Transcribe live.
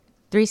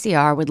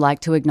3CR would like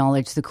to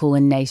acknowledge the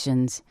Kulin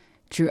Nations,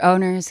 true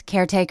owners,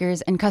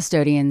 caretakers, and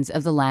custodians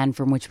of the land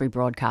from which we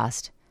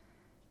broadcast.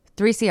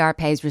 3CR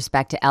pays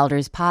respect to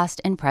elders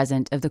past and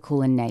present of the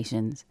Kulin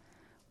Nations.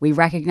 We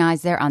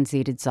recognize their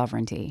unceded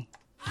sovereignty.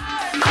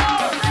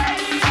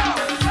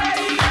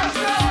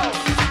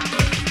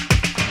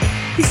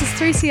 This is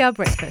 3CR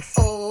Breakfast.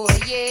 Oh,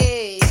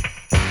 yeah.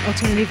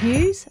 Alternative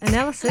news,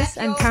 analysis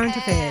and current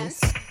affairs.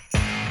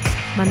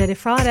 Monday to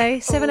Friday,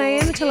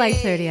 7am till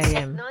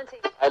 8:30am.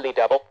 Only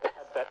double.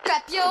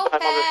 Clap your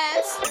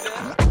hands.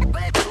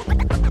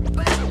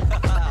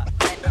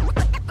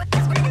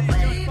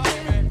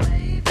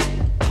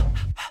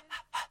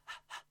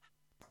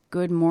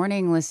 Good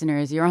morning,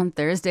 listeners. You're on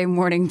Thursday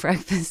morning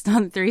breakfast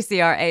on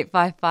 3CR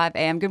 855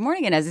 AM. Good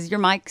morning, Inez. Is your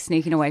mic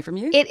sneaking away from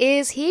you? It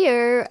is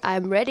here.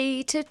 I'm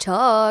ready to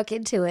talk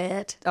into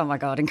it. Oh my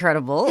God,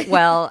 incredible.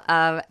 Well,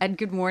 and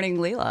good morning,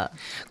 Leela.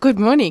 Good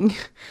morning.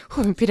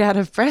 Oh, I'm a bit out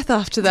of breath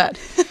after that.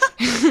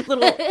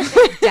 Little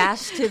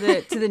dash to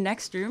the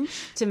next room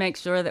to make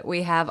sure that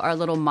we have our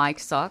little mic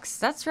socks.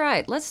 That's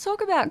right. Let's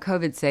talk about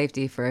COVID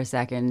safety for a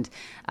second.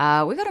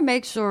 We got to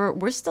make sure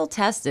we're still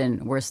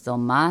testing. We're still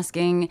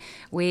masking.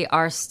 We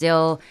are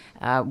still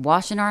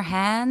washing our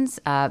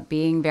hands,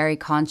 being very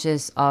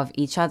conscious of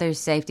each other's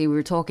safety. We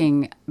were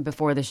talking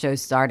before the show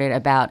started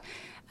about,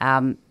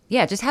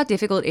 just how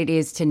difficult it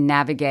is to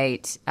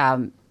navigate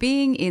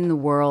being in the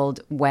world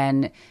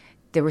when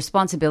the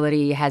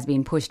responsibility has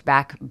been pushed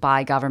back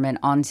by government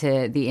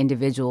onto the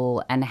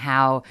individual, and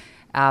how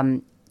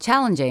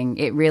challenging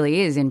it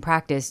really is in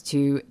practice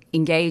to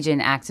engage in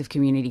acts of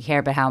community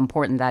care, but how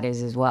important that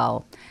is as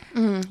well.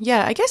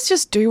 Yeah, I guess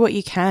just do what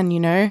you can, you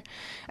know.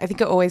 I think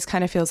it always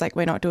kind of feels like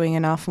we're not doing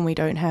enough when we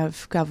don't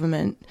have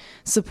government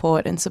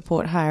support and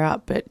support higher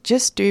up, but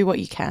just do what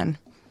you can.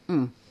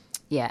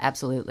 Yeah,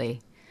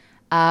 absolutely.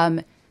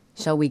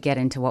 Shall we get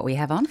into what we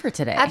have on for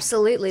today?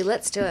 Absolutely.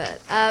 Let's do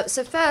it.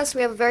 So first,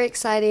 we have a very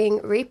exciting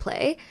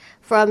replay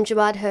from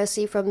Jamaad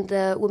Hersey from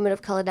the Women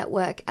of Colour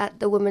Network at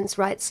the Women's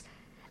Rights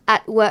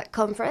at Work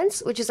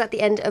conference, which is at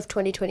the end of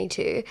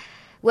 2022,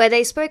 where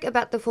they spoke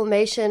about the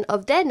formation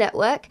of their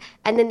network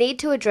and the need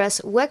to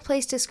address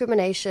workplace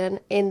discrimination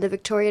in the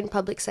Victorian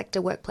public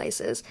sector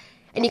workplaces.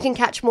 And you can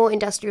catch more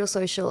industrial,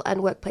 social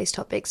and workplace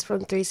topics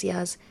from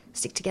 3CR's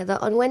Stick Together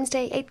on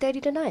Wednesday,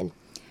 8:30 to 9.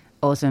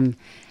 Awesome.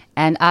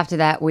 And after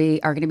that,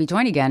 we are going to be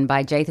joined again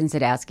by Jathan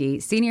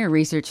Sadowski, Senior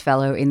Research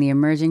Fellow in the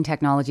Emerging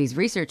Technologies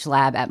Research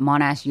Lab at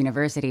Monash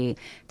University,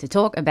 to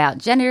talk about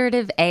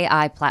generative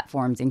AI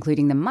platforms,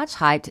 including the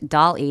much-hyped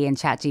DALL-E and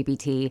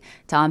ChatGPT,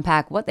 to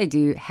unpack what they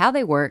do, how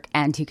they work,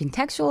 and to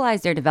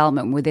contextualize their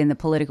development within the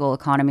political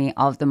economy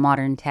of the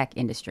modern tech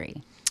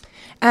industry.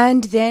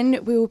 And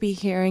then we will be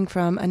hearing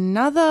from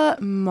another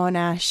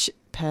Monash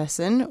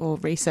person, or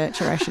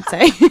researcher I should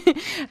say,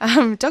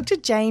 Dr.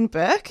 Jane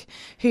Burke,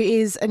 who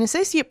is an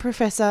associate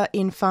professor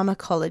in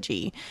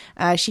pharmacology.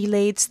 She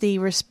leads the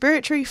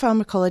respiratory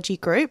pharmacology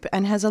group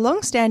and has a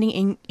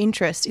long-standing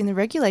interest in the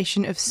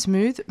regulation of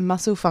smooth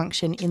muscle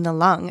function in the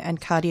lung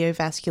and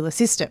cardiovascular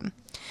system.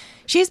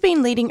 She has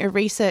been leading a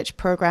research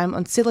program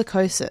on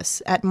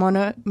silicosis at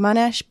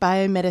Monash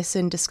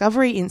Biomedicine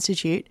Discovery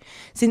Institute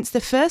since the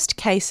first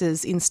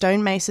cases in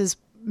stonemasons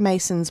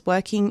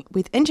working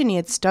with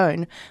engineered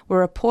stone were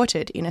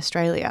reported in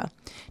Australia.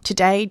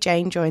 Today,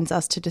 Jane joins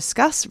us to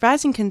discuss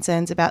rising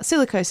concerns about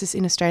silicosis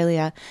in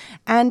Australia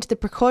and the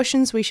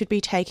precautions we should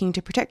be taking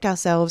to protect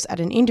ourselves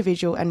at an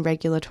individual and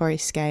regulatory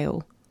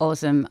scale.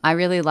 Awesome. I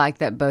really like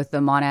that both the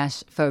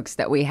Monash folks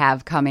that we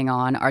have coming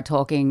on are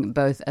talking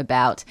both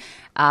about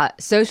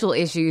social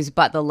issues,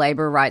 but the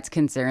labour rights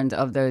concerns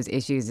of those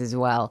issues as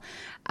well.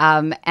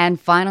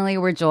 And finally,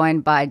 we're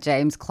joined by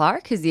James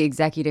Clark, who's the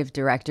Executive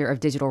Director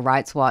of Digital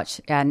Rights Watch.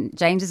 And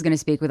James is going to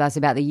speak with us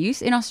about the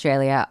use in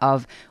Australia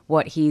of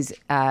what he's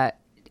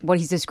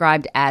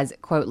described as,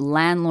 quote,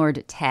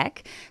 landlord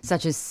tech,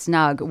 such as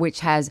Snug, which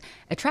has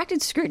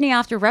attracted scrutiny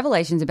after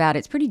revelations about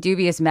its pretty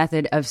dubious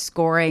method of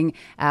scoring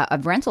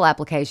of rental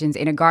applications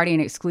in a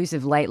Guardian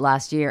exclusive late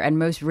last year. And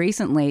most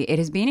recently, it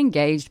has been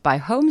engaged by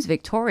Homes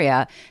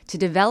Victoria to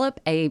develop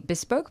a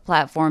bespoke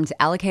platform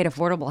to allocate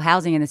affordable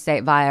housing in the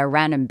state via a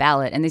random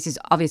ballot. And this has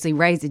obviously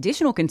raised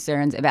additional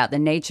concerns about the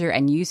nature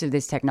and use of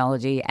this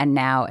technology, and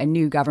now a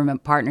new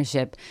government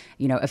partnership,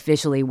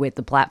 officially with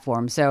the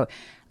platform. So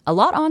a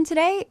lot on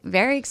today.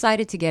 Very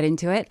excited to get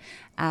into it.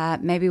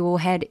 Maybe we'll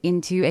head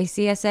into a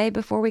CSA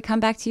before we come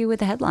back to you with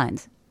the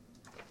headlines.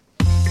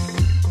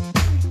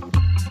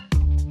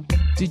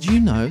 Did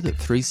you know that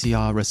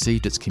 3CR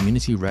received its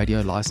community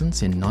radio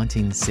licence in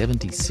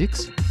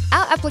 1976?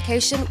 Our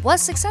application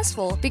was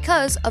successful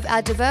because of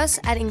our diverse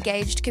and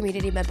engaged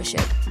community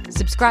membership.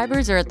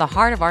 Subscribers are at the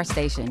heart of our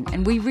station,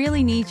 and we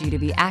really need you to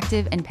be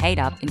active and paid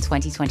up in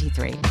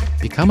 2023.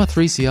 Become a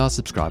 3CR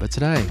subscriber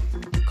today.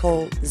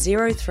 Call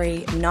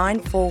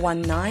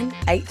 039419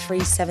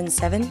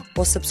 8377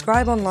 or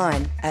subscribe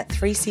online at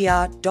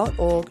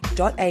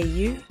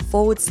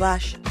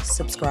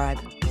 3cr.org.au/subscribe.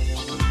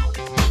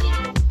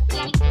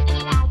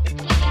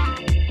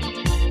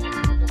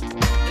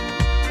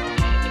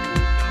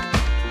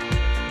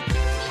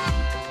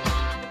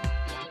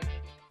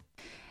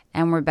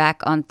 And we're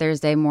back on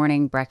Thursday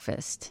morning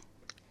breakfast.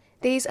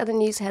 These are the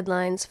news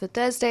headlines for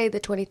Thursday, the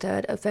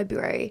 23rd of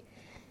February.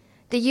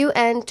 The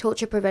UN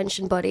torture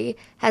prevention body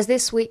has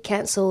this week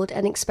cancelled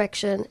an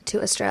inspection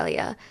to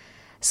Australia,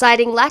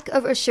 citing lack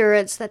of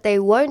assurance that they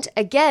won't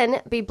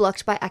again be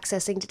blocked by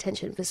accessing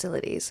detention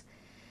facilities.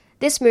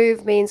 This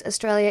move means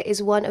Australia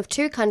is one of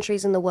 2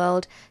 countries in the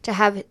world to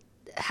have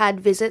had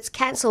visits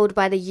cancelled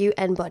by the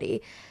UN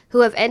body, who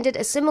have ended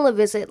a similar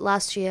visit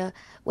last year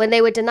when they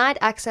were denied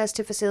access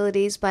to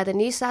facilities by the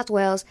New South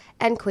Wales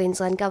and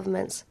Queensland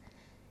governments.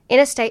 In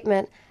a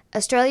statement,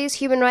 Australia's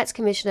Human Rights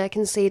Commissioner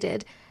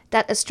conceded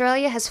that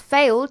Australia has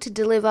failed to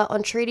deliver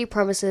on treaty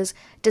promises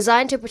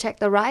designed to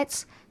protect the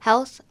rights,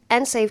 health,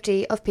 and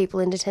safety of people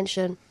in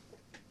detention.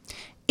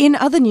 In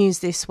other news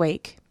this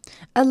week,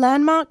 a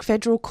landmark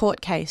federal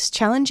court case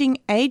challenging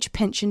age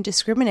pension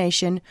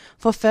discrimination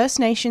for First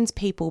Nations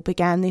people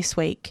began this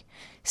week,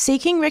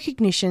 seeking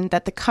recognition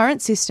that the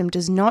current system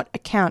does not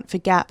account for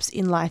gaps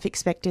in life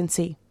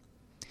expectancy.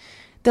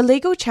 The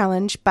legal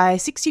challenge by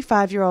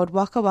 65-year-old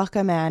Waka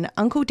Waka man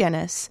Uncle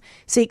Dennis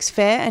seeks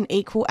fair and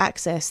equal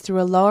access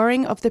through a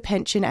lowering of the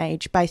pension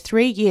age by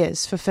 3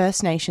 years for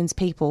First Nations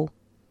people.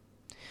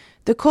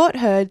 The court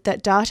heard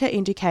that data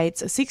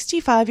indicates a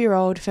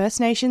 65-year-old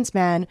First Nations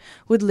man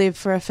would live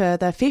for a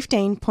further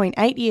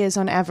 15.8 years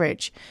on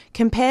average,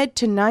 compared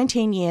to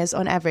 19 years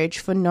on average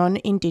for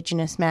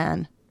non-Indigenous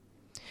man.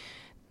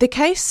 The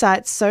case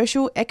cites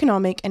social,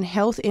 economic and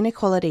health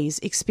inequalities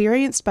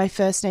experienced by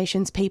First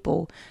Nations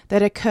people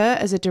that occur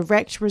as a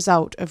direct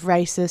result of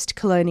racist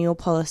colonial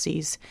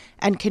policies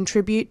and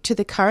contribute to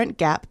the current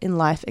gap in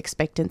life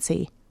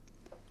expectancy.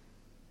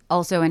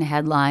 Also in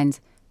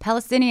headlines,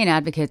 Palestinian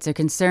advocates are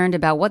concerned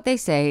about what they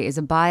say is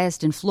a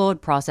biased and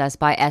flawed process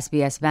by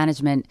SBS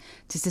management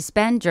to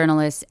suspend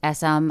journalist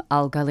Essam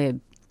Al-Ghalib.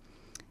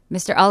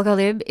 Mr.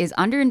 Al-Ghalib is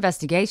under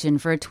investigation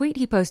for a tweet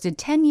he posted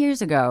 10 years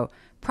ago,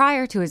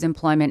 prior to his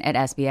employment at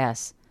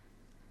SBS.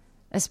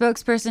 A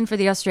spokesperson for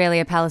the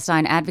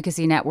Australia-Palestine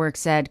Advocacy Network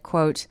said,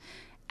 quote,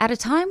 "At a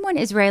time when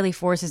Israeli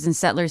forces and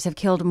settlers have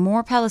killed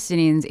more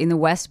Palestinians in the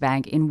West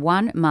Bank in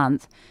 1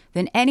 month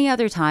than any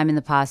other time in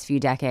the past few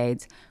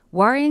decades,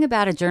 worrying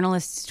about a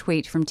journalist's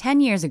tweet from 10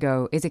 years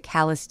ago is a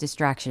callous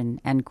distraction,"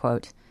 end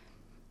quote.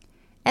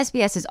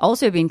 SBS has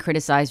also been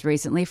criticized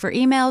recently for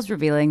emails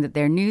revealing that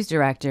their news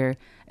director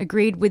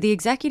agreed with the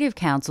Executive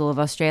Council of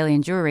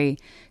Australian Jewry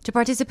to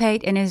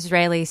participate in an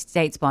Israeli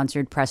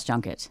state-sponsored press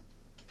junket.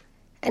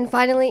 And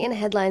finally, in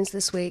headlines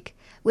this week,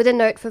 with a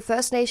note for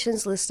First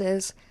Nations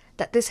listeners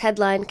that this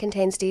headline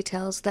contains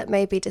details that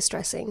may be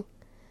distressing.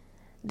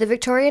 The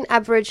Victorian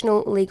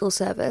Aboriginal Legal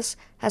Service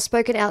has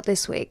spoken out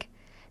this week,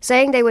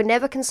 saying they were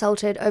never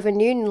consulted over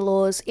new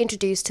laws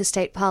introduced to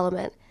state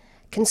parliament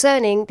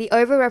concerning the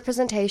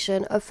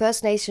overrepresentation of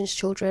First Nations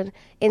children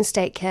in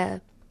state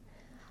care.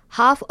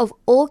 Half of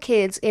all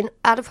kids in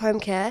out-of-home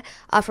care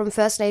are from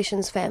First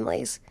Nations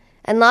families,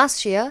 and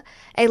last year,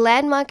 a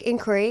landmark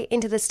inquiry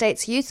into the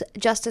state's youth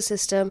justice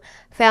system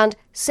found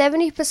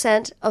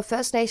 70% of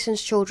First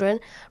Nations children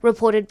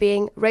reported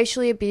being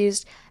racially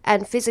abused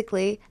and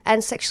physically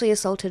and sexually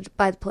assaulted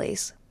by the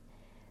police.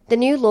 The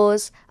new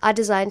laws are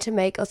designed to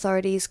make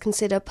authorities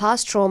consider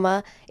past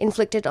trauma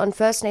inflicted on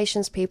First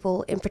Nations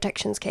people in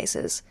protections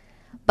cases.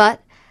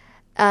 But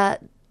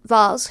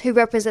Vals, who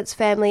represents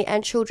family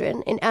and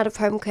children in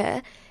out-of-home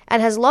care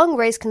and has long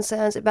raised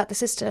concerns about the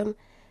system,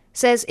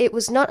 says it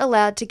was not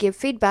allowed to give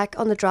feedback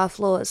on the draft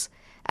laws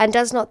and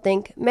does not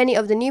think many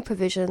of the new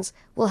provisions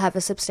will have a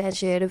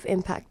substantiative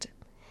impact.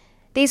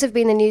 These have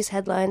been the news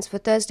headlines for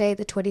Thursday,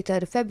 the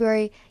 23rd of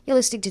February. You're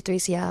listening to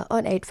 3CR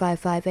on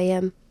 855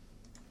 AM.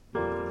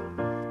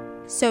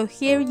 So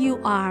here you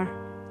are,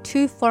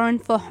 too foreign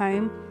for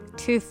home,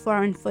 too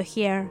foreign for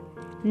here,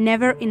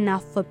 never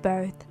enough for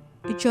both.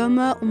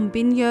 Ijoma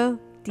Umbinyo,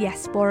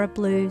 Diaspora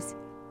Blues.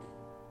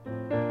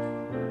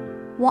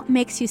 What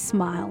makes you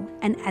smile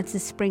and adds a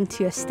spring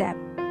to your step?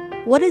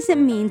 What does it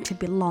mean to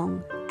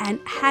belong? And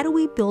how do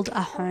we build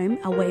a home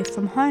away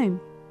from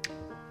home?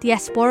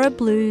 Diaspora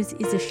Blues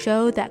is a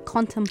show that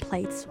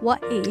contemplates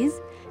what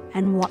is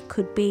and what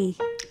could be.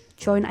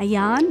 Join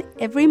Ayan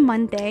every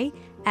Monday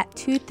at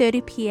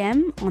 2:30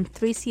 p.m. on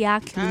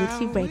 3CR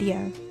Community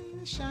Radio.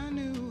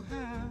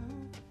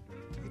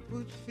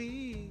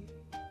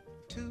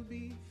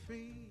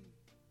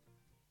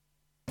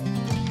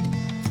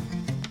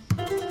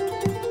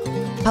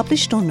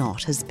 Published or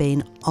Not has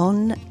been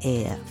on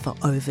air for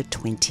over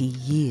 20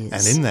 years.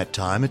 And in that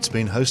time, it's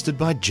been hosted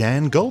by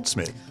Jan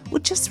Goldsmith.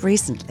 Well, just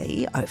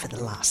recently, over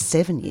the last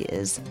 7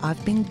 years,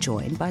 I've been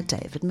joined by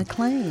David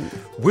McLean.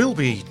 We'll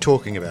be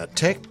talking about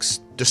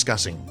text,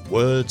 discussing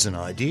words and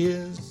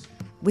ideas.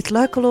 With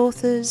local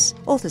authors,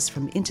 authors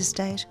from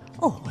interstate,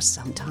 or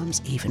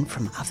sometimes even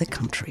from other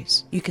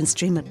countries. You can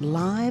stream it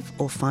live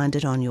or find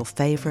it on your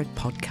favourite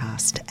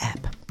podcast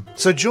app.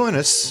 So join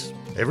us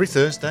every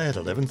Thursday at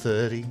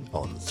 11:30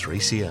 on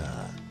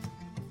 3CR.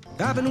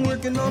 I've been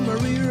working on my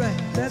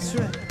rewrite, that's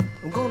right.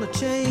 I'm gonna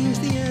change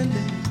the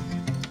ending.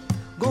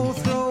 Gonna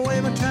throw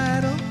away my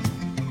title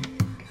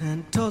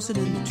and toss it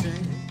in the trash.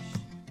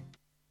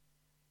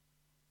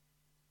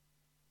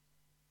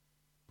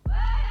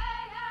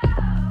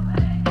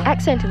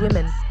 Accent to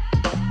women.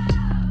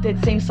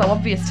 It seems so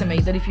obvious to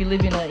me that if you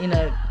live in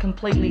a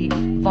completely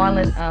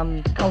violent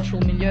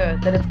cultural milieu,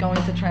 that it's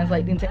going to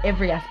translate into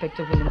every aspect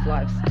of women's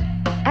lives.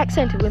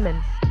 Accent to women.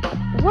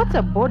 What's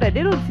a border?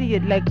 They don't see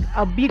it like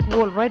a big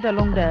wall right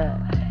along the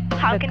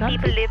How can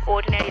people live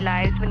ordinary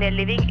lives when they're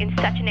living in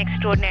such an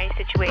extraordinary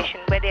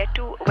situation where there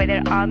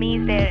are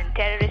armies there and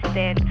terrorists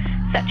there,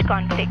 such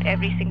conflict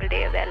every single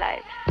day of their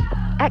lives?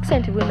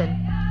 Accent to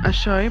women. A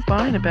show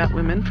by and about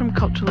women from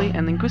culturally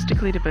and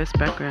linguistically diverse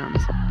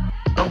backgrounds.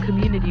 On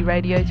Community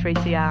Radio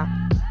 3CR.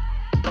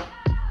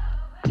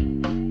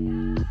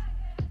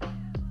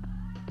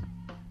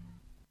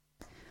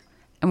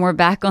 And we're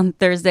back on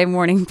Thursday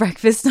morning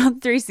breakfast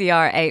on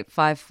 3CR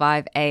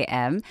 855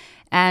 AM.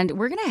 And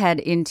we're going to head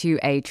into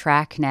a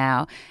track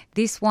now.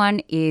 This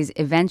one is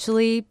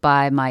Eventually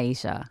by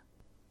Maisha.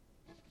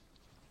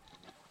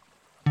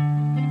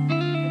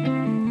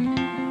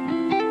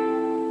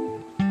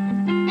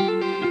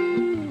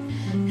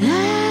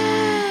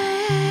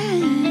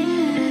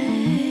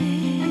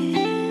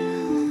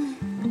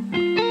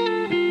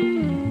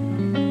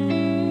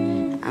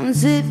 I'm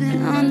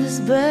sipping on this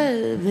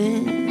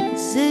bourbon,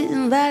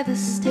 sitting by the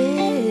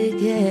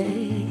staircase,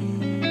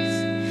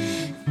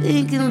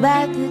 thinking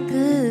about the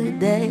good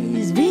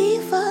days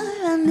before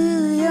I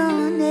knew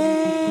your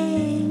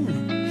name.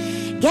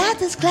 Got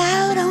this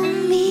cloud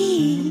on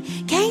me,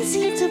 can't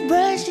seem to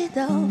brush it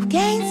off,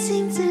 can't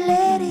seem to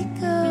let it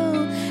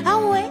go.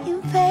 I'm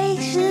waiting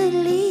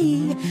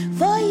patiently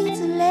for you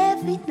to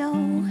let me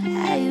know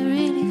how you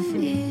really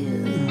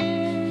feel.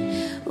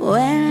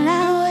 When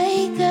I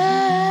wake up,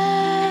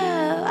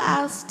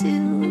 I'll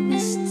still be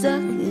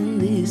stuck in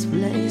this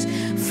place.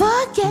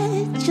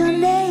 Forget your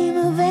name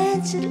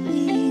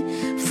eventually,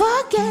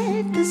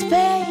 forget this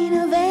pain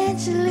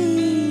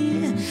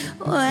eventually.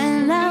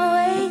 When I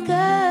wake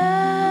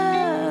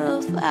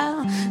up,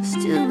 I'll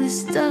still be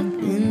stuck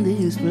in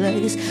this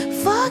place.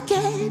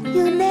 Forget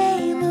your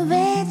name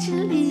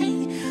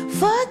eventually,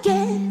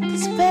 forget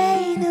this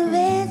pain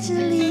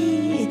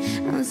eventually.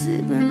 I'm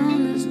sipping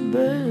on this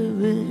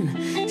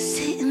bourbon,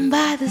 sitting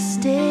by the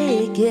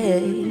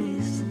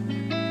staircase,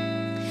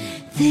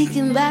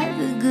 thinking about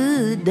the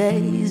good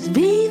days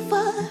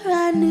before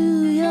I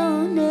knew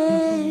your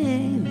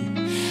name.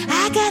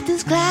 I got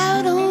this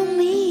cloud on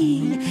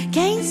me,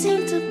 can't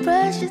seem to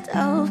brush it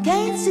off,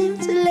 can't seem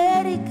to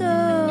let it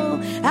go.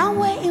 I'm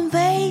waiting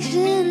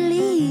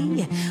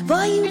patiently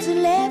for you to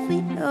let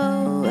me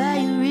know how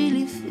you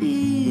really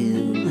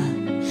feel.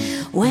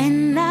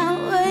 When I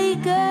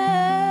wake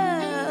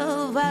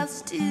up, I'll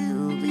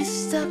still be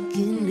stuck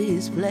in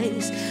this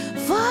place.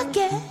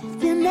 Forget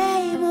your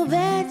name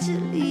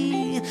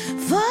eventually,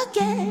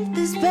 forget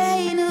this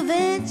pain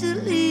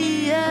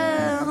eventually.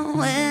 Oh,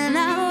 when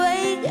I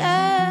wake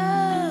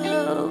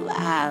up,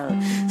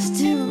 I'll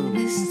still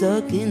be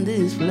stuck in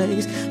this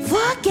place.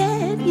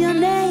 Forget your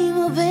name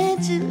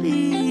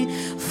eventually,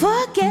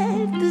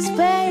 forget this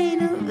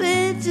pain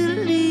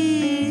eventually.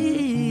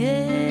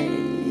 Yeah,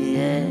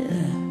 yeah.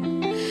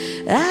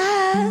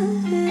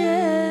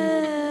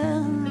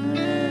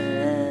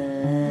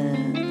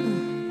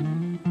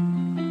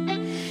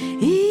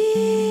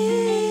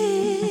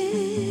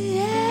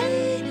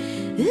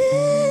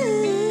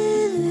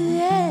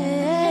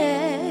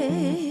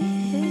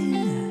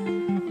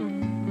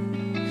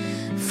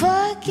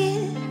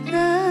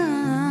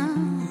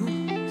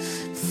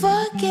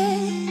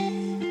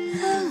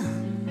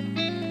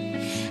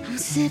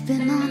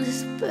 Sipping on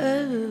this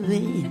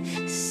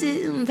bourbon,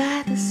 sitting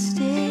by the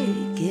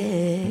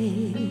staircase,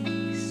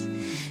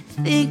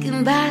 thinking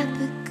about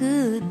the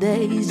good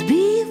days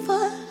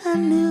before I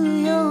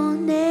knew your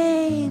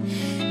name,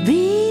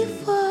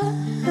 before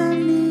I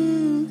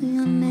knew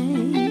your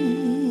name.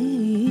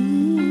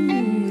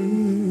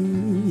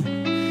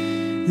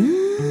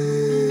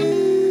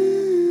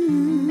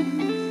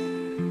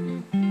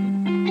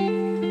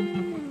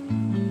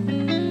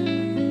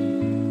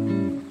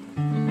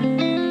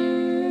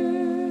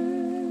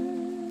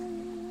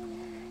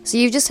 So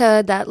you've just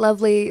heard that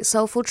lovely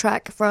soulful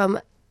track from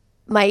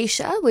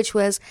Maisha, which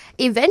was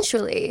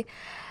Eventually.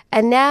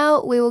 And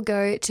now we will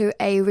go to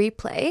a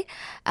replay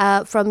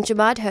from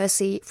Jamaad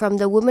Hersey from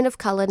the Women of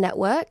Colour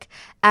Network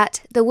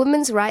at the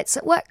Women's Rights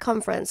at Work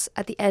conference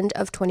at the end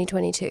of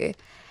 2022,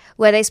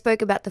 where they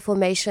spoke about the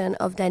formation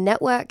of their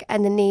network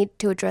and the need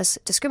to address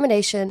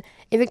discrimination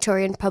in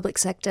Victorian public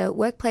sector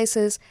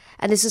workplaces.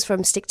 And this is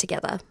from Stick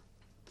Together.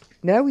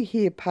 Now we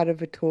hear part of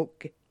a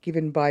talk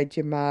given by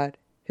Jamaad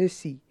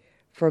Hersey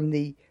from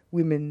the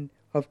Women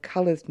of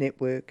Colours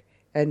Network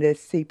and a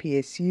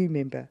CPSU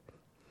member.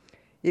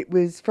 It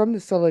was from the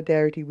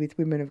Solidarity with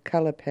Women of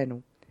Colour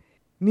panel.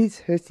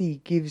 Ms.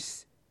 Hersey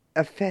gives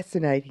a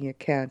fascinating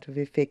account of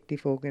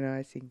effective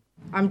organising.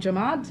 I'm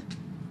Jamaad,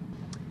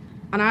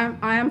 and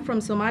I am from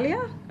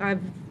Somalia.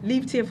 I've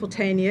lived here for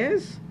 10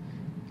 years,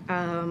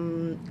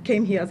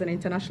 came here as an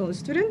international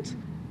student.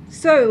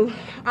 So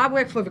I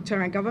work for the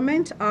Victorian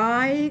government.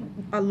 I,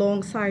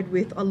 alongside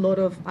with a lot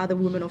of other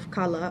women of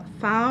colour,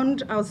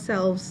 found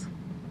ourselves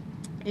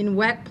in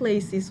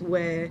workplaces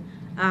where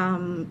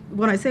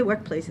When I say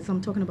workplaces,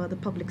 I'm talking about the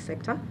public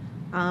sector.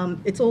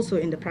 It's also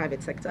in the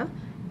private sector,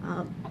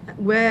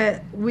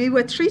 where we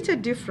were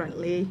treated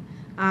differently,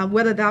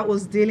 whether that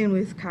was dealing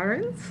with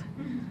Karens,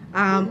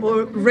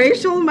 or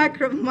racial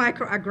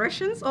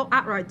microaggressions, or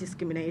outright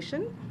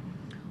discrimination.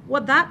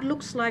 What that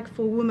looks like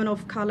for women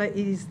of color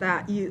is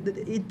that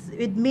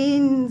it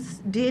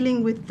means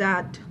dealing with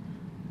that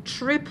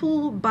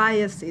triple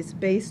biases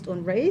based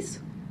on race,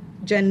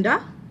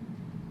 gender,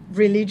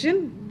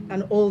 religion,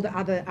 and all the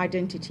other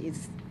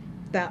identities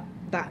that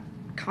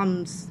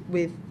comes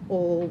with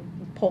all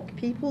POC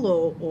people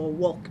or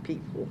woke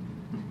people.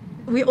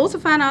 We also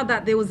found out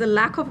that there was a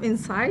lack of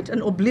insight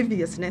and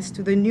obliviousness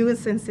to the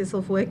nuances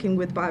of working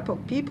with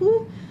BIPOC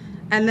people.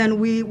 And then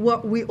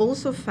what we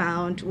also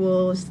found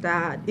was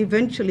that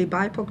eventually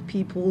BIPOC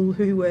people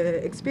who were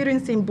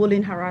experiencing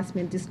bullying,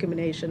 harassment,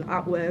 discrimination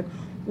at work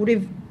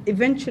would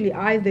eventually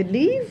either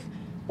leave,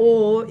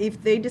 or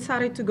if they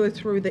decided to go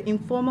through the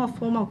informal,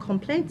 formal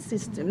complaint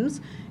systems,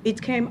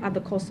 it came at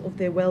the cost of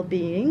their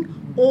well-being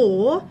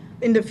or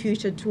in the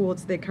future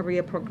towards their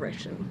career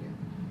progression.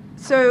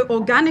 So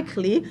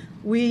organically,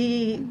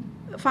 we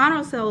found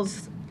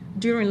ourselves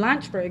during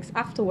lunch breaks,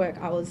 after work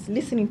hours,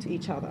 listening to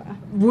each other.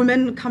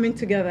 Women coming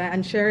together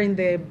and sharing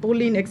their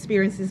bullying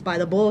experiences by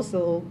the boss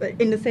or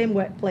in the same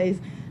workplace,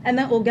 and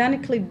then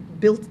organically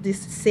built this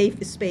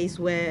safe space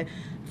where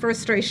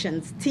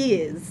frustrations,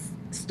 tears,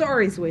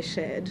 stories were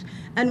shared.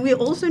 And we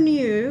also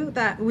knew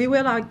that we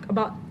were like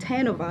about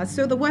 10 of us.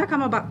 So the work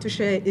I'm about to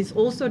share is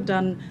also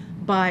done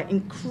by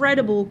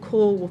incredible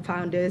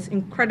co-founders,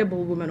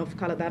 incredible women of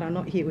color that are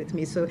not here with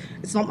me. So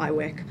it's not my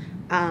work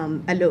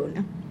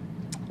alone.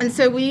 And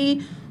so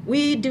we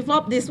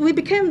developed this. We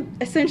became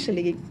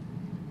essentially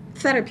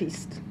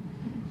therapists.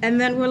 And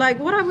then we're like,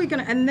 what are we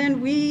going to... And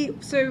then we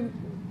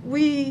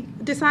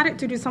decided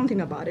to do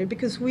something about it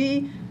because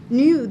we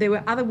knew there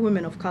were other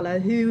women of color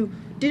who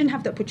didn't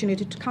have the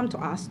opportunity to come to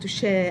us to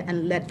share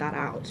and let that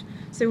out.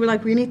 So we're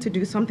like, we need to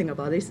do something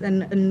about this.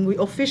 And we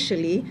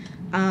officially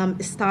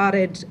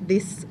started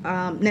this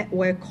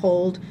network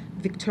called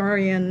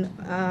Victorian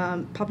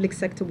Public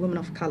Sector Women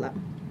of Color.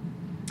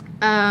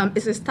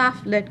 It's a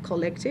staff-led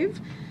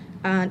collective,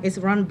 and it's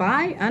run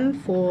by and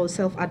for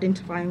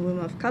self-identifying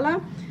women of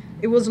color.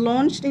 It was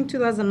launched in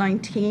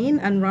 2019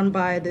 and run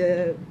by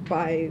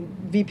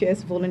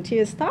VPS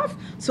volunteer staff.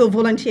 So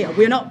volunteer,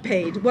 we're not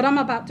paid. What I'm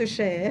about to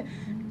share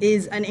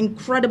is an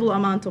incredible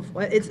amount of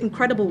it's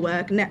incredible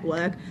work,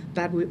 network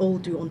that we all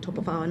do on top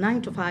of our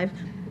 9 to 5.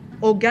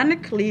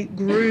 Organically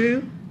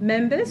grew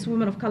members,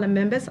 women of color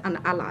members, and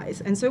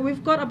allies. And so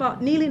we've got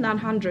about nearly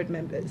 900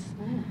 members.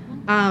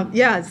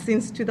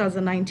 Since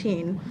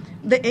 2019.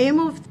 The aim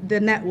of the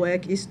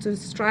network is to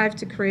strive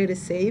to create a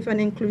safe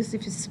and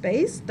inclusive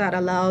space that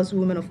allows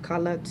women of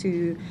color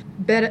to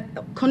better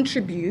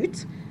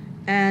contribute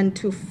and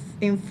to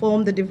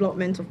inform the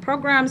development of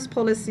programs,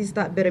 policies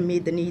that better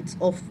meet the needs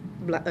of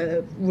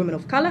women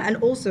of color, and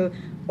also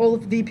all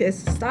of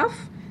VPS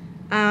staff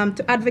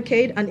to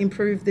advocate and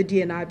improve the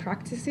D&I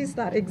practices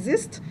that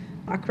exist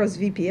across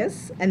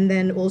VPS. And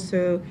then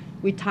also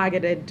we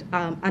targeted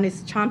and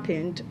it's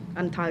championed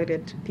and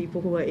targeted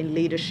people who are in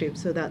leadership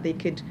so that they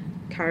could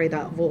carry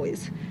that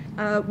voice.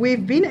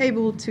 We've been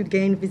able to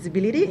gain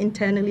visibility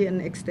internally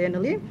and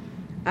externally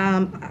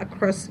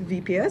across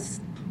VPS.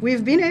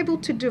 We've been able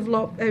to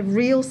develop a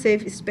real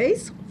safe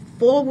space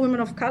for women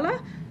of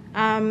color.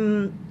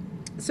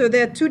 So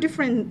there are two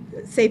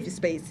different safe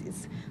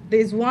spaces.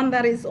 There's one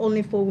that is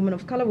only for women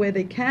of color where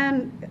they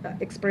can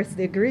express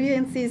their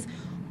grievances,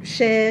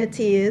 share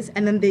tears,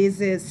 and then there's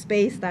a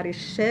space that is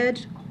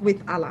shared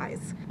with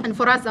allies. And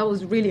for us, that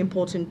was really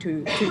important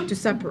to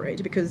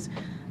separate because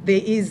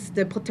there is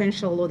the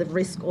potential or the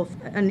risk of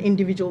an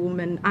individual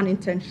woman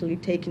unintentionally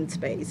taking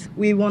space.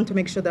 We want to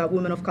make sure that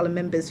women of color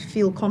members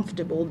feel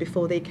comfortable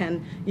before they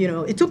can,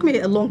 it took me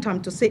a long time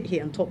to sit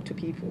here and talk to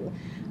people.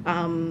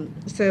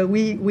 So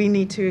we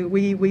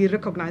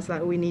recognize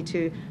that we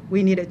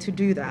needed to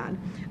do that.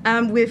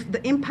 With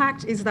the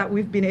impact is that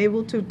we've been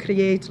able to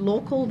create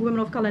local women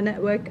of color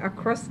network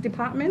across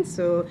departments.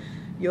 So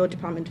your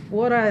Department of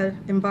Water,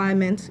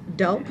 Environment,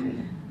 DELP,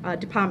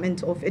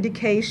 Department of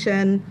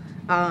Education,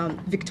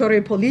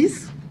 Victoria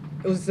Police.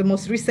 It was the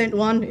most recent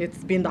one.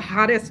 It's been the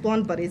hardest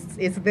one, but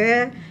it's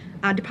there.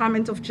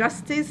 Department of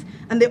Justice,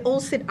 and they all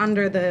sit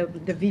under the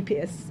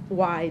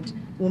VPS-wide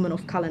Women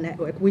of Color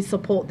Network. We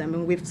support them,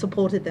 and we've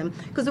supported them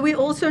because we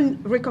also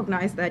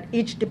recognize that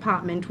each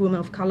department, Women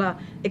of Color,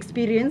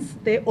 experience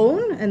their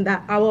own, and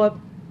that our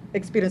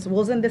experience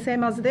wasn't the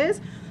same as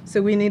theirs.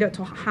 So we needed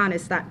to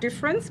harness that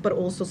difference, but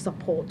also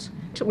support.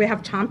 We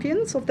have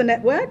champions of the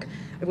network.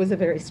 It was a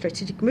very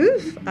strategic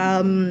move.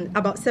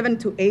 About 7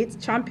 to 8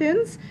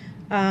 champions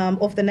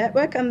of the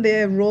network, and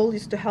their role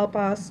is to help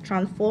us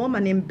transform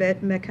and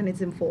embed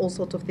mechanisms for all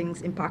sorts of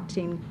things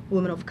impacting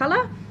women of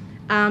color.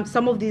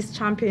 Some of these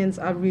champions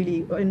are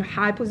really in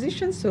high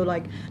positions. So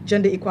like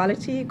Gender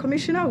Equality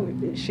Commissioner,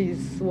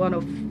 she's one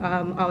of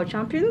our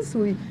champions.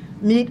 We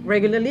meet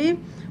regularly.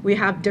 We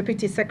have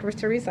deputy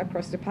secretaries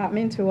across the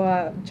department who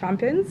are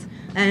champions,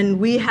 and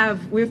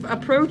we've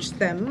approached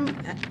them.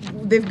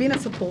 They've been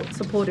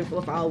supportive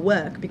of our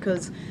work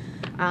because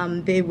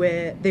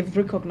they've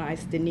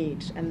recognized the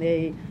need,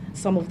 and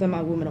some of them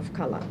are women of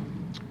color.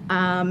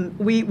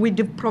 We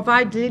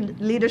provide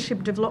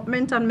leadership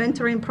development and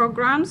mentoring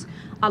programs,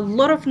 a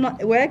lot of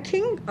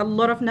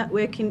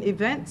networking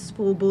events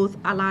for both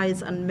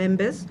allies and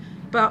members.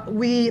 But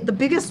the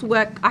biggest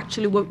work,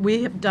 actually, what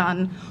we have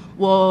done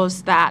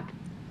was that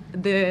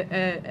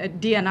the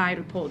D&I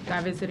report,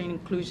 Diversity and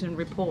Inclusion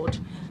report.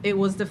 It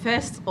was the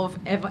first of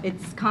ever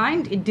its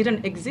kind. It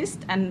didn't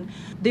exist, and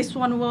this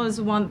one was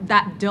one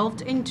that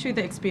delved into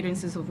the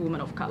experiences of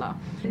women of color.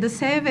 The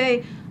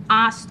survey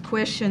asked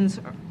questions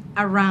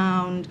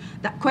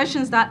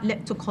that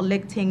led to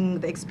collecting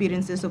the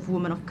experiences of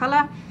women of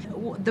color.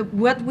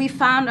 What we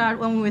found out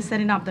when we were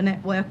setting up the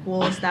network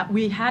was that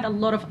we had a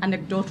lot of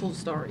anecdotal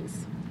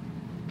stories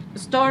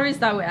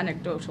that were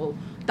anecdotal.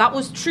 That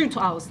was true to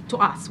us.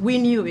 We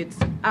knew it.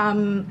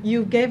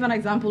 You gave an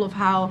example of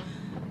how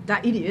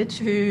that idiot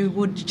who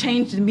would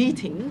change the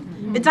meeting.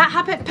 It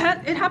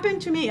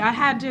happened to me. I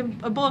had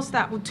a boss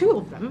two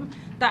of them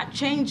that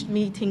changed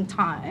meeting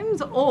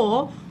times,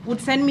 or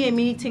would send me a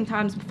meeting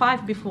times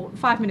 5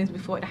 minutes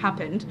before it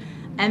happened,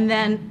 and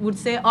then would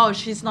say, "Oh,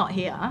 she's not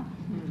here."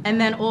 And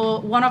then, or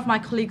one of my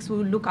colleagues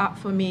would look out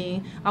for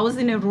me. I was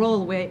in a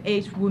role where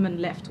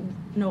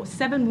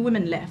 7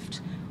 women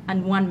left,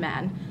 and one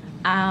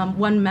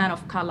man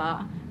of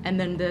color, and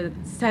then the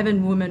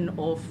 7 women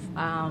of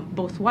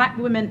both white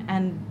women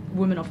and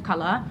women of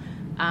color,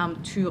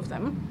 2 of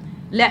them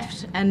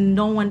left, and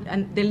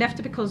they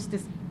left because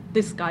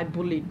this guy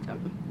bullied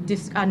them,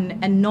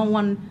 and no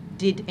one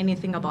did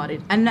anything about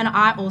it. And then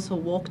I also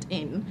walked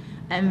in,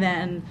 and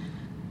then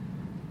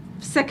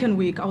second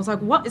week I was like,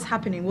 what is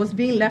happening? Was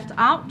being left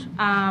out,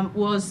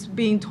 was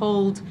being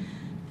told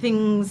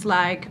things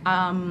like,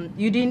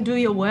 you didn't do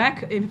your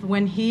work.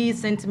 When he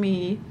sent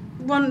me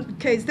one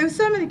case, there were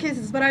so many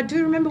cases, but I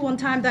do remember one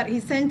time that he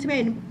sent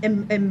me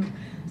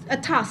a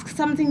task,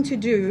 something to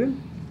do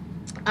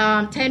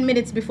 10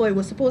 minutes before it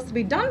was supposed to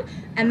be done,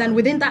 and then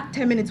within that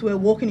 10 minutes we were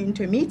walking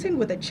into a meeting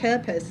with a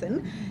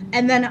chairperson,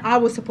 and then I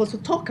was supposed to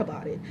talk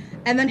about it,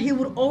 and then he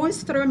would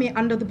always throw me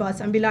under the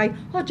bus and be like,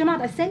 "Oh,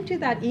 Jamaat, I sent you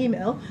that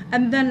email,"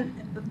 and then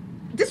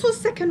this was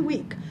second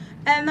week.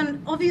 And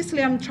then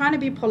obviously I'm trying to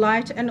be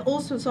polite, and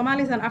also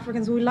Somalis and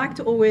Africans, we like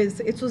to always,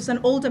 it was an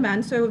older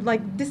man, so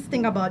like this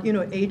thing about,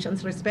 age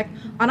and respect,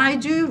 and I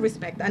do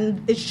respect,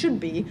 and it should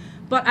be,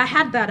 but I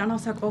had that, and I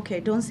was like, okay,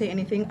 don't say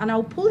anything, and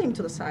I'll pull him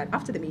to the side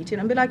after the meeting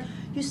and be like,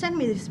 you sent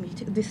me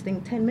this thing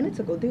 10 minutes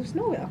ago, there's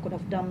no way I could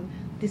have done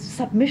this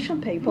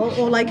submission paper,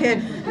 or like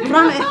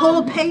run a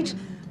whole page,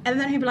 and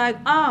then he'd be like,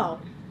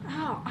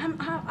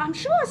 I'm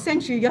sure I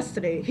sent you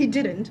yesterday. He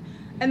didn't.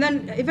 And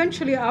then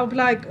eventually I'll be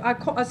like,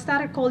 I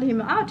started calling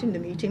him out in the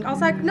meeting. I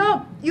was like,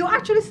 no, you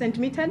actually sent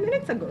me 10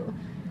 minutes ago.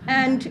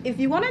 And if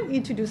you wanted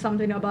me to do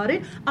something about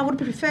it, I would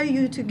prefer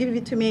you to give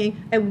it to me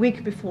a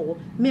week before,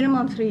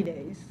 minimum 3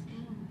 days.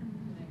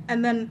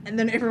 And then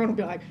everyone would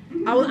be like,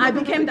 I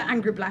became the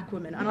angry black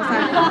woman. And I was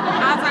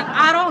like,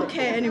 I don't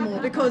care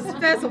anymore, because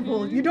first of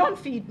all, you don't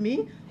feed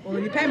me, or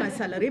you pay my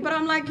salary, but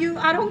I'm like,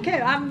 I don't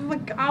care.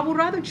 I would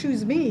rather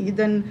choose me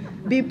than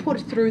be put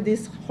through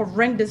these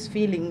horrendous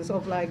feelings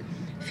of like,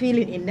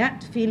 feeling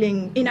inept,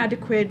 feeling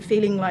inadequate,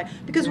 feeling like,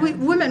 because we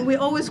women, we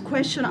always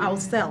question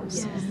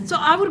ourselves. Yes. So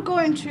I would go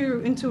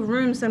into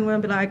rooms and we'll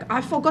be like,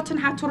 I've forgotten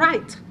how to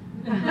write.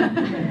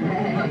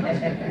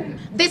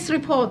 This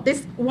report,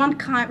 this one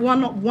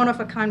of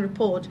a kind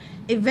report,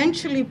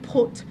 eventually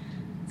put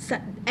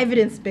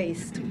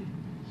evidence-based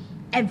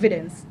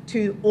evidence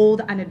to all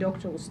the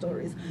anecdotal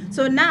stories.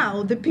 So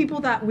now the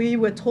people that we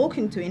were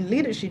talking to in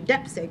leadership,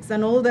 DepSecs,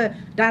 and all the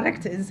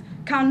directors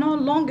can no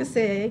longer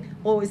say,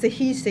 or it's a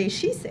he say,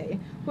 she say.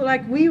 Well,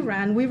 like we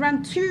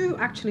ran 2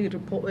 actually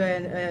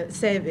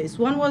surveys.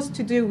 One was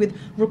to do with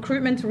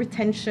recruitment,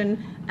 retention,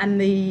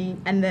 and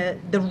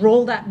the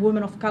role that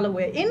women of color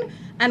were in.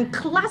 And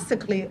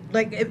classically,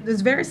 like it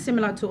was very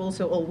similar to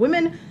also all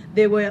women.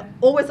 They were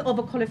always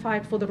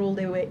overqualified for the role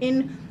they were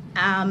in.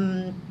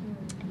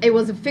 It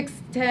was a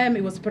fixed term,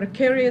 it was a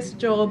precarious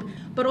job,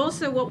 but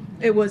also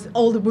it was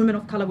all the women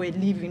of color were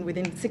leaving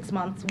within 6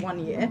 months, 1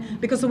 year,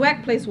 because the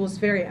workplace was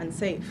very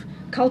unsafe,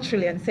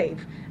 culturally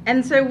unsafe.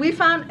 And so we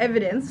found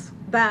evidence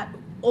that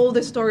all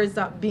the stories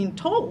that are being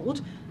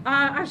told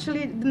are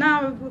actually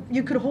now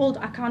you could hold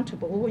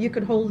accountable, you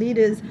could hold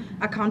leaders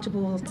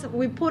accountable. So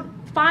we put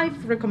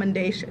 5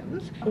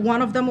 recommendations.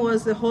 One of them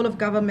was the whole of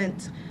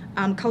government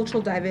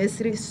cultural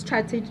diversity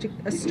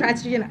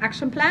strategy and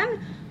action plan.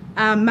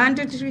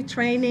 Mandatory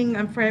training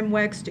and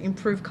frameworks to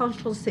improve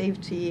cultural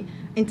safety,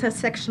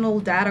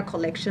 intersectional data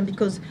collection,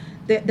 because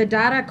the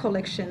data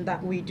collection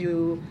that we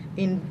do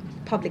in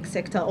public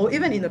sector or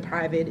even in the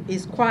private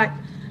is quite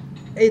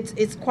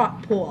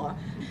poor.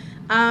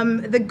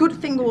 The good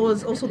thing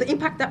was also the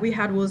impact that we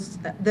had was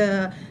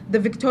the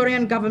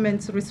Victorian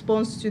government's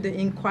response to the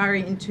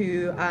inquiry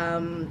into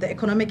the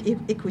economic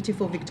equity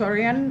for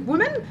Victorian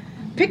women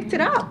picked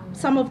it up,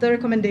 some of the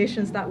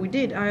recommendations that we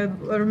did. I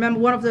remember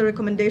one of the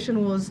recommendations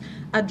was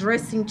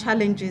addressing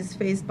challenges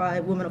faced by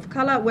women of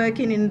color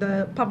working in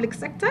the public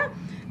sector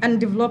and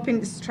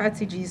developing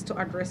strategies to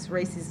address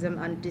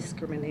racism and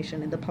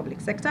discrimination in the public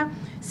sector.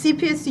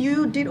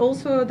 CPSU did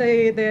also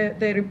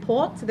the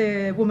report,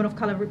 the Women of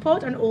Color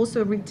report, and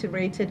also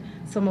reiterated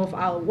some of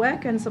our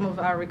work and some of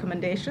our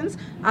recommendations,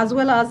 as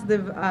well as the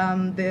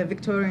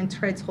Victorian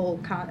Trades Hall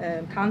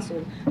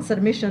Council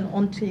submission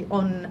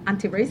on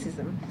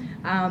anti-racism.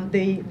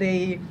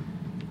 They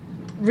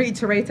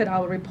reiterated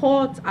our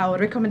report, our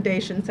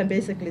recommendations, and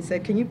basically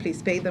said, can you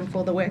please pay them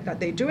for the work that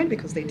they're doing,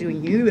 because they're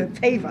doing you a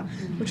favor,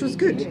 which was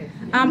good.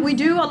 We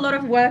do a lot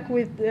of work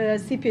with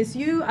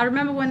CPSU. I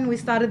remember when we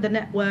started the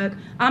network,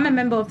 I'm a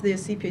member of the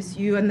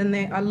CPSU, and then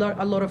there are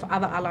a lot of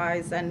other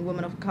allies and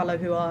women of color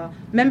who are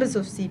members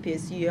of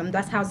CPSU, and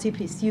that's how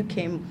CPSU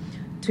came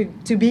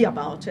to be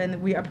about, and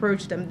we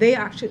approached them.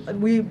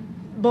 We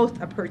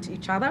both approached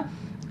each other,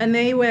 and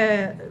they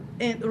were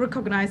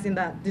recognizing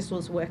that this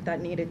was work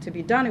that needed to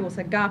be done. It was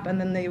a gap,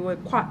 and then they were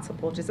quite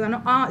supportive and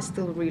are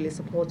still really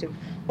supportive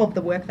of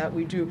the work that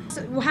we do.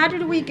 So how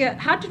did we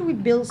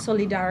build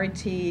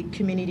solidarity,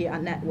 community,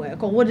 and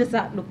network, or what does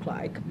that look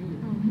like?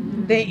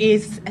 There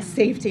is a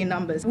safety in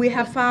numbers. We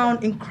have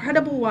found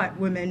incredible white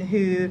women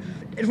who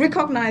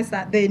recognized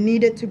that they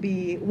needed to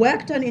be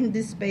worked on in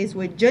this space,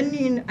 were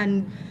genuine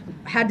and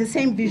had the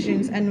same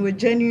visions, and were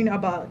genuine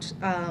about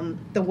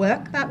the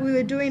work that we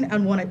were doing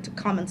and wanted to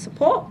come and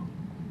support.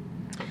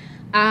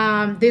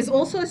 There's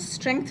also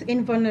strength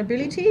in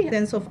vulnerability,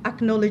 sense of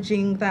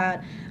acknowledging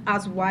that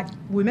as white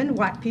women,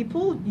 white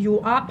people, you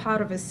are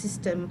part of a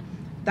system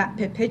that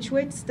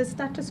perpetuates the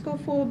status quo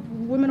for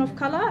women of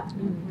color.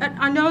 And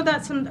I know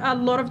that a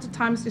lot of the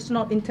times it's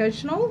not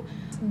intentional.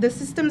 The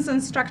systems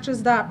and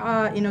structures that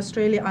are in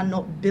Australia are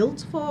not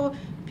built for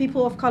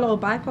people of color or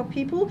BIPOC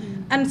people.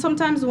 And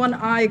sometimes when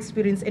I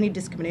experience any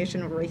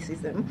discrimination or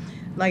racism,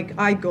 like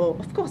I go,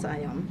 of course I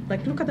am.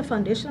 Like, look at the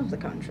foundation of the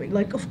country.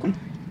 Like, of course.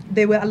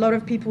 There were a lot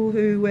of people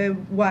who were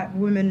white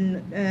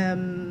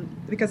women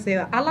because they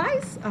were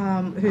allies,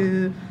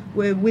 who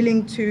were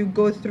willing to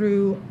go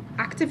through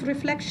active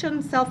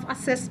reflection,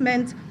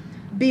 self-assessment,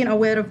 being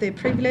aware of their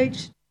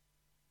privilege.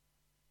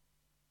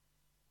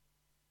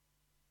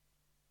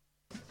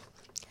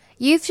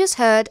 You've just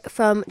heard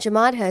from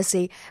Jamaad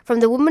Hersey from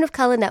the Women of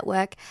Colour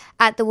Network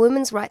at the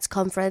Women's Rights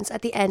Conference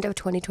at the end of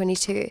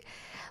 2022,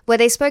 where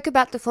they spoke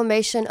about the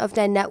formation of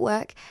their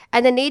network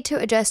and the need to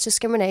address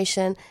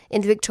discrimination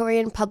in the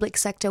Victorian public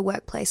sector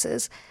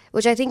workplaces,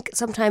 which I think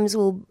sometimes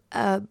will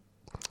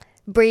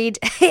breed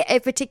a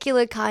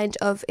particular kind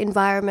of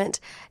environment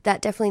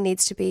that definitely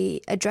needs to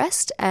be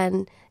addressed,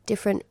 and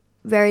different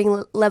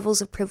varying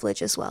levels of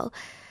privilege as well.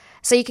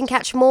 So you can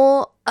catch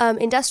more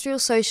industrial,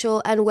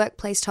 social and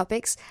workplace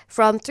topics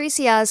from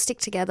 3CR's Stick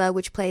Together,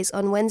 which plays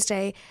on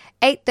Wednesday,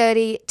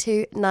 8:30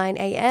 to 9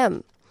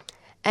 a.m.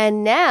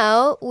 And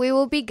now we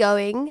will be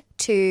going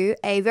to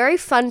a very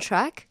fun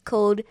track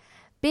called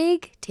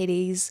Big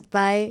Titties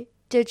by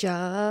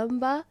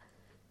Janaba.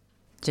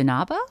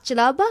 Janaba?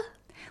 Janaba?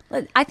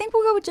 I think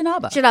we'll go with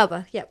Janaba.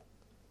 Janaba, yep.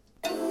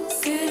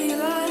 City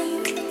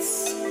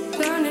lights,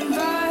 burning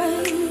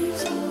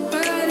vibes,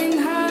 riding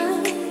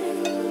high,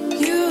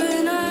 you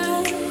and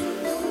I,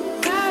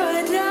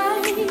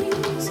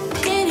 paradise,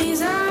 in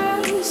his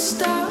eyes,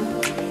 stop,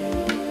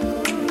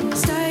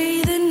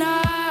 stay the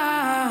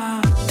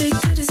night. Big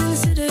titties in the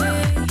city,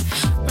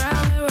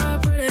 round here we're all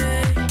pretty,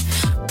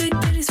 big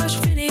titties,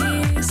 fashion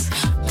fitties,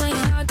 playing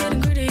hard,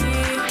 getting gritty,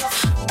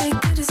 big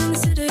titties in the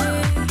city,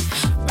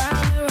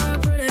 round here we're all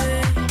pretty,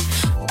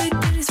 big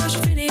titties,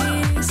 fashion fitties.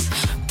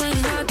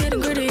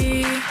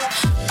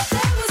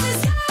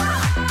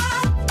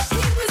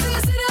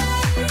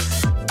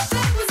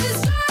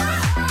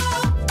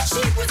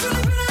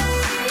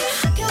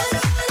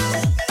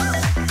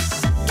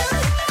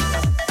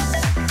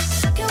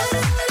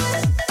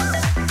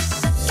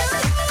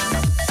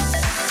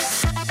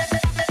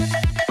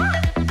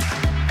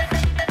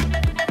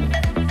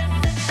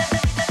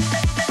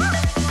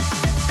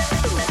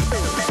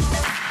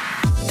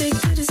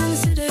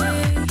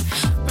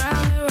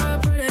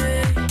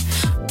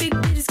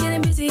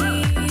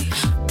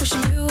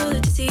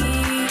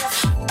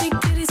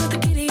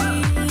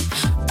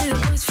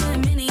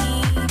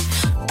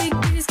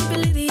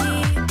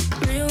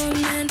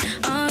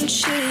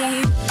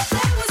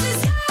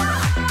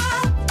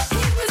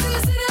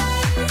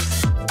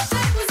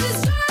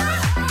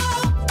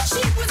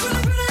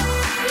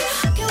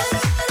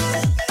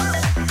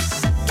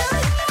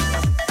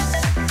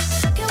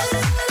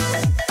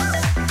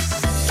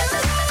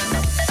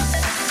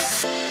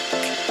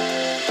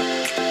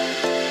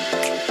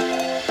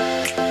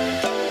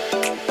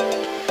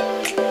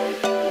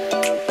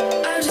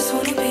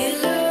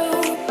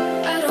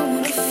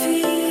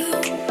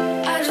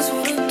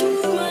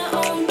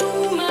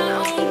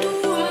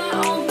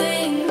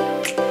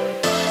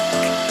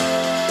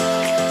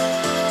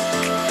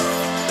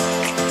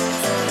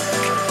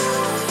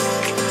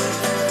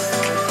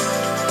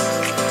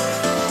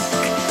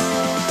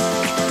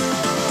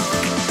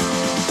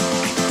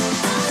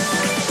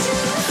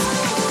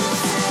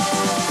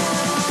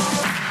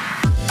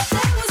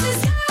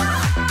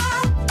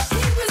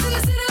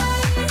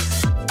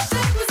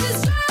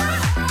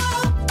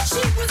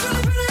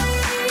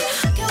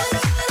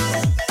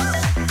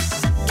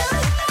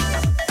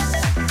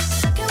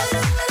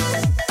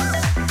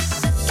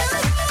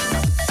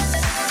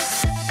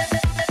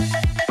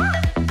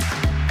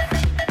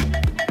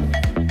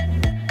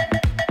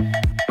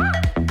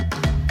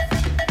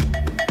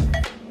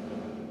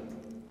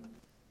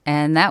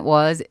 And that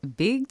was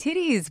Big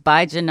Titties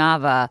by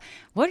Janava.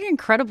 What an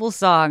incredible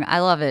song. I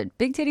love it.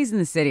 Big Titties in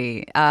the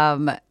City.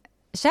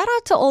 Shout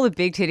out to all the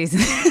big titties in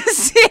the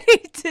city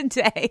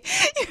today.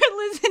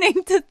 You're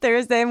listening to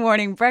Thursday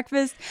Morning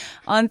Breakfast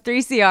on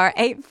 3CR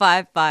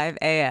 855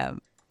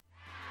 AM.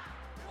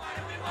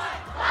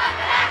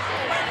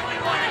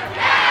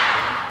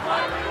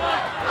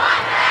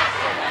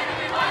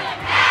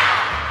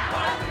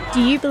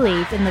 Do you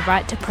believe in the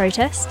right to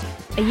protest?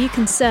 Are you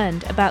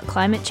concerned about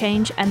climate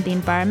change and the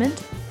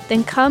environment?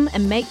 Then come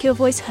and make your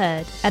voice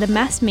heard at a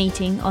mass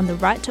meeting on the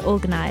right to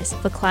organise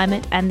for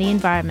climate and the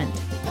environment.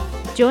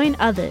 Join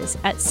others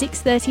at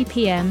 6:30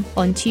 p.m.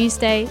 on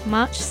Tuesday,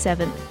 March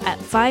 7th at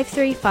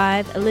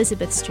 535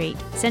 Elizabeth Street,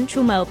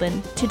 Central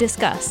Melbourne, to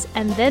discuss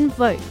and then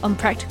vote on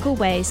practical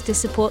ways to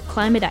support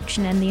climate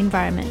action and the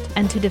environment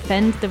and to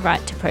defend the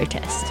right to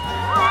protest.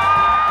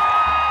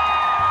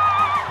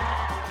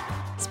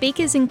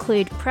 Speakers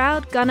include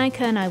proud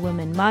Gunai-Kurnai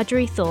woman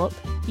Marjorie Thorpe,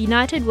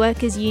 United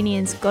Workers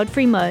Union's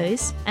Godfrey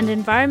Mose, and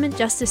Environment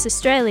Justice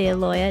Australia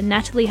lawyer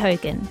Natalie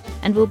Hogan,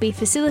 and will be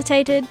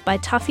facilitated by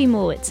Tuffy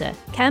Morwitzer,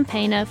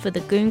 campaigner for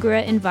the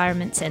Goongerah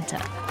Environment Centre.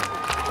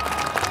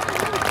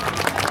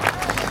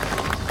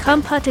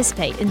 Come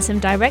participate in some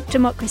direct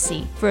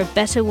democracy for a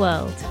better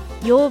world.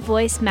 Your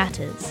voice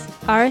matters.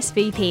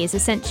 RSVP is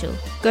essential.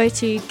 Go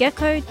to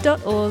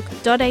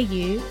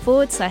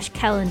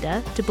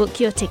gecko.org.au/calendar to book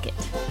your ticket.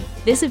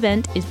 This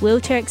event is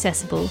wheelchair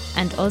accessible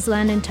and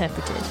Auslan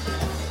interpreted.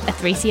 A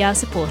 3CR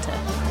supporter.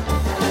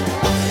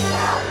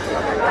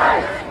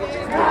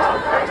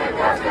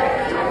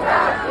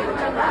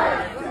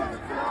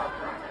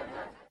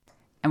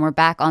 And we're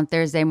back on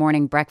Thursday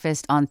Morning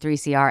Breakfast on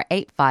 3CR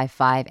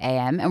 855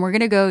 AM. And we're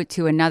going to go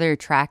to another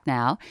track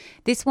now.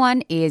 This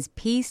one is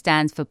P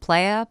Stands for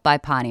Player by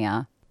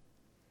Pania.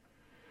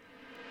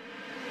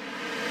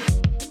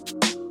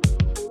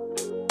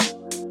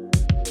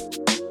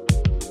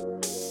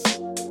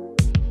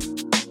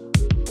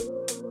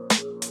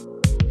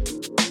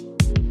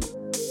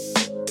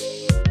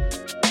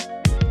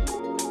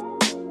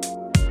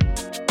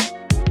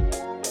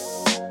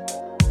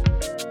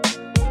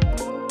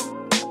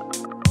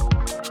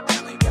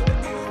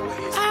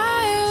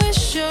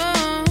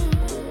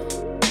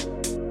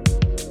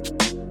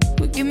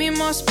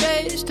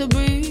 Space to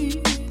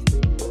breathe.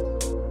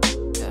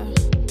 Yeah.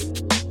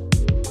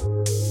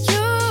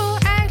 You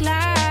act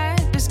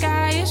like the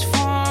sky is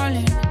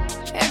falling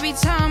every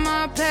time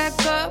I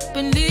pack up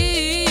and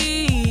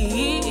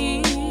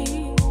leave.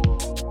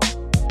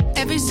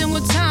 Every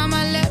single time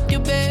I left you,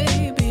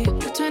 baby,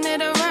 you turn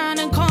it around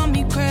and call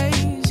me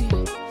crazy.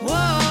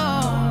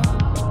 Whoa.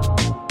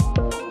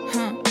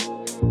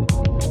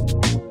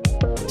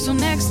 So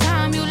next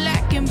time you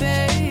lacking,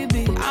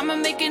 baby, I'ma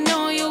make it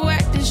know you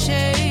acting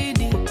shady.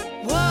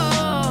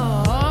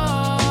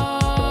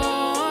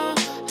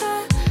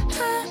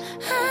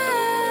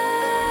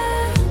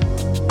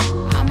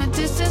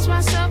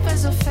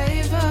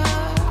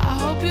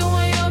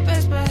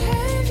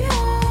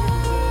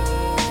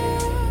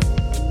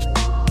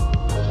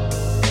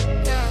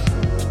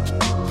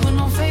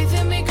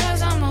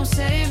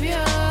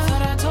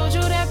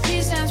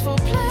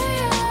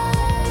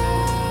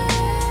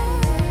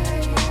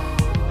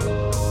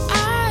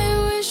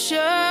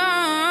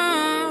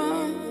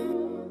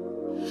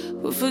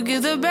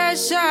 Forgive the bad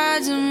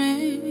sides of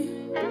me.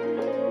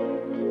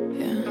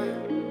 Yeah.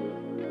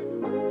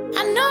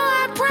 I know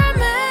I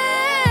promised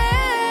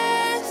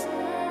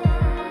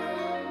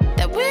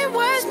that we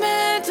was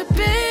meant to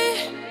be.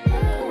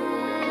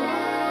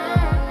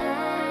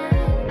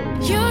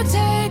 You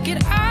take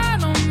it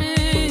out on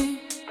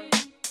me.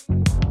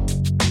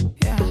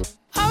 Yeah.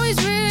 Always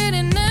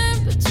reading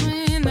in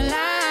between the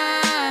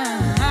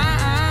lines.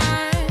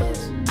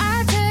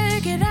 I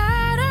take it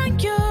out on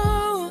you.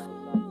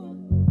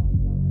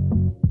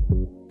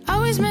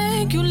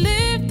 Make you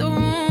leave the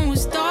room with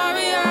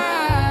starry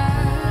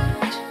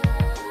eyes.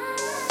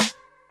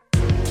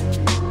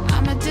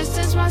 I'ma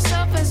distance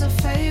myself as a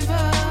favor.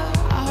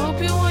 I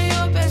hope you on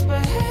your best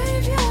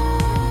behavior.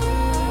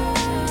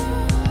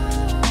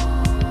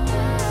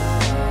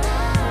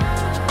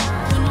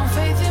 Put no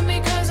faith in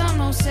me cause I'm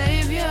no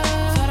savior.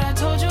 Thought I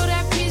told you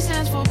that P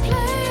stands for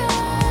player.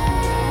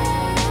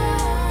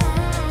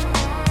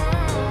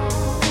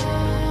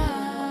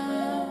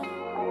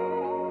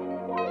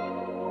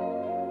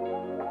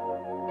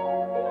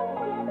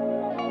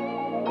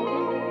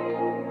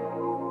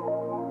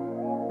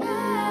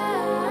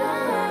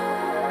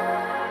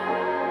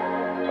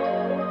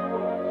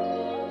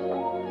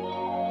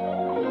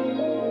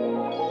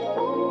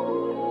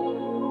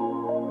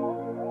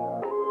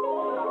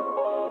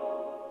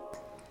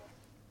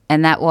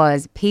 And that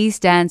was P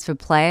Stands for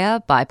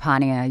Player by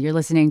Pania. You're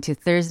listening to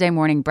Thursday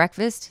Morning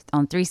Breakfast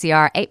on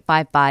 3CR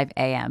 855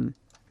 AM.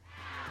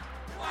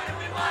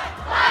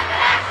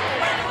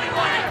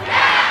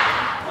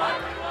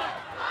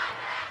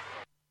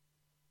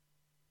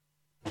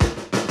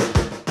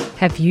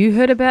 Have you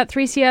heard about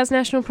 3CR's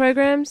national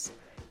programs?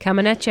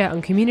 Coming at you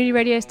on community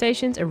radio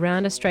stations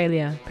around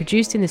Australia,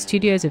 produced in the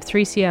studios of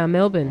 3CR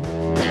Melbourne.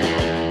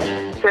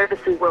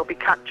 services will be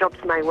cut, jobs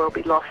may well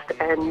be lost,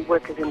 and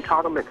workers'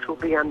 entitlements will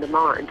be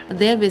undermined.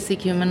 Their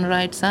basic human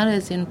rights are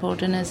as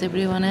important as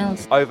everyone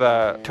else.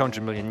 Over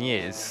 200 million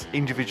years,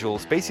 individual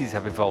species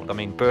have evolved. I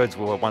mean, birds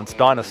were once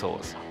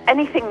dinosaurs.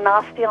 Anything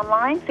nasty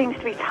online seems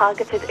to be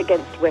targeted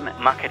against women.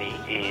 Muckaty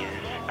is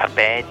a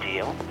bad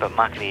deal, but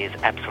muckaty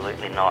is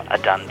absolutely not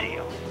a done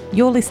deal.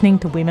 You're listening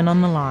to Women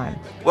on the Line.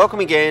 Welcome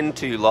again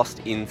to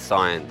Lost in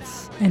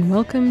Science. And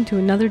welcome to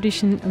another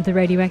edition of The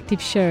Radioactive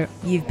Show.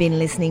 You've been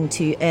listening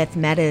to Earth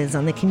Matters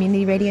on the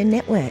Community Radio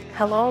Network.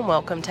 Hello and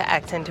welcome to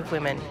Accent of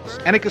Women.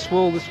 Anarchist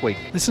World this week.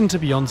 Listen to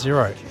Beyond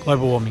Zero,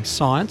 global warming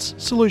science,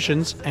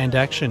 solutions and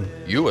action.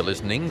 You are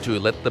listening to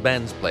Let the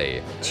Bands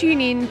Play. Tune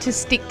in to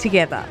Stick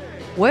Together,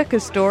 worker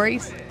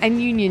stories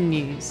and union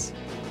news.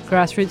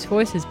 Grassroots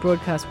Voices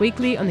broadcast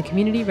weekly on the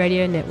Community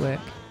Radio Network.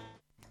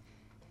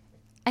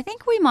 I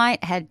think we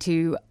might head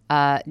to,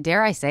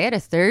 dare I say it, a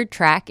third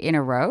track in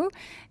a row.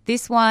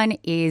 This one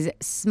is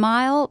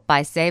Smile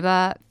by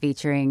Sabre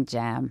featuring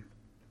Jam.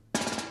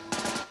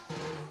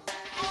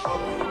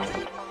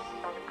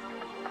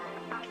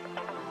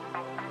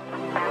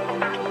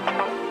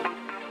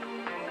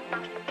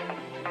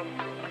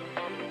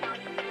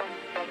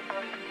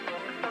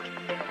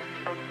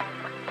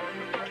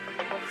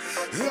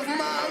 If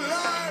my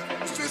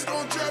life, she's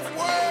gonna drift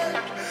away.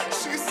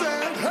 She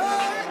said,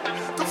 hey,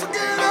 don't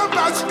forget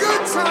about your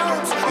good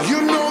times.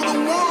 You know the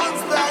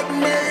ones that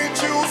made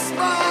you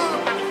smile.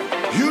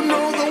 You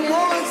know the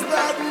ones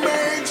that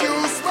made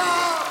you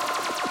smile.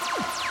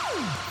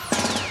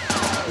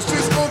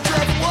 She's gonna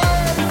drift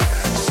away.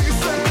 She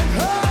said,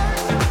 hey,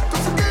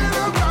 don't forget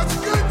about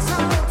your good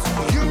times.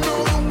 You know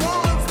the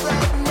ones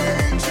that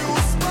made you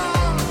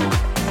smile.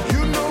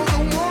 You know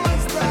the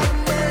ones that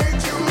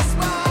made you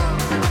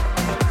smile.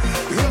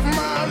 If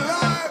my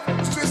life,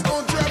 she's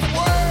gonna drift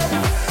away.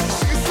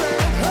 She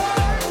said, hey,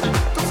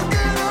 don't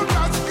forget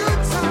about your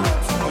good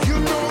times. You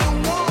know the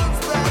ones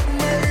that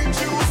made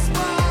you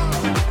smile.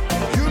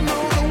 You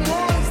know the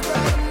ones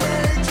that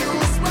made you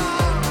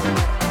smile.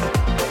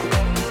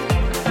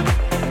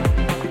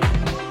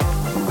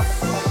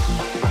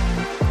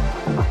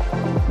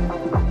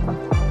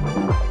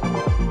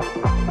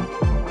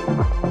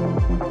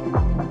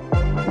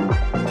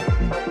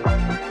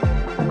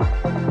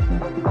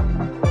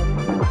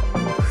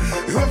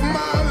 If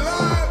my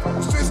life,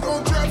 she's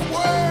gonna drift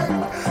away.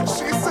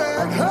 She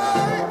said,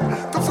 hey,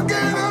 don't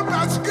forget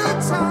about your good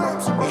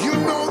times. You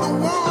know the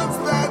ones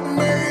that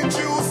made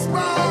you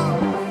smile.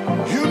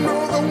 You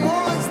know the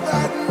ones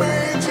that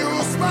made you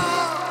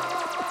smile.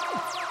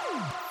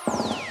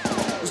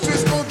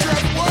 She's gonna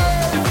drift away.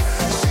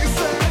 She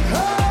said,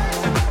 hey,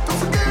 don't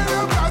forget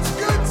about your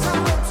good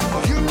times.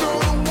 You know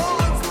the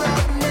ones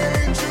that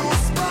made you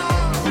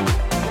smile.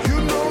 You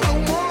know the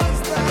ones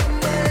that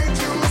made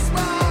you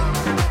smile.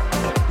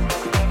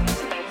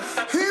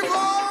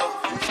 Evolve.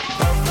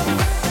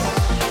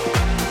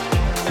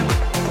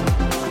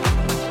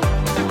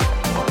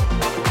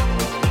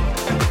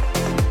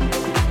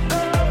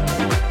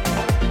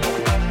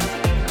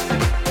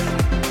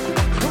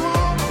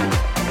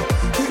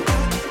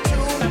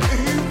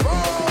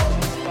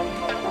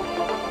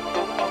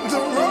 The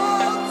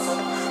roads,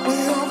 we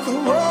off the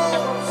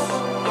roads.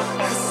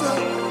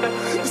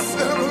 It's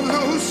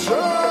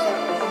evolution.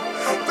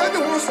 They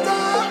don't wanna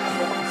stop.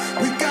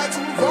 We got to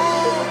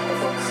evolve.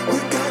 We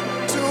got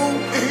to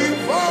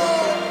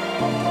evolve.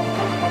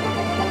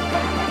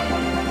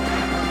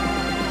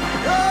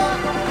 Yeah.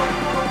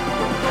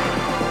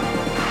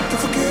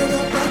 Don't forget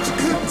about your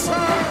good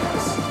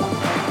times.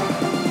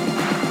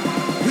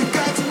 We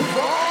got to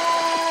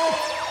evolve.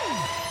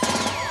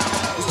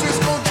 She's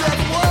gonna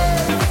drift away.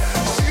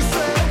 She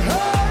said,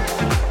 hey,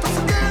 don't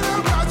forget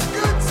about your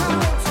good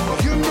times.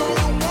 You know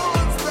the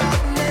ones that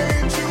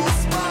made you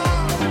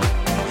smile.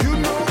 You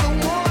know the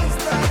ones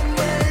that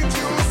made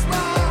you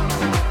smile.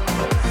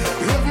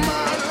 If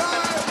my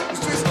life,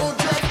 she's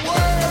gonna drift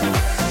away.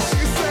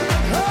 She said,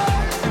 hey,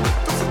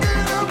 don't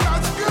forget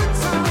about your good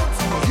times.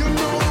 You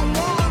know the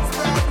ones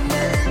that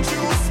made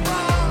you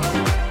smile.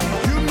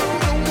 You know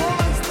the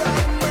ones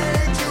that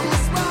made you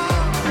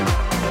smile.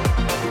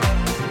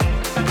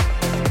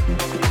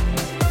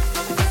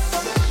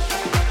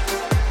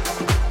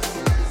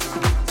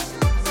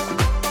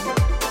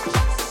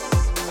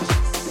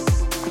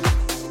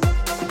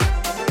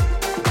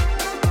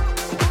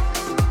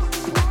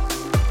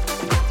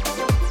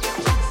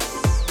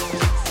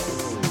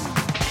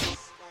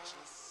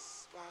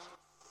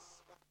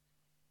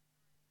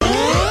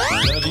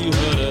 Have you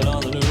heard it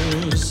on the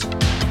news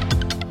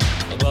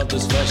about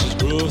this fascist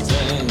growth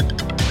thing?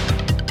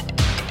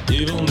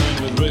 Evil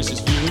men with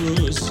racist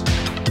views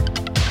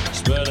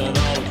spreading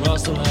all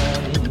across the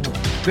land.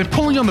 They're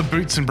pulling on the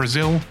boots in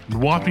Brazil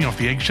and wiping off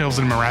the eggshells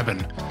in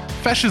Moorabbin.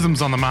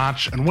 Fascism's on the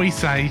march, and we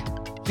say,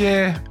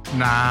 yeah,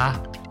 nah.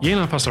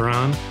 Yena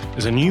Pasaran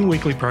is a new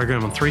weekly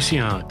program on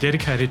 3CR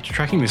dedicated to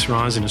tracking this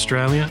rise in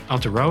Australia,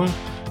 Aotearoa,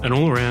 and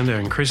all around our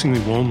increasingly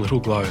warm little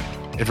globe.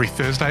 Every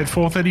Thursday at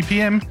 4:30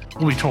 p.m,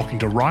 we'll be talking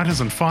to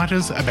writers and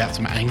fighters about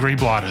some angry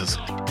blighters.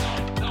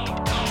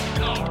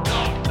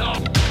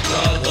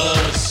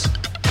 Brothers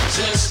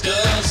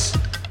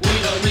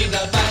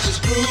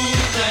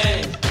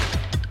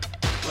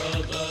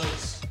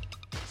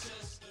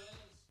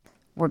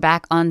We're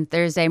back on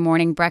Thursday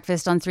morning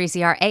breakfast on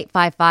 3CR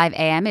 855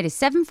 AM. It is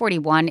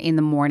 7:41 in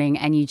the morning,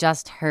 and you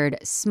just heard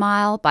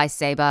Smile by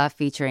Saba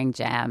featuring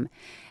Jam.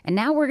 And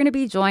now we're going to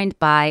be joined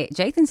by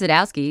Jathan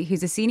Sadowski,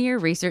 who's a senior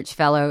research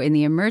fellow in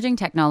the Emerging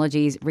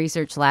Technologies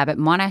Research Lab at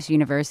Monash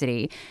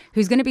University,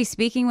 who's going to be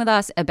speaking with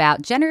us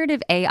about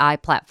generative AI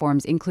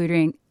platforms,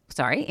 including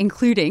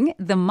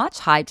the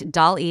much-hyped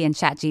DALL-E and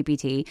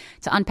ChatGPT,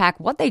 to unpack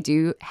what they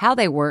do, how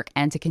they work,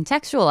 and to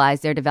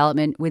contextualize their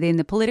development within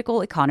the political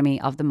economy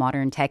of the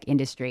modern tech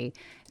industry.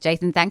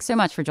 Jathan, thanks so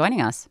much for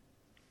joining us.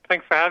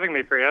 Thanks for having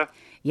me, Priya.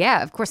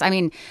 Yeah, of course. I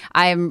mean,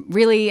 I'm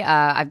really,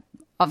 I've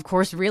of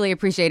course really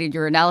appreciated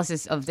your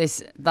analysis of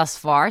this thus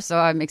far, so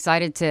I'm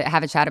excited to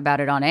have a chat about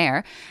it on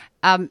air.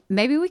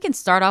 Maybe we can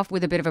start off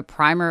with a bit of a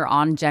primer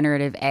on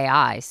generative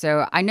AI.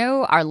 So I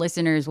know our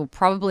listeners will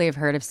probably have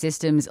heard of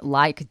systems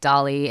like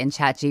DALL-E and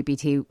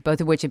ChatGPT, both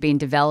of which have been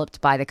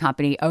developed by the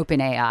company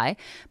OpenAI.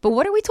 But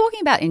what are we talking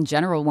about in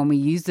general when we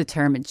use the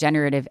term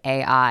generative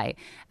AI?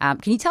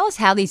 Can you tell us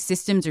how these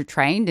systems are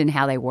trained and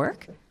how they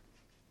work?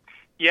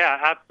 Yeah,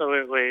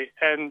 absolutely.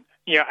 And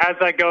as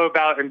I go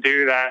about and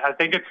do that, I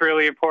think it's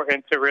really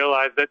important to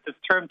realize that this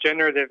term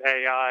generative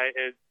AI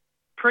is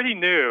pretty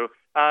new.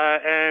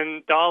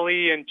 And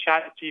DALL-E and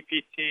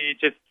ChatGPT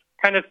just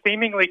kind of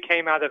seemingly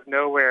came out of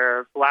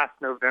nowhere last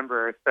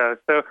November or so.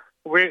 So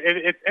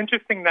it's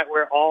interesting that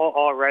we're all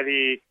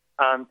already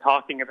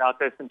talking about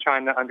this and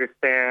trying to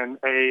understand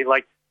a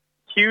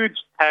huge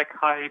tech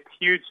hype,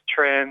 huge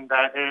trend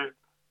that is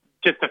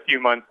just a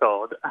few months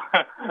old.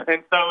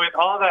 And so with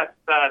all that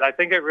said, I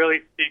think it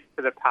really speaks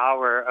to the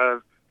power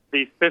of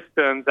these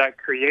systems at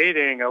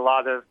creating a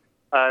lot of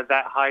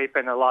that hype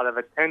and a lot of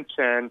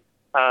attention.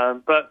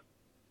 But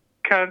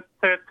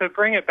to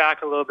bring it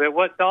back a little bit,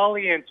 what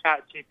DALL-E and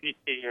ChatGPT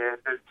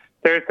is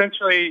they're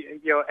essentially,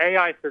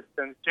 AI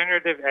systems.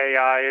 Generative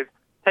AI is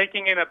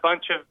taking in a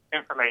bunch of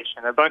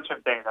information, a bunch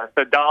of data.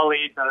 So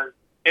DALL-E does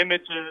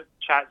images,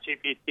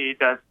 ChatGPT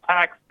does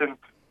text, and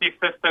these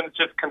systems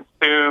just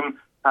consume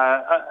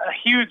a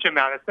huge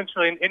amount,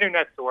 essentially an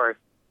internet's worth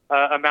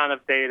amount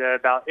of data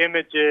about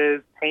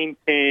images,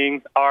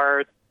 paintings,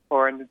 art,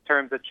 or in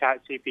terms of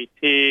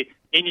ChatGPT,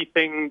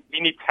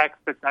 any text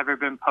that's ever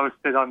been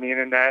posted on the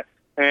internet,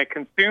 and it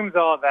consumes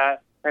all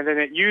that, and then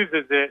it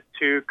uses it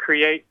to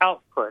create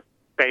outputs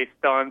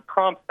based on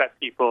prompts that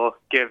people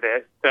give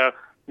it. So,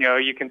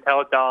 you can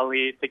tell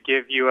DALL-E to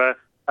give you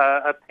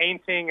a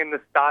painting in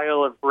the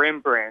style of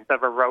Rembrandt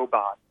of a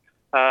robot,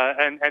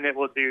 and it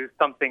will do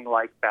something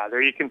like that.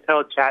 Or you can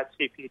tell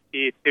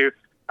ChatGPT to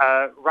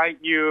write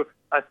you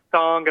a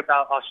song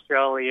about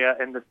Australia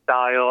in the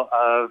style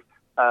of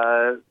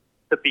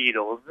the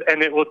Beatles,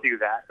 and it will do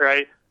that,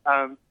 right?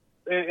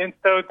 And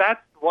so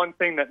that's one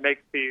thing that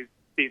makes these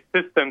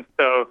systems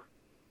so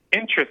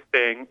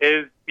interesting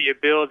is the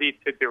ability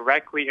to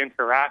directly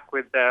interact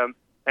with them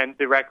and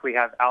directly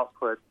have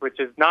outputs, which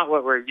is not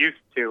what we're used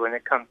to when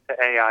it comes to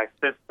AI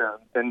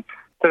systems. And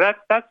so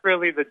that's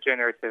really the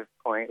generative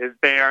point, is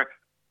they are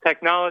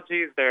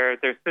technologies, they're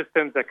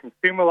systems that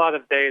consume a lot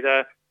of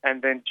data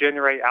and then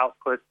generate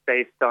outputs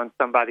based on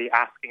somebody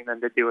asking them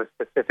to do a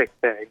specific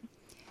thing.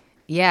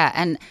 Yeah,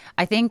 and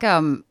I think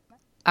I'm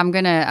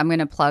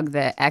gonna plug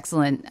the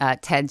excellent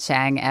Ted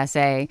Chiang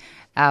essay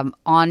on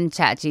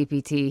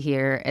ChatGPT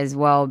here as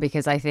well,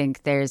 because I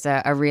think there's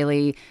a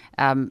really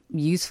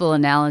useful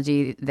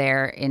analogy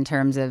there in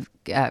terms of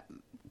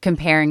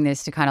comparing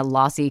this to kind of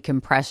lossy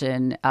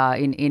compression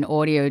in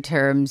audio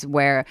terms,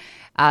 where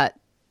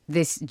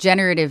this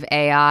generative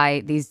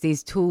AI,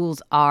 these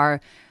tools are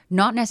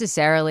not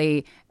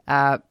necessarily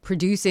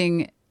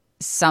producing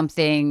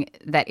something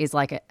that is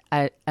like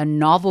a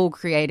novel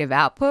creative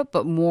output,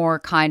 but more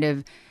kind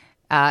of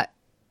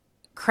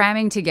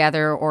cramming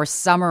together or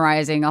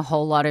summarizing a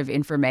whole lot of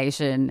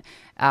information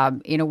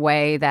in a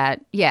way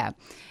that,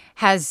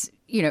 has,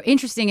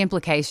 interesting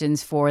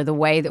implications for the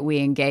way that we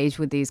engage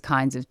with these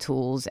kinds of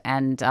tools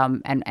and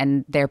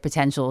their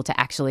potential to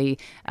actually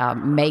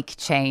make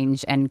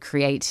change and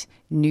create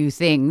new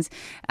things.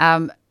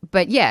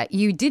 But yeah,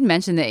 you did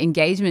mention that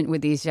engagement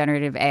with these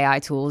generative AI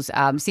tools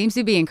seems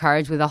to be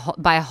encouraged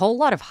by a whole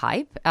lot of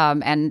hype,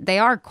 and they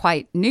are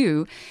quite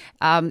new.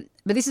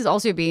 But this has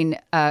also been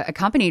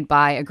accompanied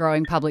by a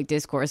growing public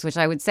discourse, which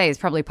I would say is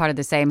probably part of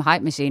the same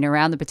hype machine,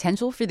 around the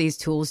potential for these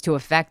tools to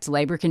affect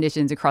labor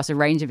conditions across a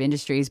range of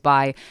industries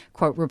by,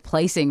 quote,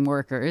 replacing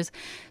workers.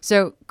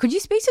 So could you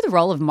speak to the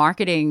role of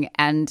marketing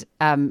and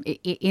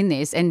in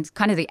this, and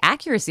kind of the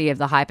accuracy of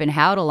the hype and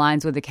how it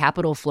aligns with the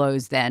capital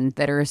flows then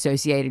that are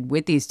associated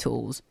with these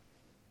tools?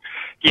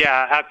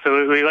 Yeah,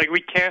 absolutely.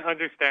 We can't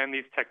understand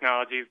these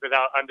technologies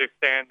without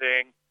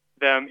understanding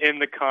them in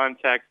the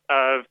context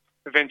of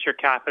venture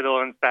capital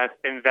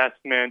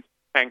investment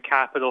and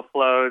capital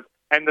flows,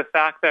 and the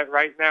fact that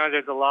right now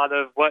there's a lot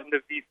of what in the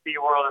VC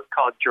world is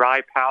called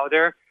dry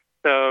powder,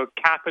 so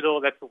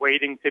capital that's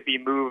waiting to be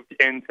moved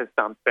into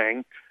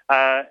something.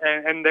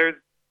 And there's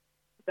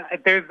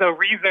a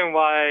reason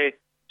why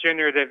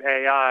generative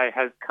AI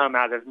has come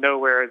out of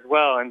nowhere as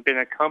well and been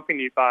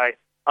accompanied by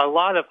a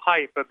lot of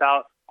hype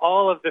about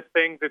all of the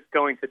things it's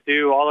going to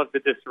do, all of the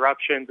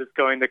disruptions it's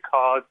going to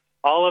cause,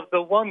 all of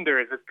the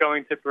wonders it's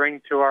going to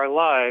bring to our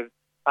lives.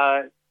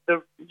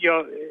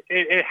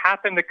 It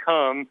happened to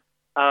come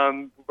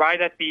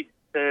right at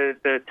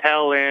the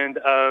tail end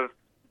of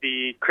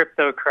the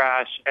crypto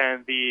crash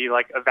and the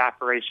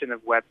evaporation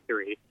of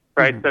Web3,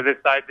 right? So this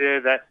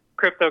idea that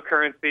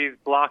cryptocurrencies,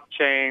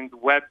 blockchains,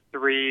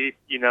 Web3,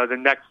 the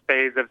next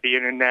phase of the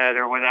internet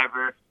or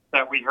whatever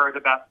that we heard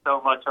about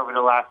so much over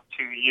the last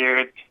 2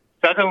 years,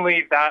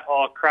 suddenly that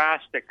all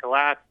crashed, it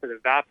collapsed, it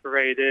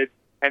evaporated.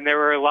 And there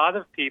were a lot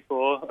of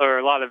people, or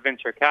a lot of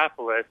venture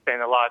capitalists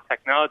and a lot of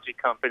technology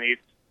companies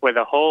with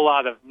a whole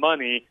lot of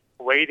money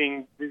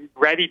ready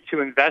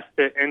to invest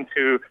it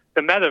into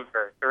the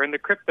metaverse or in the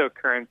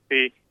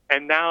cryptocurrency.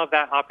 And now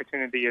that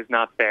opportunity is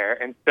not there.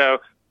 And so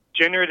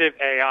generative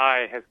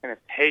AI has kind of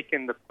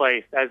taken the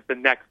place as the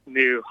next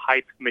new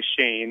hype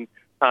machine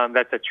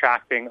that's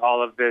attracting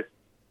all of this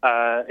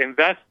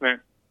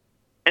investment.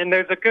 And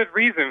there's a good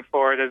reason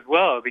for it as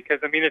well, because,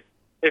 I mean,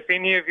 if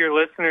any of your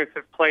listeners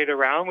have played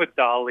around with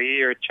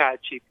DALL-E or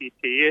ChatGPT,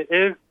 it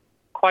is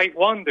quite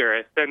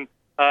wondrous. And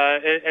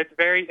it's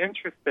very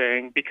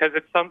interesting because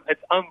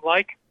it's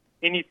unlike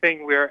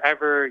anything we're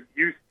ever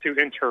used to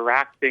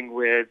interacting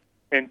with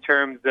in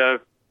terms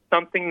of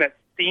something that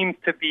seems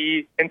to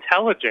be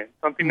intelligent,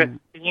 something that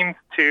seems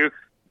to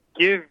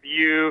give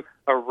you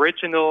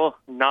original,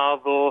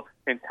 novel,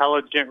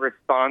 intelligent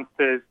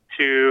responses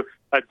to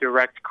a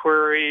direct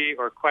query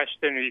or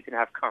question, or you can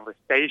have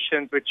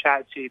conversations with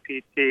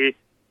ChatGPT.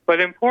 But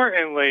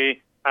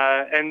importantly,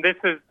 and this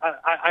is,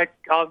 I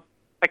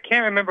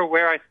can't remember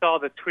where I saw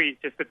the tweet,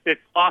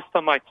 it's lost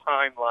on my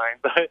timeline,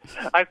 but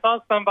I saw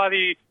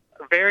somebody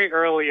very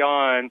early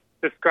on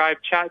describe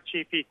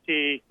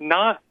ChatGPT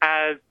not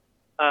as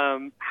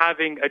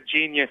having a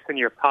genius in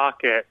your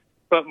pocket,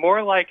 but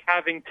more like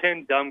having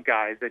 10 dumb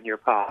guys in your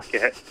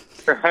pocket,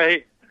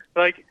 right?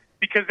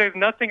 Because there's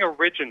nothing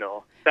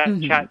original that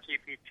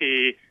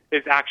ChatGPT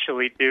is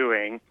actually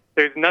doing.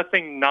 There's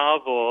nothing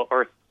novel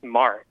or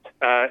smart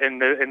in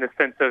the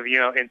sense of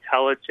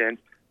intelligent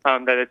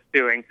that it's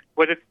doing.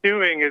 What it's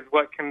doing is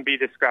what can be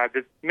described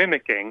as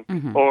mimicking,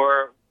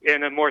 or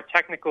in a more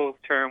technical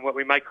term, what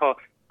we might call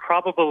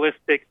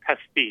probabilistic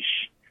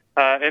pastiche.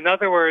 In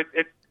other words,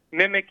 it's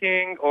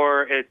mimicking,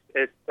 or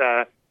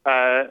it's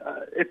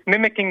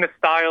mimicking the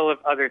style of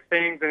other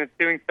things, and it's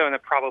doing so in a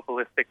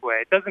probabilistic way.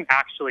 It doesn't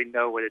actually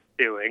know what it's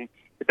doing.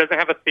 It doesn't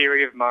have a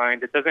theory of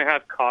mind. It doesn't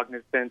have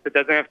cognizance. It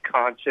doesn't have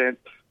conscience.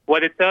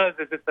 What it does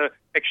is it's an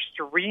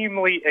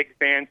extremely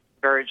advanced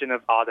version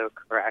of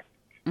autocorrect,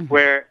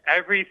 where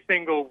every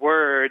single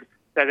word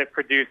that it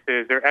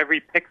produces or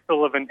every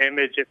pixel of an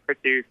image it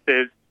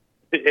produces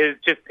is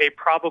just a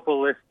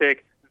probabilistic,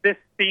 this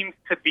seems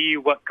to be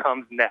what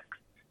comes next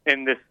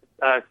in this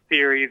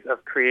series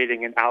of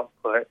creating an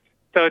output.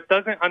 So it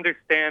doesn't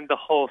understand the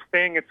whole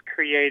thing it's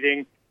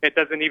creating. It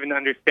doesn't even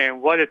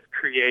understand what it's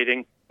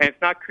creating. And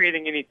it's not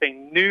creating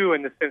anything new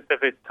in the sense of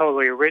it's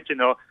totally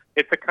original.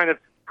 It's a kind of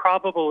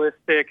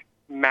probabilistic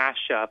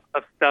mashup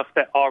of stuff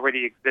that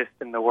already exists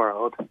in the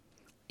world.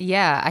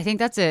 Yeah, I think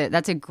that's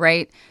a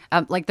great,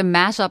 the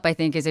mashup, I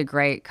think, is a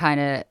great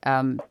kind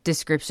of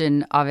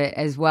description of it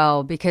as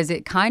well, because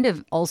it kind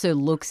of also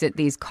looks at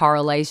these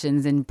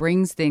correlations and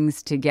brings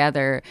things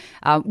together,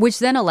 which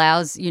then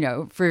allows,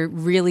 for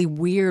really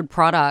weird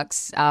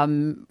products,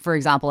 for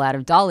example, out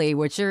of DALL-E,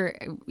 which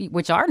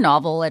are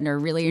novel and are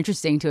really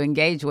interesting to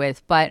engage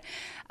with. But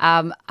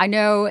I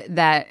know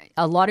that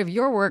a lot of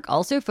your work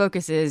also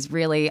focuses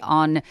really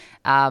on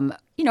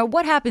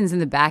what happens in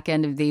the back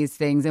end of these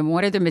things and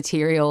what are the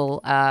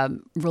material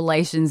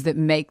relations that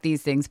make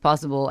these things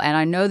possible. And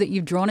I know that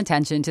you've drawn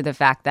attention to the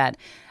fact that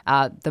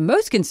the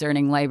most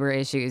concerning labor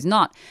issues,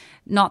 not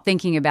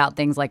thinking about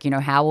things like,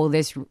 how will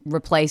this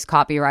replace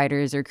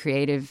copywriters or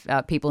creative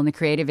people in the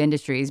creative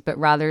industries, but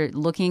rather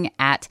looking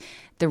at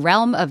the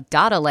realm of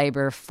data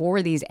labor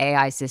for these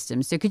AI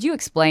systems. So could you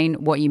explain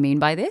what you mean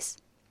by this?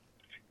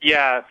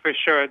 Yeah, for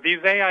sure. These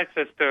AI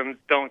systems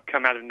don't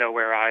come out of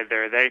nowhere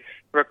either. They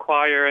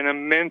require an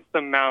immense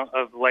amount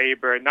of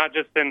labor, not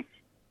just in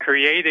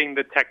creating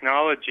the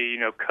technology,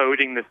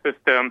 coding the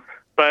system,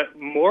 but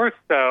more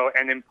so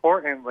and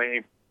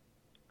importantly,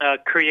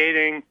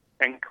 creating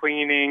and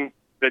cleaning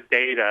the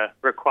data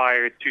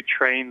required to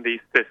train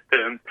these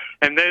systems.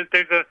 And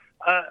there's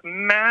a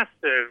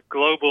massive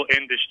global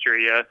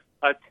industry,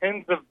 a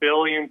tens of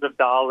billions of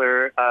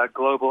dollar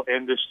global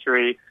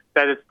industry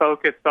that is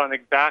focused on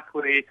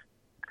exactly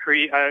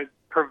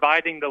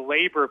providing the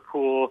labor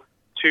pool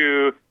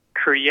to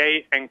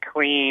create and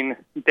clean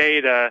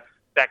data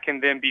that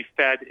can then be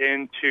fed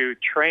into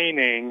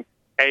training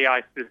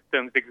AI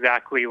systems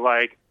exactly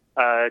like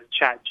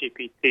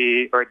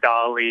ChatGPT or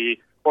DALL-E,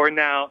 or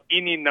now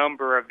any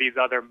number of these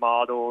other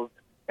models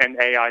and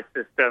AI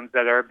systems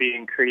that are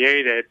being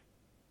created.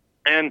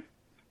 And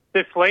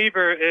this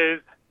labor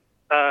is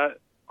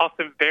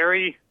often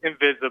very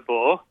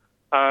invisible.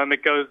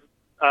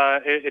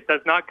 It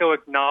does not go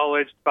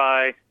acknowledged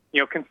by,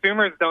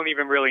 consumers don't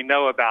even really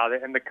know about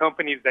it, and the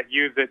companies that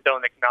use it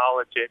don't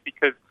acknowledge it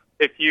because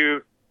if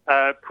you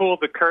pull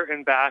the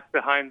curtain back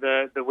behind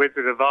the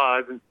Wizard of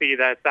Oz and see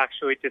that it's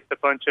actually just a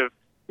bunch of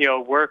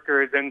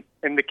workers. And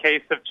in the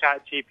case of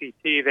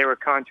ChatGPT, they were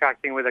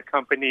contracting with a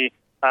company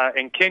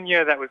in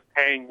Kenya that was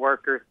paying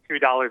workers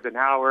 $2 an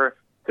hour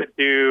to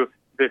do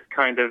this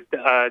kind of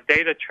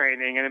data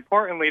training. And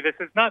importantly, this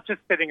is not just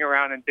sitting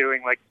around and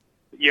doing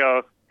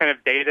kind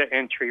of data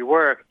entry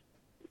work.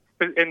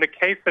 In the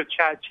case of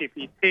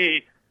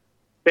ChatGPT,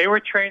 they were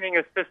training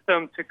a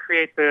system to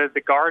create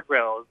the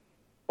guardrails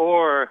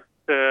for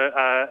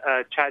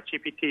the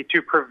ChatGPT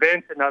to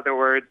prevent, in other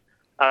words,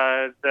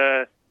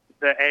 the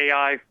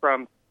AI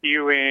from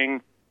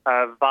spewing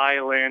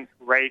violent,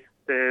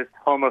 racist,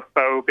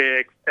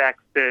 homophobic,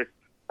 sexist,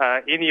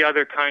 any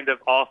other kind of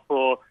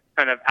awful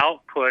kind of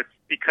outputs,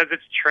 because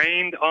it's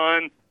trained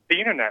on the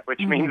internet, which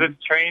means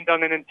it's trained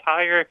on an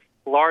entire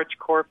large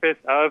corpus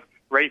of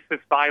racist,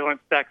 violent,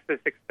 sexist,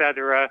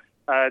 etc.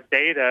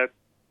 Data.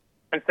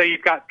 And so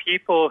you've got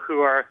people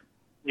who are,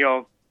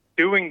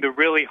 doing the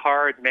really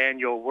hard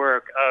manual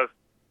work of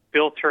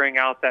filtering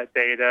out that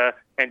data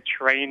and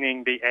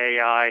training the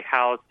AI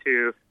how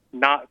to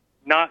not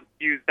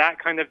use that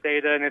kind of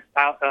data in its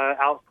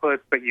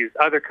outputs, but use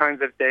other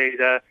kinds of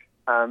data.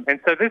 And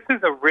so this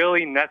is a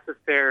really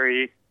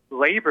necessary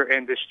labor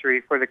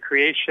industry for the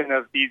creation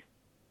of these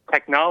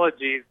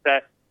technologies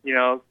that,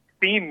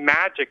 seem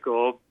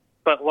magical,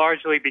 but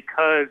largely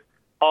because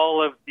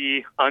all of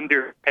the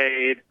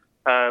underpaid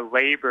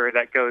labor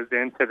that goes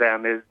into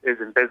them is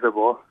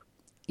invisible.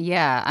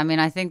 Yeah, I mean,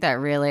 I think that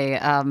really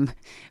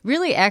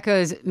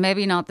echoes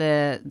maybe not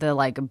the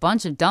like a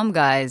bunch of dumb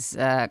guys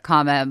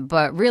comment,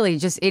 but really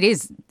it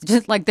is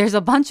just like there's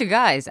a bunch of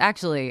guys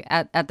actually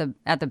at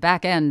the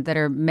back end that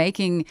are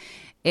making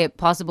it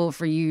possible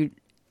for you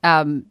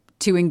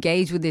to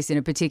engage with this in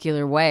a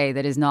particular way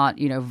that is not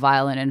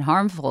violent and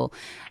harmful.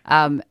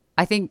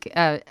 I think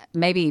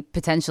maybe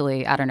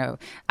potentially, I don't know,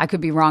 I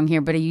could be wrong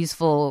here, but a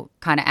useful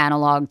kind of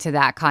analog to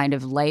that kind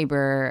of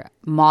labor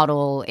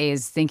model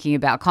is thinking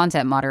about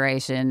content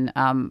moderation.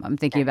 I'm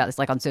thinking about this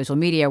like on social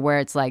media where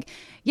it's like,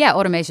 yeah,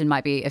 automation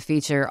might be a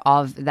feature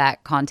of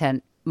that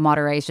content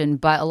moderation,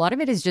 but a lot of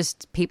it is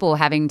just people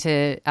having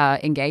to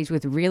engage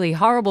with really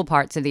horrible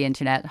parts of the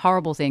internet,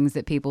 horrible things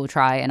that people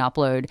try and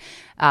upload,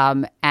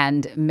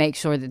 and make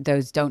sure that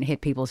those don't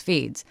hit people's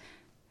feeds.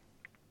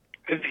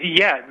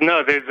 Yeah,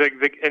 no, there's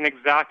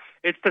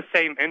it's the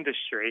same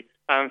industry.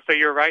 So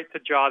you're right to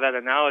draw that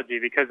analogy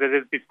because it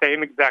is the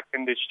same exact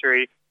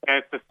industry and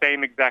it's the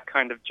same exact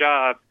kind of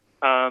job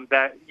and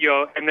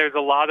there's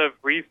a lot of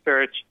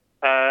research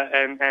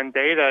and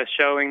data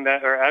showing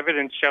that, or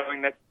evidence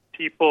showing that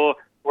people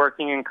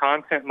working in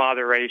content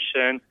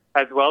moderation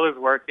as well as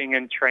working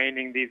and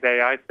training these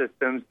AI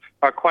systems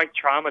are quite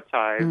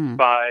traumatized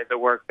by the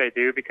work they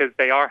do because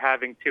they are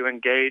having to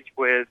engage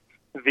with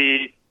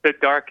the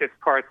darkest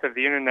parts of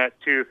the internet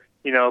to,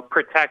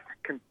 protect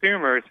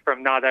consumers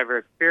from not ever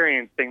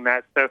experiencing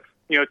that. So,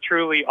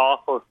 truly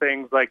awful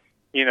things like,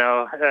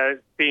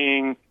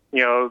 seeing,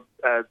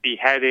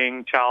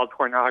 beheading, child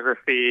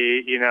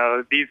pornography,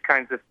 these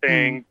kinds of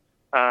things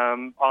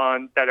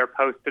on that are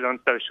posted on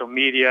social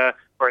media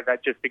or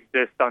that just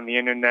exist on the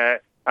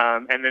internet,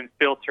 and then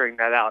filtering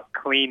that out,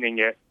 cleaning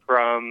it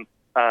from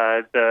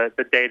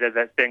the data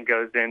that then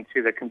goes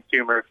into the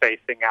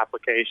consumer-facing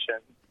application.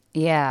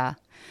 Yeah.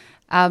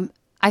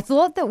 I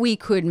thought that we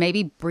could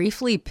maybe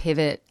briefly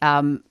pivot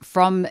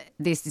from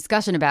this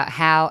discussion about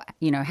how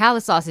the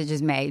sausage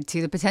is made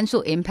to the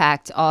potential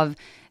impact of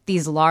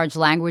these large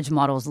language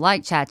models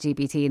like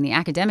ChatGPT in the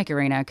academic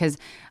arena, because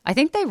I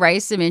think they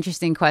raise some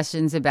interesting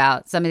questions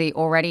about some of the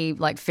already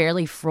like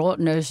fairly fraught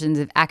notions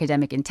of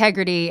academic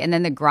integrity and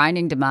then the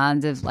grinding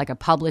demands of like a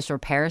publish or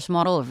perish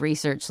model of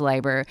research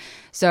labor.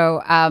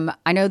 So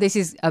I know this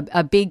is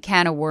a big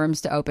can of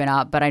worms to open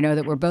up, but I know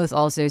that we're both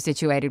also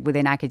situated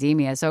within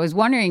academia. So I was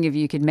wondering if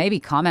you could maybe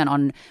comment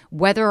on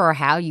whether or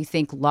how you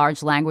think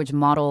large language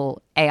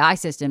model AI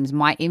systems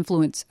might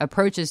influence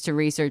approaches to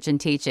research and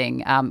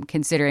teaching,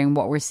 considering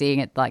what we're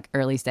seeing at like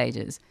early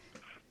stages.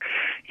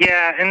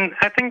 Yeah, and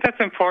I think that's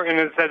important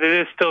is that it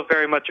is still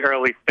very much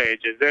early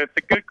stages. It's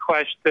a good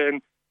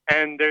question,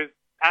 and there's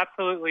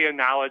absolutely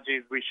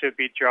analogies we should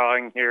be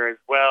drawing here as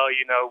well,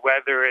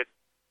 whether it's,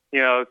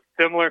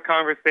 similar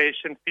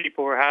conversations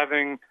people were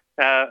having,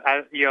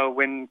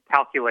 when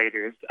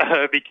calculators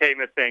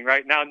became a thing.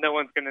 Right now, no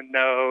one's going to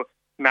know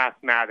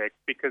mathematics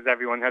because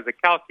everyone has a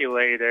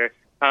calculator.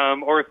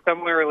 Or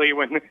similarly,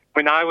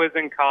 when I was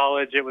in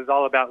college, it was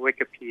all about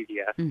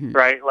Wikipedia,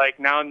 right? Like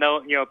now,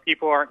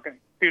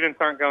 students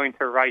aren't going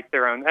to write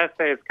their own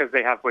essays because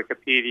they have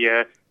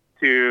Wikipedia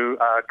to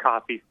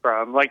copy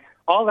from. Like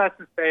all that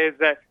to say is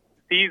that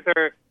these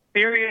are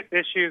serious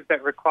issues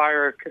that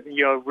require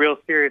real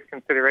serious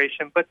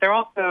consideration, but they're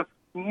also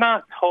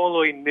not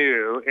totally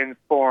new in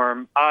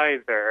form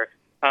either.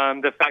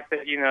 The fact that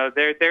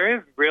there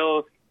is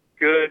real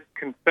good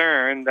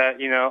concern that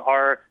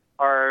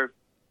are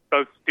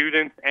both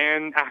students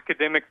and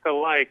academics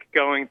alike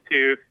going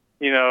to,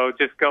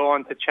 just go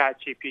on to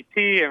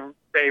ChatGPT and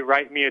say,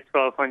 write me a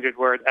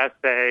 1,200-word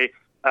essay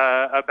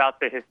about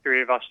the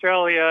history of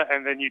Australia,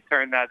 and then you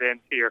turn that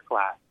into your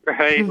class,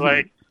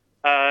 right?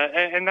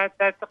 And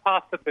that's a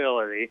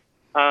possibility.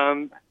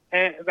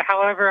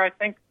 However, I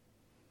think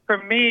for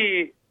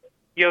me,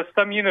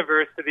 some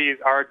universities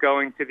are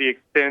going to the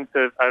extent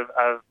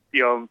of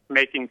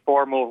making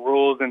formal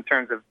rules in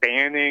terms of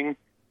banning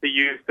the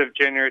use of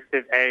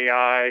generative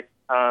AI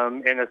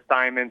in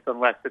assignments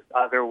unless it's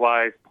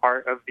otherwise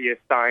part of the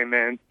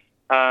assignment.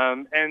 For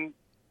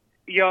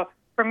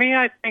me,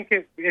 I think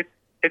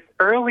it's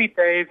early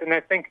days, and I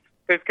think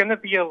there's going to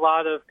be a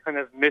lot of kind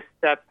of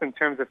missteps in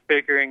terms of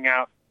figuring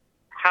out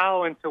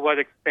how and to what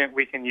extent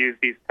we can use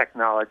these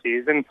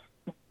technologies. And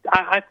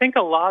I think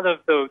a lot of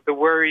the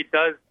worry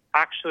does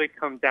actually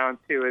come down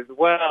to as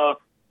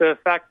well the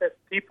fact that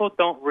people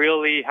don't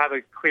really have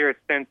a clear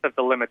sense of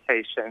the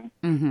limitations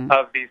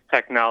of these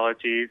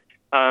technologies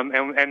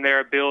and their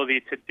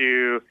ability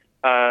to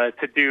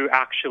do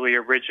actually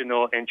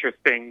original,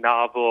 interesting,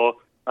 novel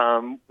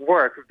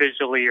work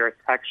visually or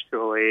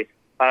textually.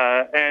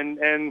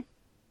 I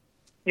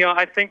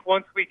think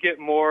once we get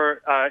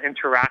more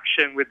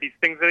interaction with these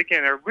things that,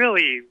 again, are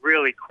really,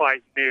 really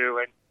quite new.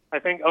 And I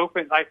think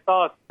I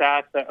saw a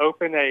stat that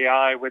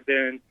OpenAI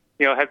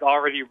has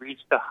already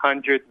reached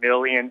 100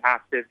 million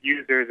active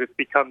users. It's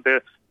become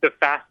the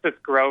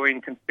fastest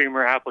growing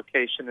consumer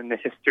application in the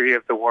history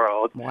of the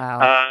world.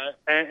 Wow.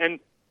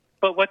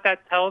 But what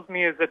that tells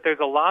me is that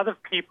there's a lot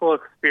of people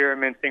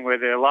experimenting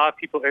with it, a lot of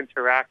people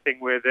interacting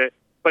with it,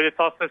 but it's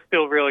also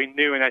still really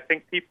new. And I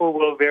think people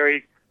will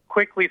very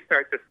quickly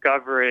start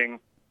discovering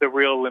the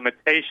real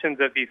limitations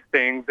of these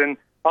things. And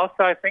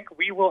also, I think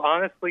we will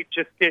honestly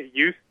just get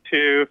used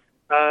to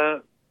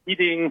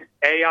reading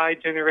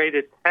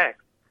AI-generated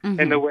text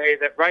in the way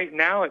that right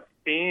now it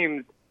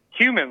seems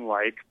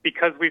human-like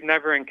because we've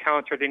never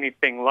encountered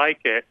anything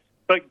like it.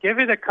 But give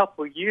it a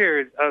couple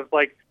years of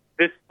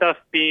this stuff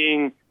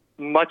being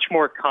much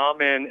more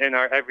common in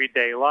our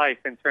everyday life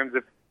in terms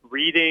of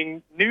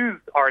reading news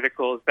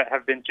articles that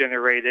have been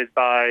generated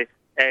by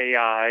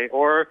AI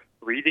or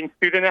reading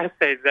student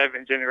essays that have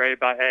been generated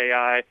by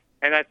AI.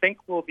 And I think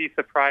we'll be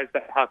surprised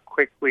at how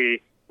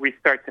quickly we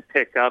start to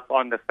pick up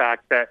on the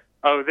fact that,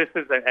 oh, this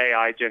is an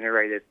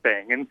AI-generated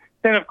thing. And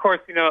then, of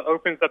course, it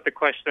opens up the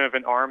question of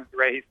an arms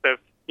race of,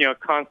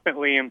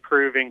 constantly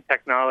improving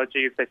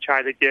technologies that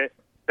try to get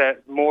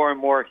that more and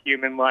more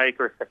human-like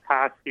or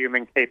surpass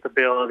human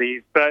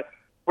capabilities. But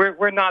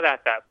we're not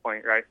at that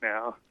point right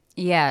now.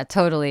 Yeah,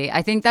 totally.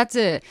 I think that's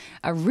a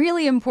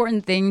really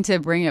important thing to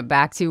bring it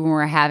back to when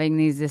we're having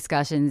these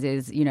discussions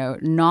is,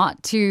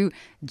 not to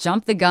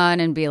jump the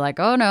gun and be like,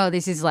 oh, no,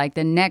 this is like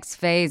the next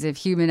phase of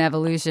human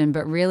evolution,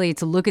 but really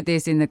to look at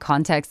this in the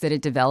context that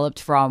it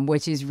developed from,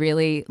 which is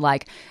really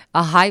like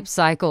a hype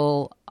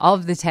cycle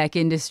of the tech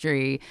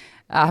industry,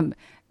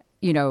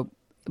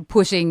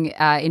 pushing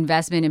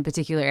investment in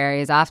particular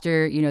areas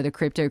after, the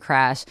crypto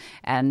crash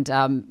and,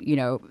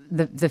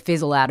 the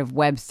fizzle out of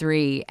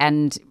Web3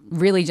 and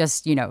really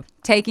just,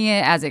 taking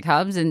it as it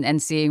comes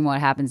and seeing what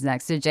happens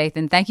next. So,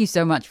 Jathan, thank you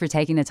so much for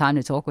taking the time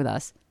to talk with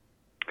us.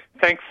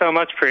 Thanks so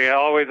much, Priya.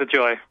 Always a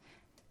joy.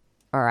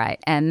 All right.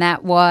 And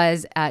that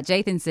was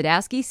Jathan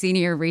Sadowski,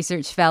 Senior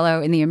Research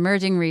Fellow in the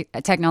Emerging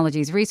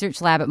Technologies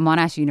Research Lab at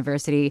Monash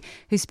University,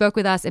 who spoke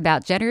with us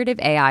about generative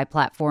AI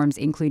platforms,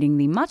 including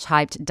the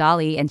much-hyped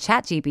DALL-E and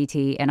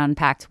ChatGPT, and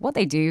unpacked what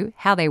they do,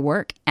 how they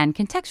work, and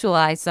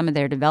contextualized some of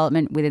their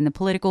development within the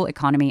political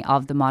economy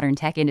of the modern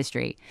tech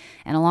industry.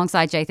 And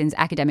alongside Jathan's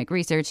academic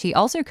research, he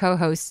also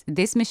co-hosts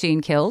This Machine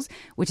Kills,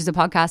 which is a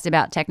podcast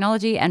about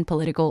technology and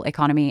political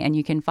economy, and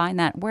you can find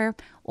that where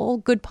all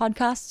good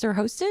podcasts are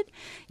hosted.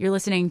 You're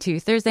listening to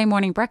Thursday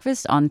Morning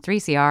Breakfast on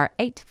 3CR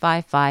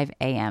 855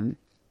 AM.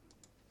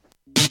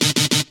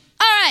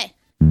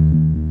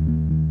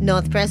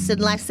 North Preston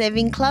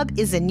Lifesaving Club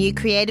is a new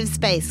creative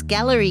space,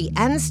 gallery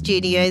and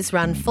studios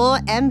run for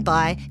and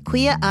by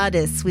queer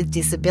artists with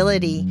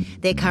disability.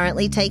 They're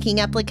currently taking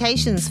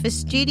applications for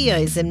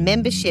studios and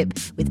membership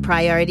with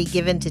priority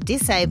given to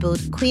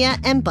disabled, queer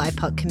and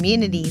BIPOC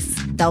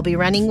communities. They'll be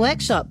running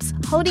workshops,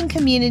 holding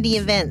community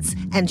events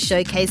and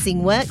showcasing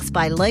works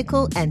by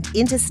local and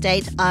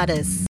interstate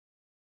artists.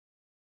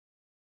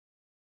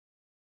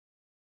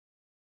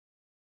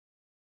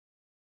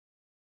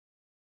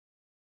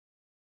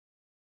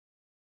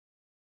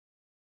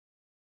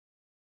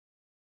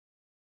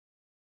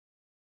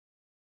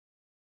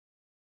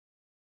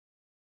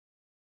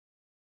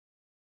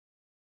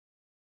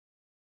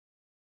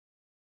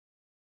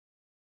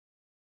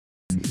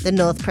 The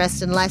North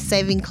Preston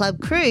Lifesaving Club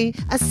crew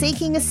are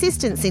seeking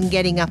assistance in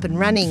getting up and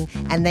running,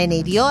 and they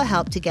need your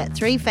help to get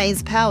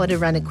 3-phase power to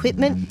run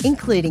equipment,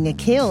 including a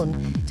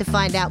kiln. To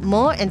find out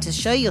more and to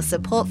show your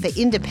support for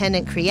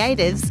independent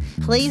creatives,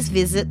 please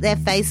visit their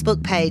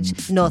Facebook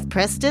page, North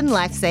Preston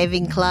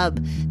Lifesaving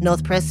Club.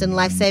 North Preston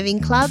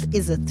Lifesaving Club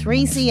is a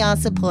 3CR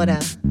supporter.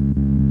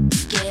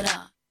 Get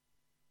up.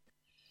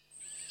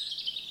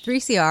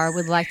 3CR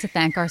would like to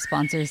thank our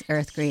sponsors,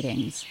 Earth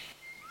Greetings.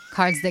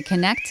 Cards that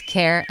connect,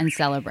 care, and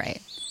celebrate.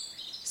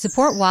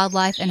 Support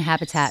wildlife and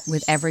habitat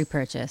with every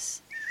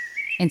purchase.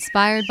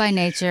 Inspired by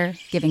nature,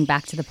 giving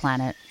back to the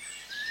planet.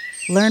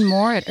 Learn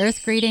more at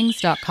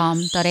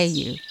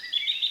earthgreetings.com.au.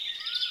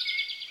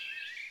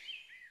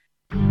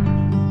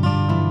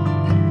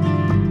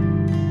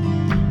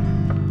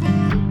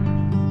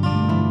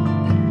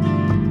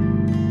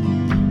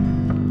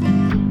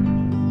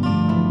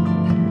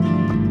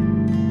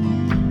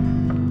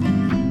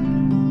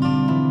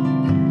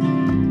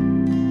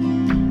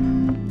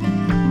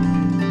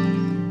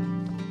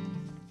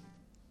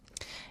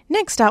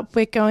 Next up,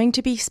 we're going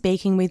to be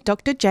speaking with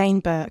Dr. Jane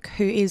Burke,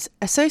 who is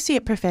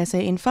Associate Professor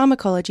in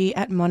Pharmacology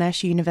at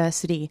Monash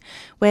University,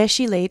 where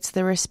she leads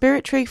the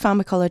Respiratory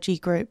Pharmacology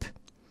Group.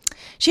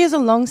 She has a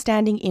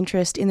long-standing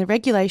interest in the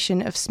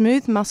regulation of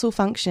smooth muscle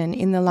function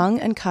in the lung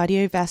and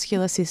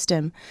cardiovascular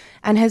system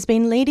and has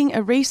been leading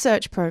a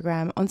research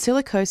program on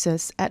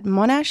silicosis at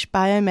Monash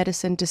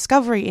Biomedicine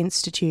Discovery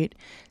Institute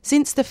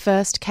since the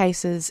first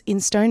cases in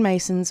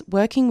stonemasons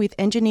working with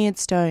engineered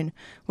stone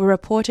were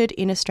reported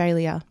in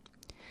Australia.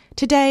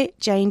 Today,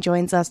 Jane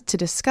joins us to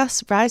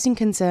discuss rising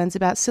concerns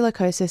about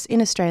silicosis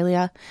in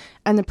Australia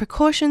and the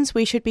precautions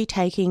we should be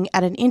taking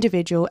at an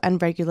individual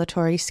and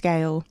regulatory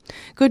scale.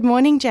 Good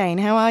morning, Jane.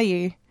 How are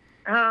you?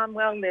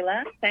 Well,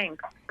 Lila,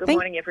 thanks. Good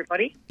morning,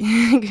 everybody.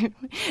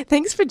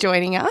 Thanks for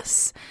joining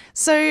us.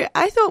 So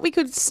I thought we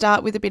could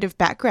start with a bit of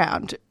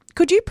background.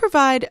 Could you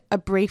provide a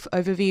brief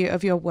overview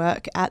of your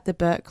work at the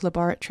Burke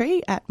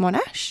Laboratory at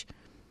Monash?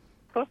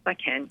 Of course I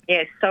can,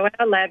 yes. So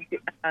our lab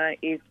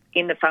is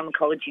in the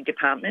pharmacology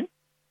department,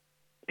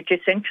 which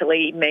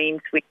essentially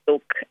means we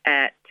look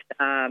at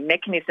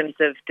mechanisms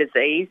of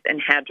disease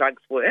and how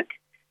drugs work.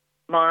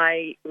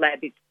 My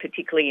lab is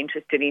particularly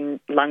interested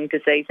in lung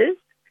diseases,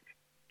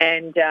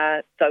 and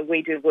so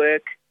we do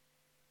work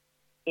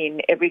in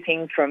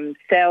everything from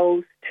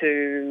cells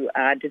to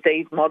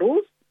disease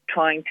models,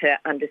 trying to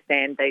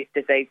understand these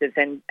diseases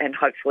and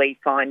hopefully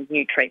find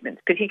new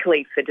treatments,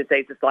 particularly for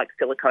diseases like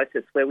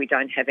silicosis, where we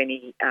don't have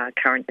any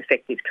current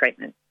effective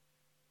treatment.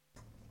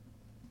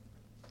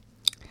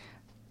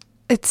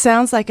 It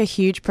sounds like a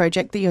huge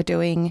project that you're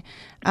doing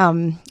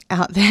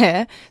out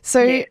there.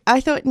 So yeah. I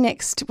thought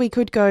next we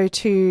could go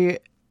to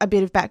a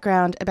bit of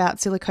background about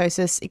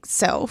silicosis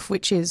itself,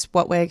 which is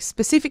what we're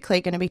specifically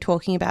going to be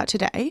talking about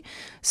today.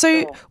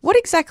 So what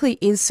exactly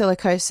is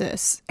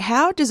silicosis?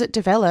 How does it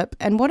develop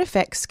and what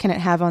effects can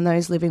it have on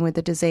those living with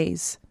the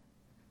disease?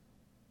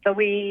 So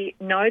we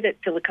know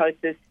that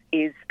silicosis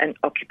is an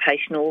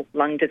occupational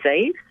lung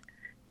disease.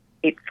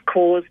 It's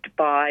caused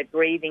by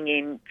breathing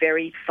in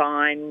very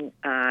fine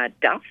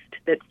dust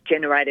that's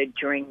generated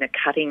during the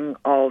cutting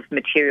of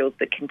materials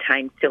that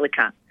contain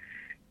silica.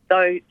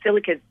 So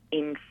silica's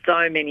in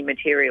so many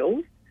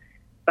materials,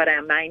 but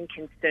our main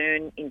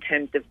concern in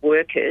terms of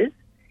workers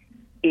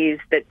is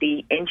that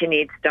the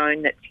engineered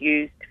stone that's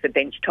used for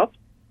bench tops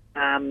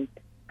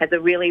has a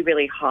really,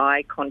 really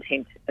high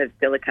content of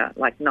silica,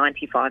 like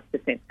 95%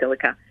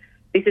 silica.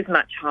 This is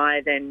much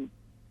higher than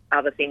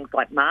other things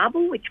like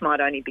marble, which might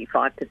only be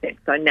 5%.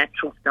 So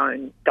natural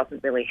stone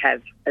doesn't really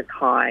have as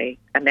high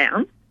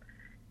amounts.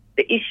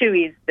 The issue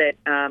is that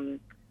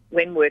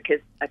when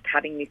workers are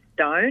cutting this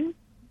stone,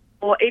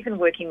 or even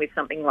working with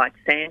something like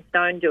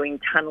sandstone, doing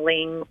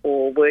tunnelling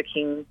or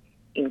working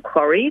in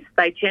quarries,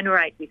 they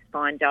generate this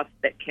fine dust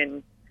that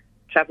can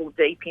travel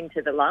deep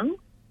into the lungs.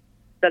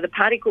 So the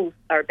particles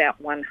are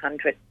about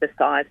 1/100th the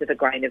size of a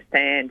grain of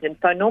sand. And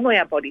so normally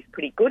our body's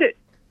pretty good at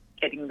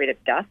getting rid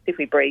of dust. If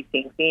we breathe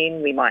things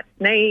in, we might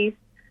sneeze,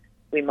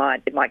 it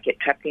might get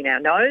trapped in our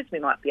nose, we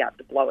might be able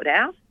to blow it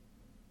out,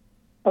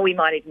 or we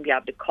might even be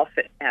able to cough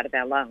it out of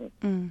our lungs.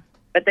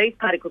 But these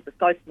particles are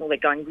so small, they're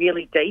going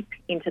really deep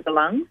into the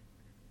lungs,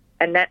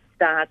 and that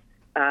starts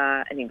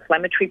an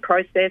inflammatory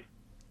process,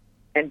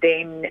 and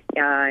then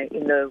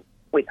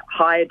with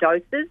higher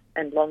doses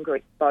and longer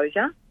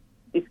exposure,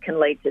 this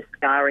can lead to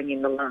scarring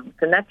in the lungs.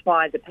 And that's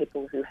why the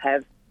people who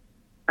have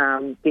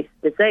this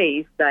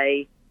disease,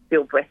 they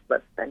feel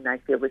breathless and they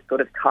feel this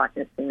sort of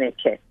tightness in their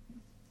chest.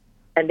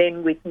 And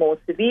then with more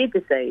severe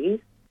disease,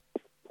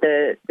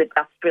 the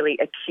dust really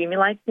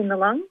accumulates in the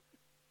lungs,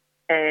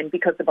 and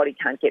because the body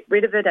can't get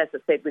rid of it, as I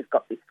said, we've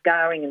got this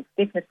scarring and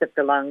stiffness of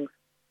the lungs,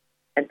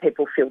 and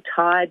people feel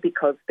tired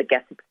because the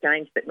gas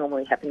exchange that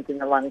normally happens in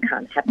the lung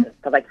can't happen,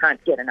 so they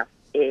can't get enough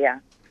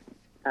air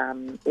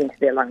into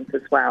their lungs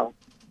as well.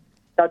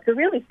 So it's a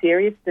really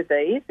serious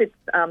disease. It's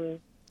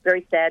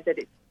very sad that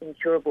it's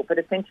incurable, but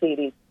essentially it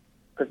is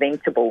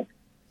preventable.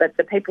 But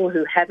the people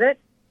who have it,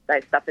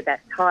 they suffer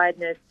that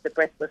tiredness, the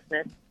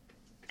breathlessness,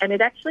 and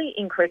it actually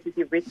increases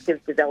your risk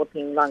of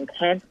developing lung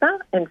cancer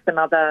and some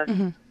other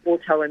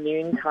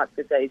autoimmune type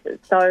diseases.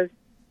 So,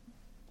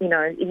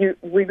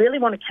 we really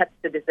want to catch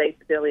the disease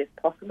as early as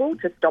possible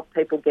to stop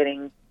people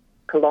getting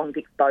prolonged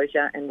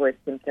exposure and worse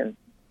symptoms.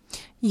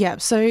 Yeah,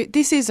 so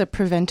this is a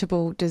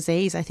preventable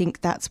disease. I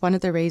think that's one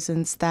of the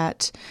reasons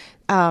that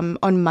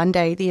on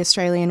Monday, the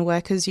Australian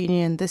Workers'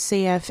 Union, the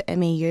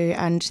CFMEU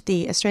and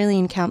the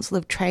Australian Council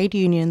of Trade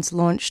Unions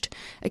launched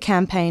a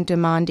campaign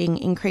demanding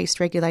increased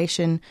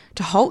regulation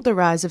to halt the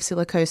rise of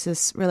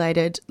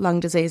silicosis-related lung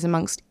disease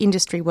amongst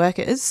industry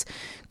workers.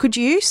 Could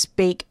you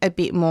speak a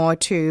bit more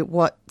to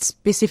what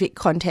specific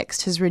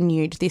context has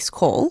renewed this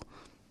call?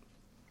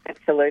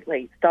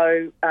 Absolutely.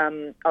 So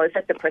I was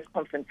at the press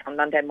conference on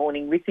Monday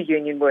morning with the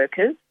union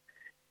workers,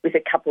 with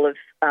a couple of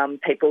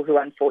people who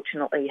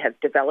unfortunately have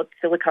developed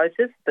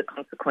silicosis, the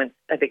consequence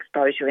of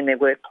exposure in their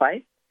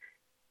workplace.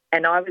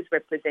 And I was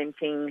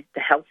representing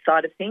the health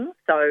side of things.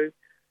 So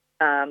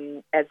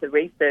as a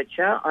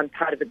researcher, I'm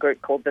part of a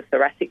group called the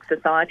Thoracic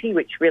Society,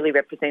 which really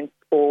represents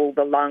all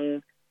the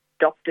lung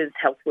doctors,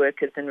 health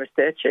workers and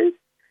researchers.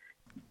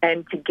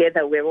 And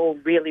together we're all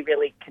really,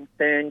 really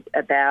concerned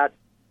about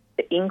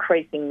the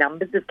increasing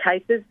numbers of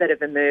cases that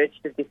have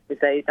emerged of this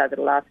disease over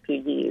the last few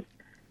years.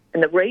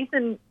 And the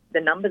reason the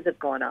numbers have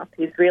gone up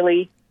is it's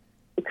really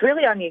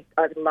only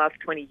over the last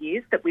 20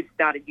 years that we've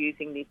started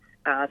using this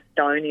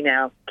stone in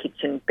our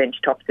kitchen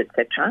benchtops,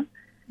 etc.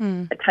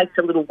 It takes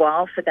a little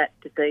while for that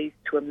disease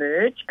to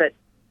emerge, but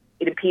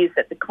it appears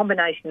that the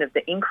combination of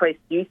the increased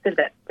use of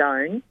that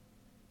stone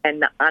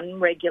and the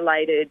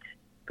unregulated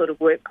sort of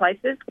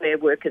workplaces where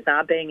workers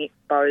are being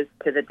exposed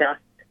to the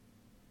dust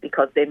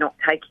because they're not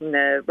taking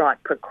the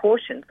right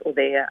precautions or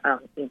their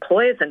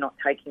employers are not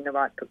taking the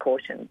right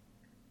precautions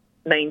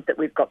means that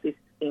we've got this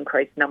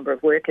increased number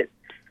of workers.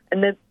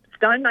 And the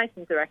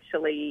stonemasons are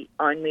actually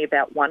only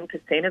about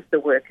 1% of the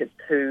workers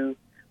who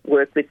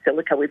work with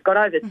silica. We've got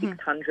over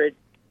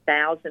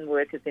 600,000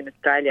 workers in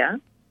Australia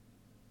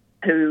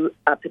who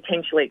are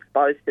potentially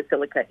exposed to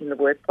silica in the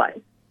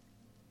workplace.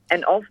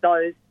 And of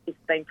those, it's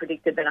been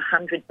predicted that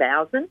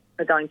 100,000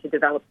 are going to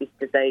develop this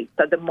disease.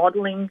 So the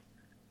modelling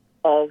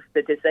of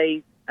the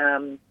disease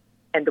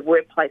and the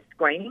workplace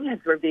screening has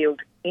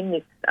revealed in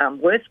this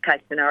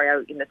worst-case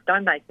scenario in the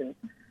stonemasons,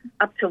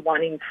 up to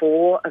 1 in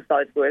 4 of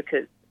those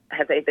workers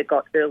have either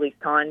got early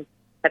signs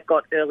of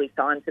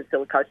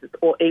silicosis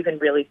or even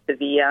really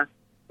severe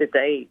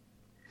disease.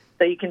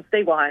 So you can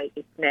see why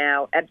it's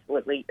now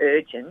absolutely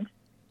urgent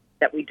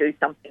that we do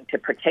something to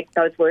protect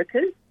those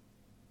workers,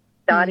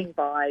 starting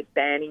by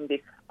banning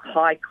this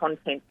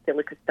high-content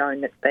silica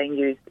stone that's being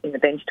used in the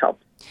benchtops.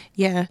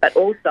 Yeah. But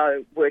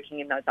also working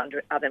in those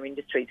other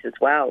industries as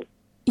well.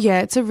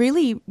 Yeah, it's a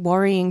really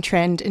worrying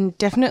trend and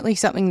definitely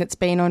something that's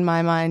been on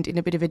my mind in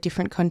a bit of a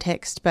different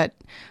context, but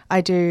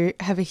I do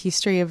have a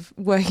history of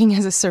working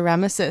as a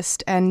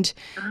ceramicist and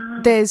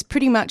there's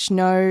pretty much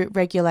no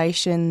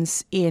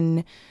regulations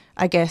in,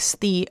 I guess,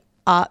 the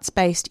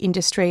arts-based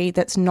industry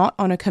that's not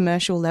on a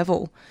commercial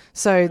level.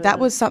 So that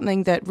was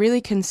something that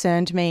really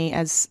concerned me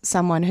as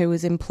someone who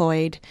was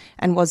employed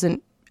and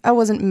I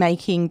wasn't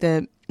making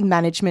the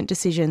management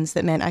decisions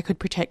that meant I could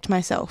protect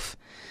myself.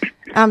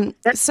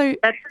 That's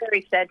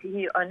very sad to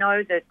hear. I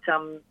know that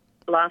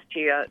last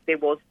year there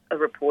was a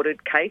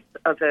reported case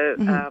of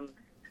a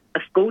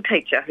school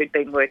teacher who'd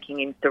been working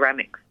in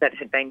ceramics that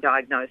had been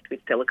diagnosed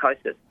with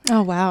silicosis.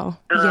 Oh, wow.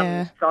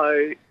 Yeah.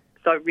 So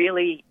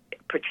really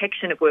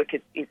protection of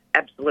workers is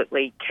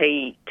absolutely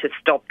key to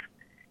stop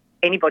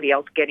anybody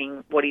else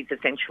getting what is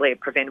essentially a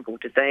preventable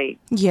disease.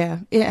 Yeah,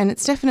 and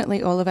it's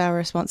definitely all of our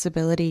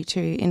responsibility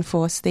to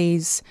enforce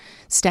these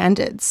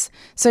standards.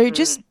 So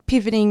just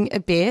pivoting a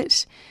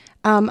bit,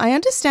 I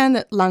understand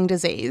that lung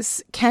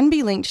disease can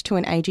be linked to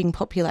an ageing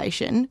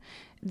population.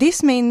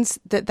 This means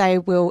that they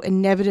will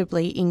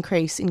inevitably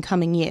increase in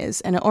coming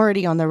years and are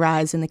already on the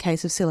rise in the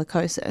case of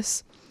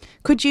silicosis.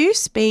 Could you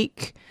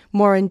speak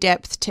more in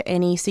depth to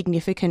any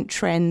significant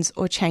trends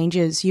or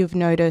changes you've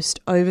noticed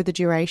over the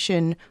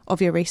duration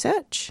of your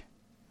research?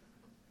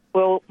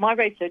 Well, my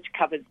research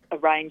covers a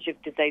range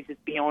of diseases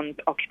beyond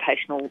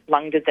occupational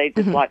lung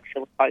diseases like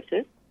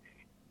silicosis.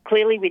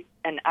 Clearly, with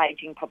an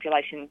ageing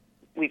population,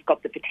 we've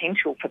got the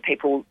potential for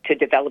people to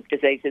develop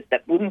diseases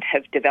that wouldn't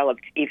have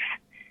developed if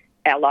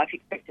our life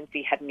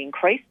expectancy hadn't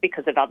increased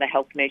because of other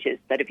health measures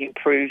that have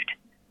improved.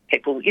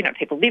 People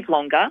live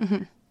longer,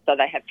 so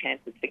they have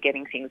chances for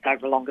getting things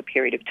over a longer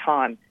period of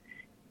time.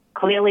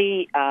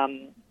 Clearly,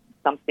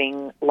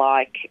 something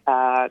like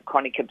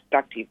chronic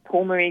obstructive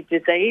pulmonary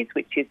disease,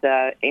 which is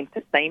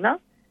emphysema,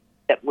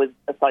 that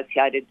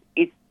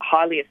is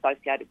highly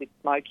associated with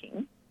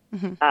smoking.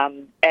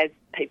 As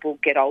people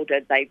get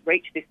older, they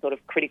reach this sort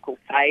of critical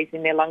phase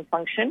in their lung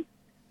function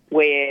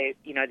where,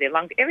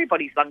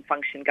 everybody's lung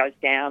function goes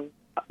down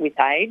with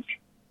age.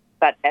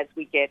 But as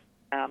we get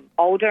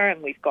older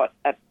and we've got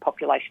a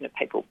population of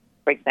people,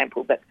 for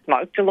example, that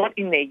smoked a lot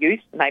in their youth,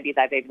 maybe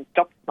they've even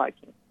stopped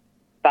smoking.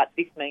 But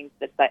this means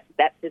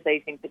that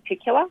disease in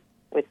particular,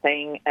 we're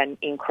seeing an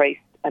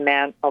increased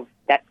amount of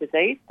that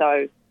disease.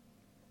 So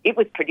it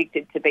was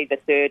predicted to be the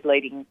third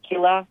leading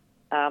killer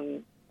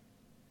until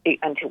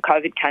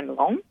COVID came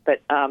along,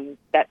 but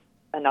that's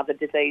another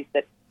disease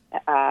that's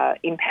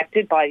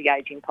impacted by the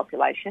ageing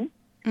population.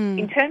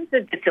 In terms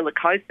of the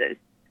silicosis,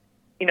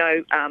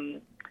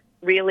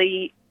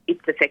 really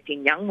it's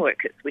affecting young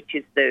workers, which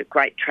is the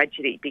great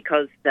tragedy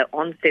because the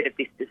onset of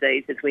this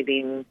disease is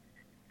within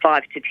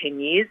 5 to 10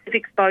 years of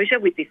exposure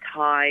with this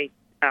high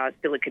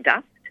silica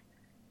dust.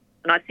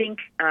 And I think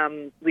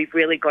we've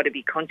really got to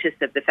be conscious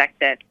of the fact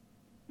that,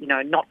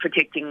 not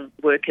protecting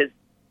workers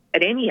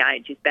at any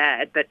age is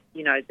bad, but,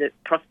 the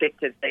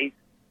prospect of these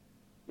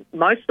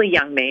mostly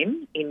young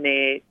men in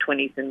their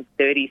 20s and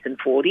 30s and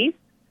 40s.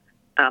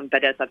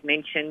 But as I've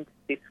mentioned,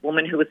 this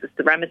woman who was a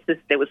ceramicist,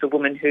 there was a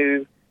woman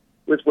who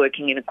was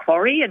working in a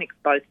quarry and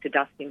exposed to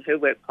dust in her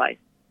workplace.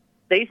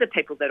 These are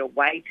people that are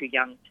way too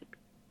young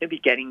to be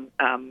getting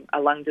a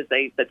lung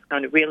disease that's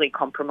going to really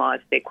compromise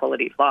their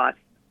quality of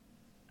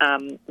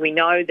life. We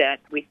know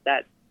that with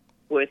that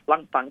worse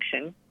lung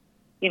function,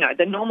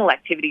 the normal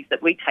activities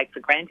that we take for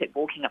granted,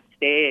 walking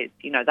upstairs,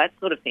 that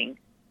sort of thing,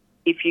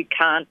 if you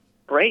can't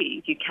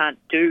breathe, you can't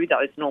do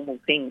those normal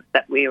things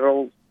that we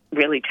all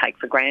really take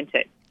for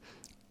granted.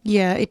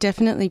 Yeah, it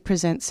definitely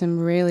presents some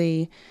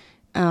really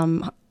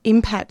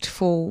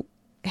impactful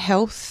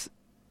health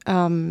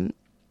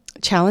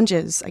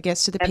challenges, I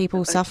guess, to the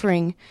people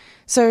suffering.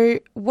 So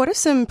what are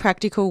some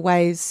practical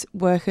ways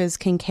workers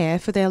can care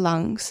for their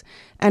lungs,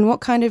 and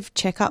what kind of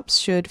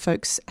checkups should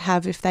folks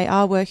have if they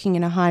are working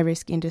in a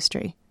high-risk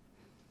industry?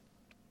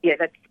 Yeah,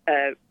 that's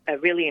a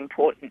really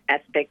important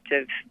aspect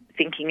of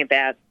thinking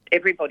about.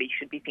 Everybody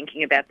should be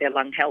thinking about their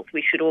lung health.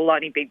 We should all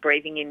only be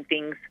breathing in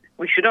things.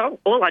 We should all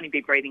only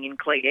be breathing in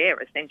clean air,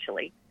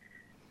 essentially.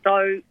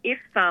 So if,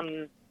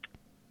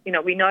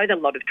 we know that a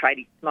lot of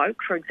tradies smoke,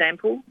 for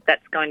example,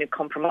 that's going to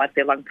compromise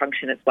their lung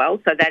function as well.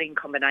 So that in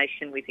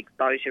combination with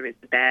exposure is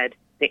a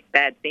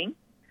bad thing.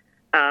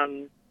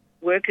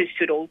 Workers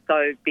should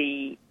also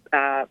be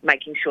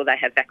making sure they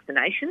have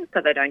vaccinations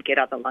so they don't get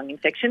other lung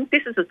infections.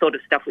 This is the sort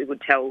of stuff we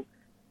would tell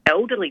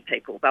elderly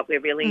people, but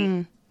we're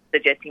really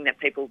suggesting that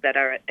people that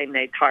are in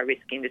these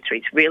high-risk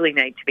industries really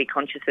need to be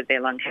conscious of their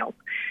lung health.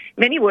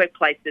 Many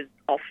workplaces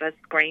offer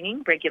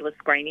screening, regular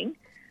screening,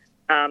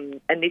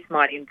 and this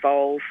might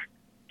involve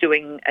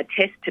doing a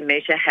test to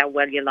measure how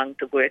well your lungs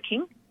are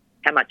working,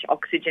 how much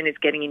oxygen is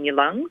getting in your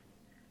lungs,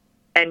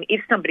 and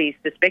if somebody is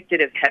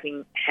suspected of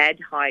having had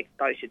high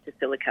exposure to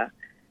silica,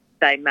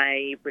 they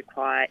may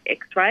require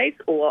x-rays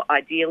or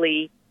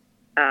ideally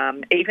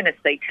even a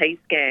CT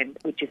scan,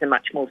 which is a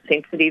much more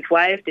sensitive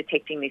way of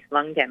detecting this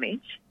lung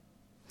damage.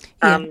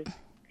 And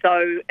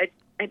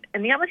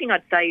the other thing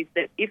I'd say is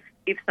that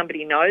if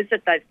somebody knows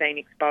that they've been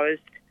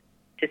exposed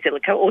to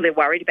silica or they're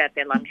worried about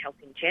their lung health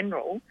in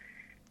general,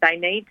 they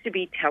need to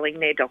be telling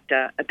their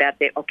doctor about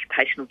their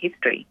occupational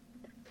history.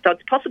 So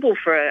it's possible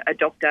for a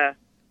doctor,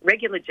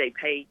 regular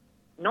GP,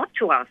 not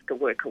to ask a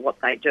worker what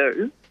they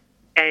do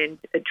and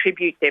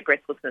attribute their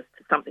breathlessness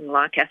to something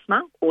like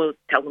asthma or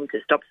tell them to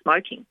stop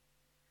smoking.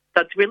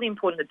 So it's really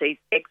important that these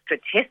extra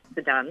tests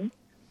are done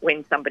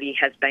when somebody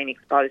has been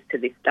exposed to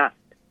this dust.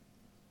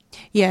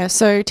 Yeah,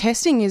 so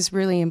testing is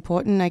really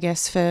important, I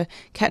guess, for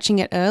catching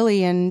it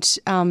early, and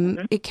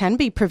it can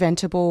be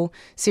preventable.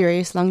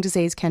 Serious lung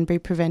disease can be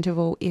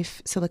preventable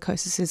if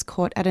silicosis is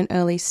caught at an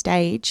early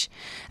stage.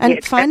 And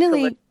yes,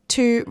 finally, absolutely.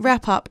 To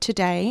wrap up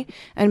today,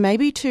 and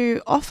maybe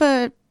to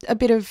offer a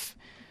bit of,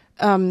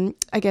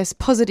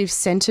 positive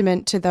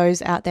sentiment to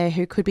those out there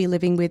who could be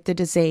living with the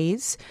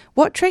disease,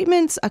 what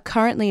treatments are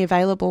currently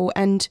available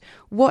and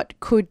what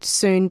could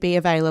soon be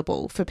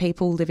available for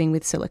people living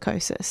with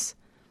silicosis?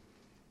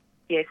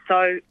 Yeah,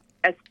 so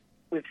as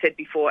we've said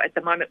before, at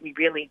the moment we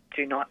really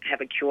do not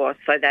have a cure.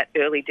 So that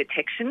early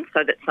detection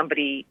so that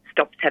somebody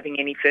stops having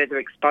any further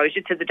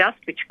exposure to the dust,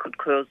 which could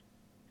cause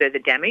further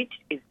damage,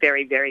 is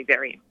very, very,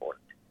 very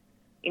important.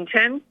 In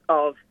terms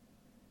of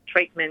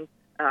treatment,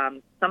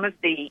 some of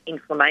the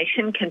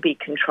inflammation can be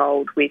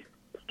controlled with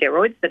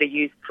steroids that are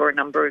used for a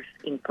number of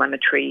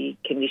inflammatory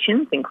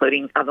conditions,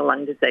 including other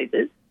lung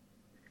diseases.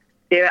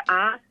 There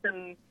are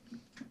some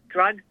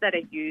drugs that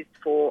are used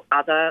for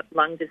other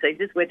lung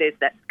diseases where there's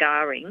that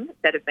scarring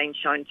that have been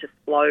shown to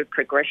slow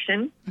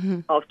progression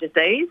of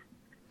disease.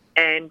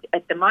 And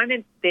at the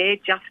moment, they're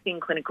just in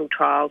clinical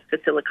trials for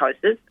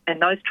silicosis,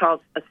 and those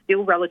trials are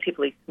still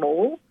relatively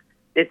small.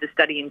 There's a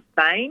study in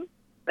Spain,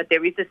 but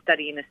there is a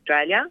study in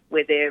Australia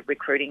where they're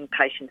recruiting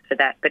patients for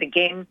that. But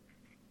again,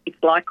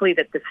 it's likely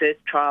that the first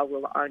trial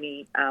will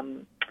only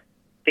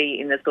be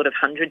in the sort of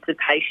hundreds of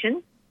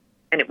patients,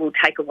 and it will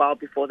take a while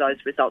before those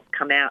results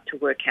come out to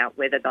work out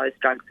whether those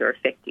drugs are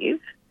effective.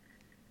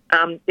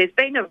 There's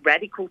been a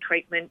radical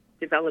treatment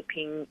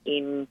developing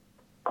in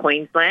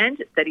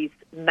Queensland that is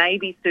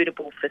maybe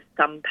suitable for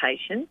some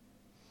patients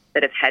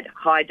that have had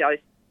high-dose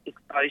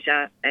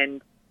exposure,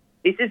 and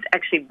this is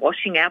actually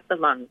washing out the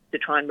lungs to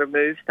try and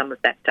remove some of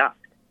that dust.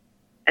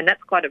 And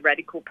that's quite a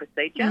radical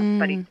procedure,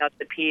 but it does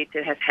appear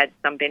to have had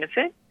some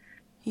benefit.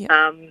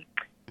 Yeah.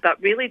 But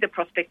really the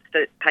prospects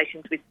for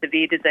patients with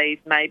severe disease,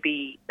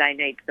 maybe they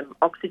need some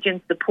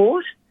oxygen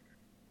support.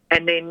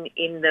 And then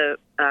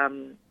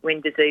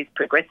when disease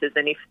progresses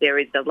and if there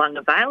is a lung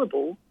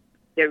available,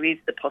 there is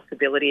the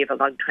possibility of a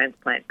lung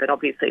transplant. But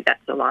obviously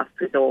that's the last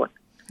resort.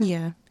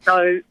 Yeah.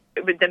 So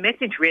the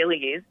message really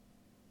is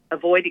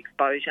avoid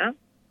exposure,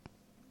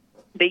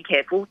 be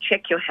careful,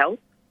 check your health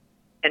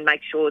and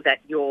make sure that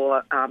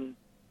you're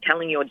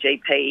telling your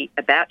GP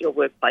about your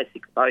workplace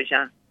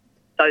exposure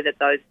so that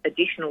those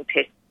additional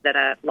tests that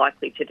are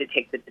likely to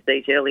detect the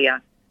disease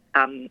earlier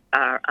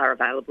are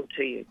available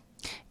to you.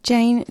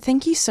 Jane,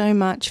 thank you so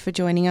much for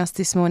joining us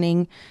this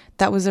morning.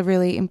 That was a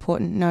really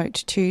important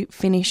note to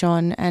finish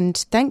on, and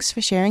thanks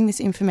for sharing this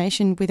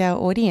information with our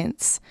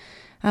audience.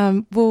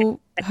 We'll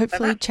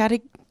hopefully chat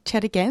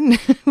again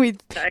with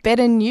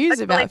better news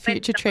about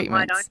future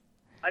treatments.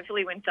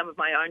 Hopefully when some of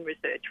my own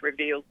research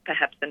reveals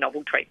perhaps a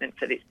novel treatment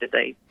for this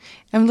disease.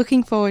 I'm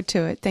looking forward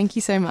to it. Thank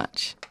you so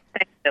much.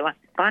 Thanks, Stella.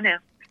 Bye now.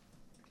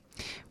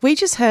 We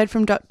just heard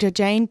from Dr.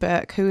 Jane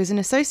Burke, who is an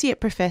Associate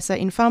Professor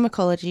in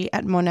Pharmacology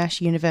at Monash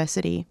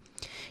University.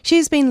 She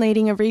has been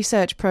leading a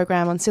research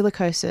program on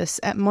silicosis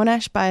at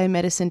Monash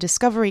Biomedicine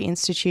Discovery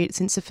Institute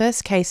since the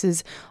first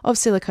cases of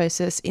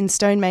silicosis in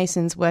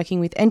stonemasons working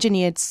with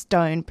engineered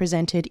stone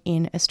presented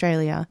in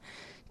Australia.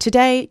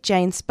 Today,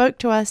 Jane spoke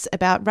to us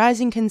about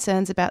rising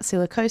concerns about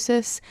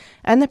silicosis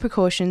and the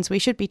precautions we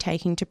should be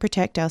taking to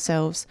protect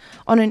ourselves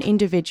on an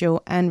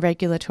individual and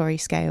regulatory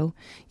scale.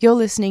 You're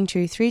listening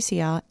to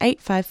 3CR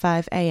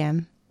 855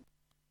 AM.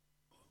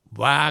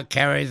 WA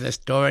carries the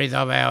stories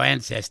of our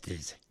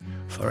ancestors,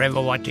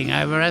 forever watching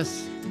over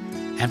us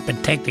and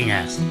protecting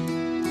us.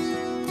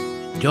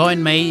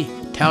 Join me,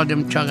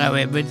 Taldum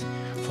Chogo Edwards,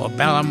 for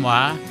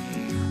Balamwa,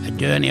 a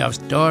journey of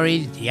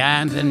stories,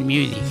 yarns and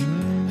music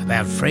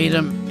about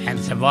freedom and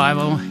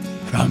survival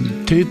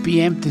from 2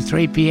 p.m. to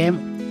 3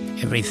 p.m.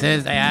 every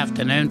Thursday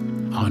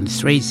afternoon on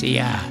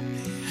 3CR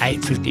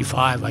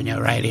 855 on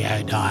your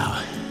radio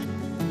dial.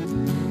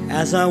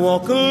 As I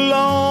walk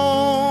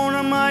alone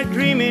on my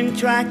dreaming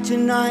track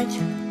tonight,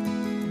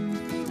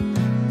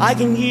 I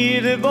can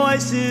hear the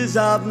voices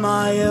of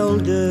my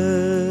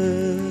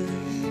elders.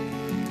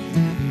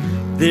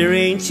 Their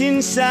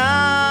ancient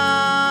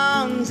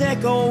sounds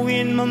echo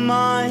in my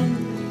mind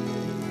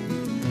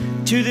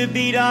to the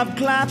beat of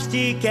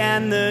clapstick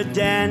and the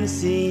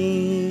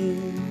dancing.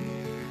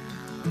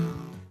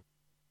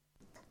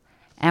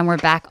 And we're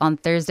back on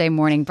Thursday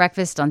morning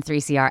breakfast on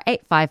 3CR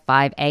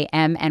 855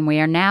 AM, and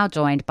we are now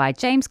joined by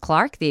James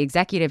Clark, the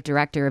Executive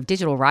Director of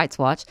Digital Rights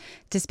Watch,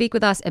 to speak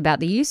with us about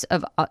the use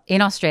of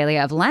in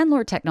Australia of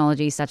landlord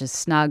technology such as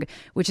Snug,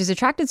 which has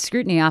attracted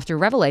scrutiny after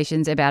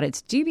revelations about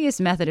its dubious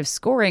method of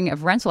scoring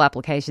of rental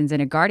applications in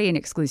a Guardian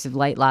exclusive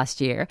late last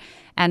year.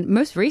 And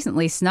most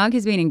recently, Snug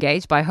has been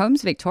engaged by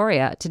Homes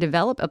Victoria to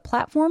develop a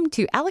platform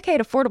to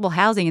allocate affordable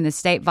housing in the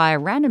state via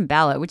random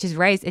ballot, which has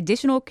raised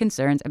additional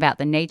concerns about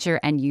the nature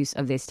and use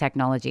of this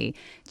technology.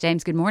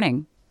 James, good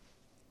morning.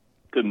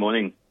 Good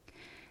morning.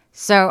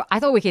 So I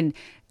thought we can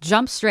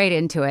jump straight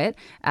into it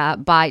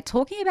by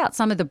talking about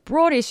some of the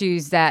broad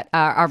issues that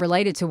are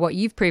related to what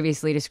you've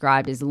previously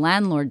described as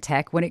landlord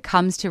tech when it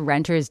comes to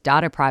renters'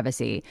 data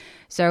privacy.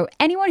 So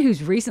anyone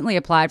who's recently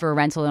applied for a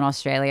rental in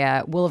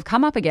Australia will have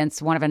come up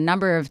against one of a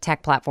number of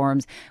tech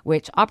platforms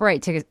which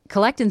operate to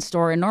collect and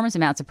store enormous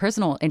amounts of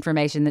personal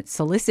information that's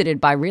solicited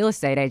by real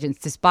estate agents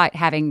despite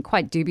having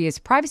quite dubious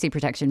privacy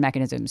protection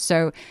mechanisms.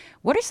 So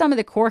what are some of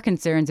the core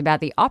concerns about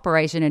the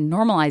operation and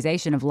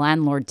normalization of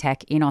landlord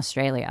tech in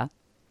Australia?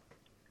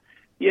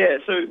 Yeah,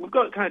 so we've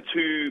got kind of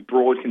two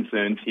broad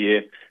concerns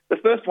here. The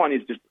first one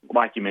is just,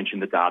 like you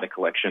mentioned, the data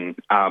collection.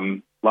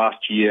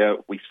 Last year,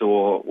 we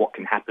saw what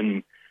can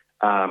happen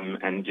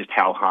and just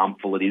how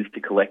harmful it is to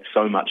collect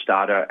so much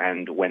data,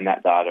 and when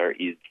that data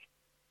is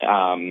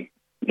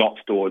not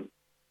stored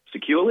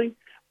securely.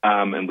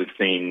 And we've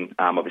seen,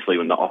 obviously,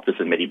 when the Optus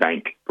and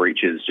Medibank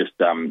breaches, just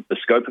the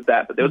scope of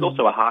that. But there was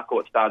also a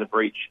Harcourt's data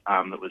breach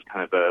that was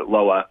kind of a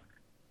lower,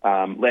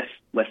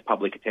 less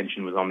public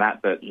attention was on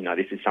that, but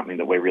this is something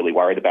that we're really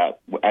worried about.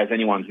 As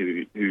anyone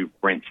who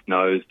rents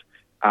knows,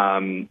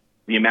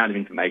 the amount of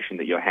information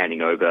that you're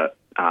handing over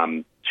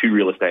to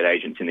real estate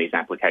agents in these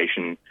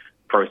application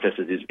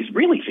processes is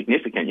really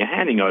significant. You're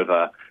handing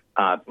over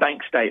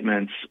bank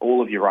statements,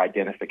 all of your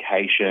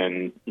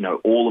identification,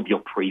 all of your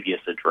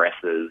previous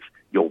addresses,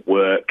 your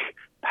work,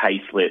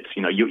 pay slips.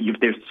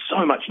 There's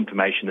so much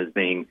information that's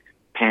being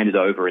handed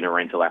over in a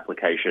rental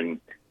application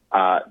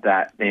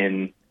that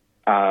then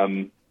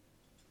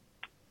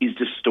is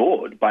just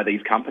stored by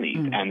these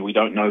companies, and we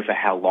don't know for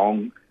how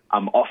long,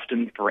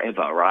 often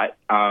forever, right?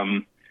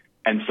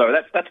 And so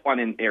that's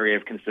one area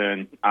of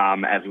concern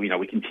as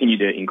we continue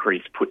to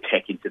put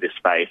tech into this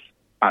space.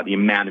 The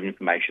amount of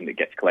information that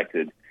gets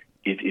collected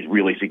is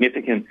really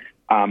significant.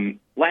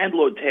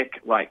 Landlord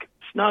tech like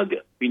Snug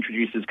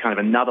introduces kind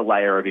of another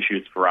layer of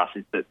issues for us,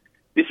 is that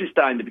this is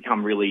starting to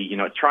become really,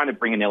 it's trying to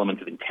bring an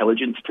element of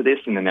intelligence to this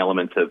and an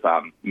element of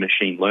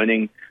machine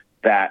learning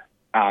that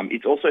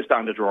it's also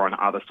starting to draw on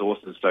other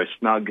sources. So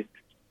Snug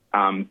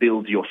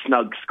builds your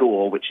Snug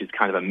score, which is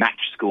kind of a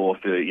match score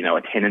for,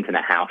 a tenant in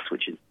a house,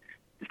 which is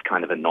just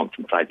kind of a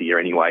nonsense idea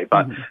anyway.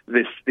 But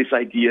this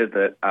idea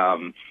that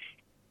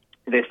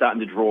they're starting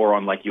to draw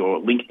on like your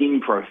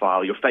LinkedIn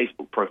profile, your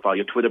Facebook profile,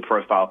 your Twitter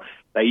profile.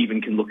 They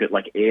even can look at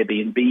like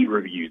Airbnb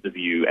reviews of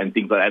you and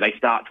things like that. They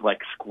start to like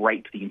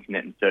scrape the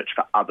internet and search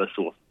for other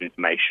sources of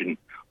information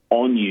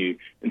on you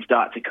and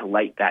start to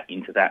collate that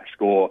into that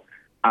score.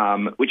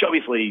 which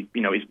obviously,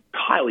 is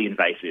highly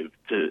invasive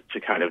to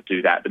kind of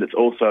do that. But it's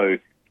also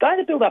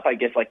starting to build up, I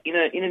guess, like in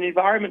an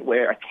environment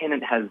where a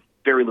tenant has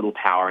very little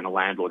power and a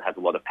landlord has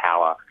a lot of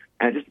power.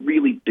 And it just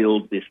really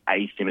builds this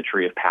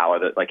asymmetry of power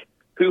that, like,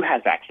 who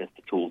has access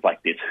to tools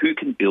like this? Who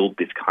can build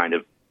this kind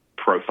of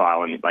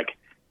profile and, like,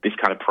 this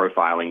kind of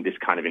profiling, this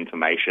kind of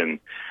information?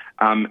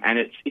 And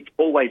it's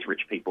always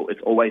rich people. It's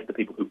always the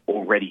people who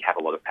already have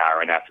a lot of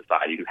power in our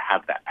society who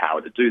have that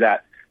power to do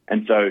that.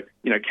 And so,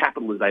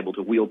 capital is able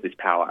to wield this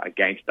power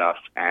against us.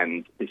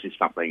 And this is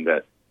something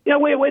that,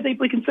 we're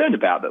deeply concerned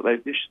about.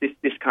 That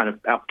this kind of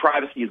our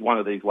privacy is one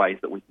of these ways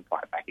that we can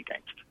fight back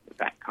against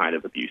that kind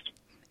of abuse.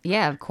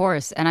 Yeah, of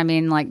course. And I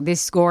mean, like, this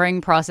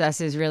scoring process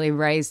has really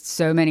raised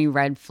so many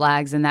red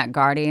flags in that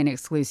Guardian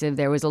exclusive.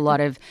 There was a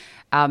lot of,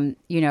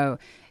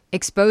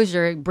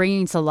 exposure,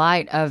 bringing to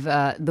light of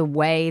the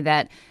way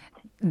that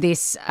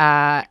this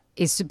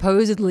is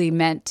supposedly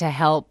meant to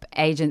help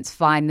agents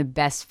find the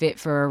best fit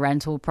for a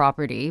rental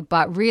property.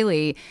 But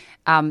really,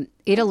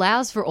 it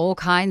allows for all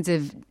kinds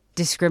of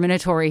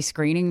discriminatory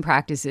screening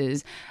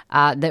practices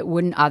that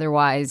wouldn't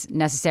otherwise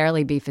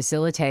necessarily be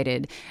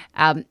facilitated.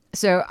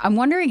 So I'm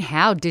wondering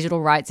how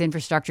digital rights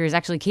infrastructure is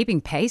actually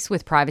keeping pace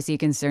with privacy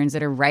concerns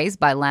that are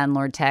raised by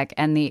landlord tech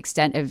and the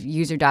extent of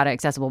user data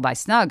accessible by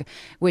Snug,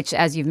 which,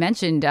 as you've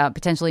mentioned,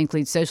 potentially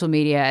includes social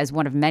media as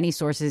one of many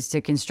sources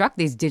to construct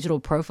these digital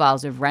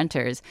profiles of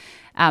renters.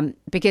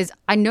 Because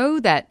I know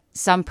that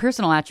some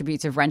personal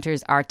attributes of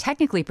renters are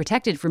technically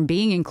protected from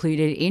being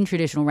included in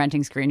traditional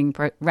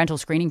rental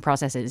screening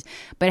processes.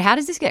 But how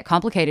does this get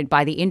complicated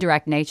by the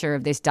indirect nature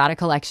of this data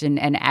collection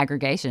and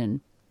aggregation?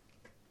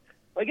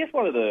 I guess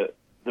one of the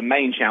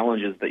main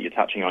challenges that you're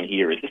touching on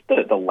here is just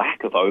the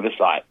lack of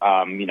oversight.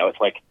 It's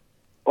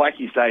like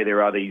you say,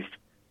 there are these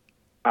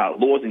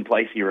laws in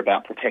place here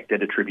about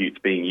protected attributes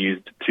being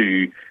used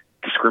to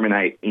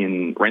discriminate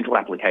in rental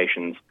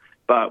applications.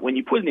 But when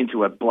you put it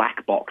into a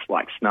black box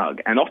like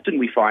Snug, and often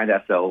we find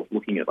ourselves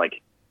looking at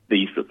like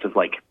these sorts of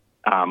like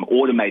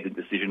automated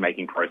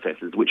decision-making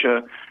processes, which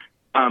are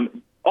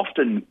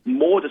often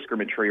more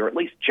discriminatory, or at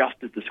least just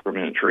as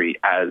discriminatory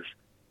as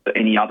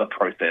any other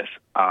process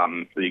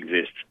that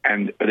exists,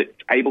 but it's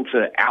able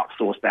to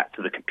outsource that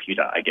to the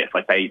computer, I guess.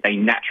 Like they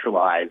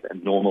naturalize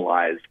and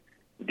normalize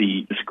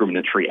the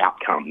discriminatory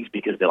outcomes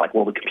because they're like,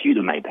 well, the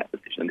computer made that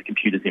decision and the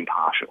computer's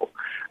impartial.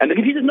 And the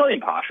computer's not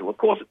impartial. Of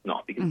course it's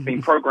not, because it's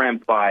been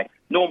programmed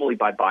normally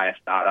by biased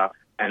data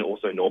and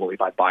also normally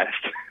by biased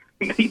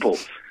people.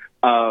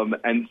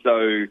 And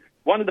so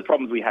one of the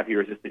problems we have here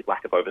is just this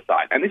lack of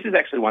oversight. And this is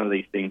actually one of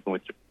these things when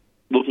we're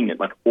looking at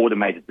like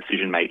automated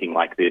decision-making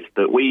like this,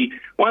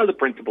 one of the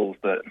principles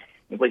that,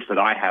 at least that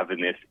I have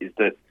in this, is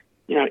that,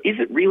 is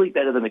it really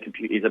better than a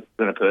computer,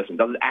 than a person?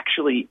 Does it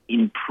actually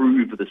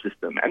improve the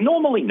system? And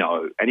normally,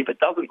 no. And if it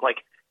doesn't,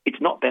 it's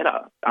not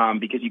better,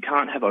 because you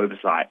can't have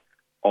oversight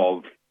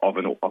of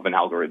an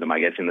algorithm, I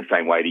guess, in the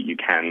same way that you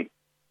can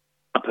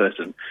a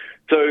person.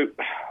 So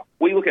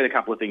we look at a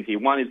couple of things here.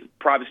 One is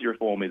privacy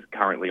reform is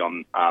currently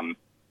on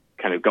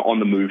kind of on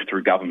the move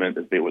through government,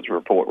 as there was a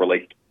report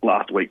released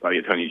last week by the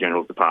Attorney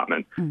General's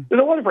Department.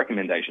 There's a lot of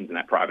recommendations in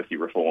that privacy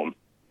reform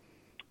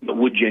that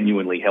would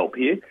genuinely help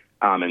here.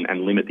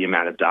 And limit the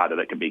amount of data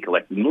that can be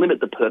collected and limit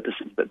the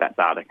purposes that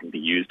data can be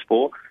used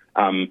for.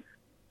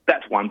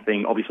 That's one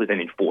thing. Obviously, then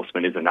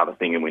enforcement is another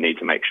thing, and we need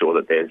to make sure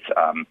that there's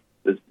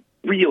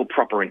real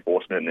proper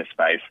enforcement in this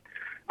space.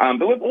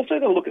 But we've also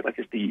got to look at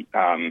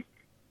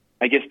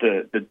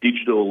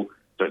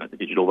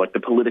the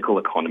political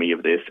economy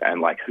of this,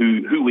 and like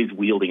who is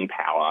wielding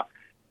power,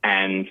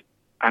 and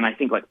I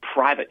think like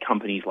private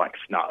companies like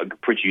Snug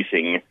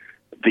producing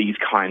these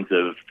kinds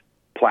of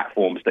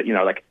platforms that,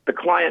 like the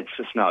clients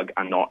for Snug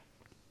are not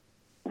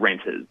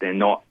renters, they're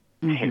not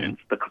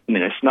tenants.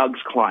 Snug's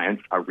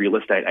clients are real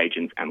estate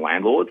agents and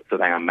landlords, so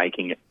they are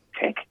making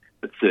tech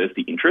that serves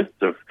the interests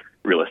of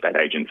real estate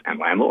agents and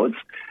landlords,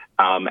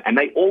 and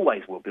they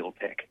always will build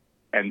tech.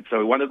 And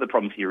so one of the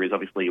problems here is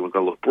obviously we've got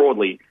to look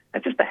broadly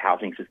at just the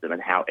housing system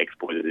and how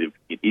exploitative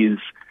it is.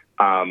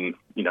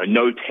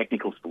 No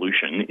technical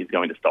solution is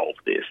going to solve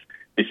this.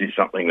 This is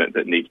something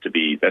that needs to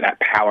be, that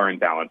power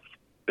imbalance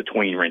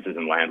between renters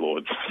and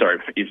landlords,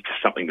 is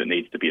just something that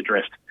needs to be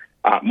addressed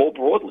more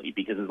broadly,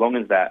 because as long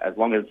as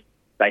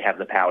they have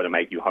the power to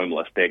make you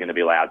homeless, they're going to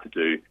be allowed to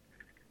do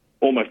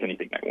almost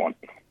anything they want.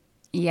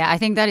 Yeah, I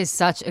think that is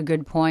such a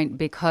good point,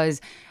 because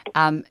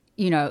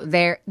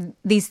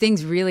these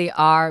things really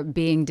are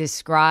being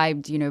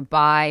described,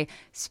 by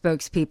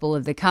spokespeople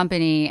of the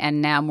company,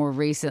 and now more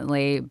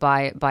recently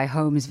by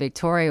Homes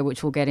Victoria,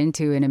 which we'll get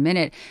into in a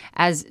minute,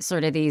 as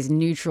sort of these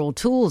neutral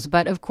tools.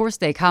 But of course,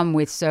 they come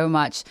with so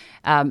much,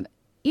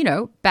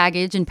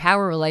 baggage and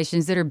power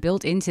relations that are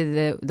built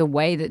into the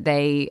way that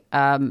they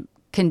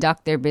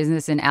conduct their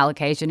business and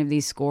allocation of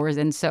these scores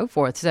and so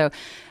forth. So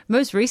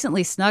most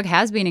recently, Snug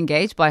has been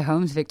engaged by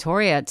Homes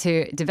Victoria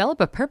to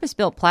develop a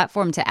purpose-built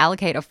platform to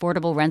allocate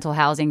affordable rental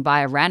housing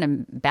by a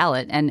random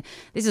ballot. And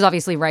this has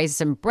obviously raised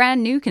some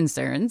brand new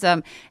concerns.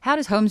 How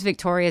does Homes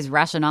Victoria's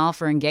rationale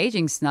for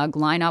engaging Snug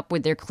line up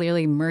with their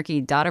clearly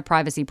murky data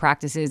privacy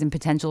practices and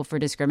potential for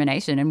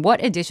discrimination? And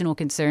what additional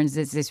concerns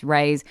does this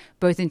raise,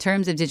 both in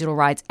terms of digital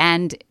rights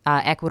and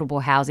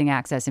equitable housing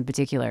access in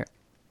particular?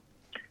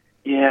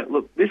 Yeah,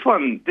 look, this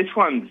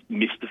one's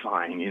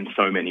mystifying in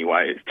so many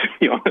ways, to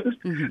be honest.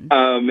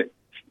 Mm-hmm.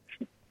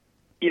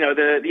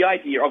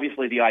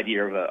 The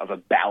idea of a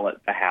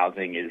ballot for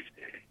housing is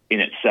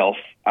in itself,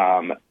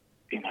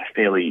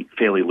 fairly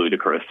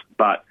ludicrous.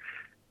 But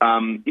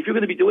if you're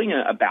going to be doing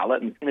a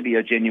ballot, and it's going to be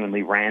a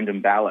genuinely random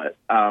ballot,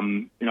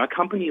 a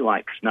company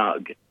like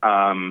Snug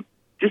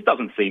just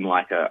doesn't seem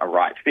like a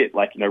right fit.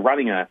 Like,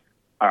 running a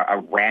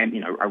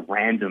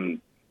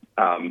random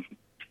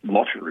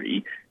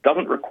lottery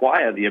doesn't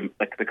require the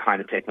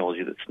kind of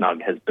technology that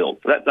Snug has built.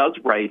 So that does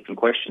raise some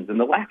questions, and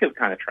the lack of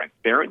kind of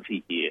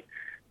transparency here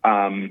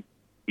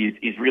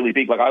is really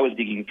big. Like, I was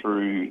digging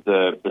through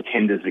the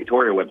Tenders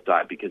Victoria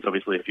website, because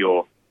obviously if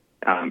you're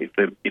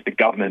if the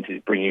government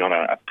is bringing on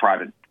a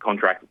private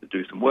contractor to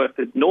do some work,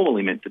 it's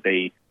normally meant to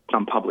be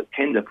some public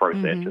tender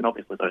process, mm-hmm. and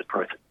obviously those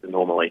processes are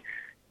normally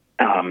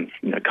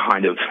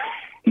kind of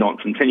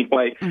nonsense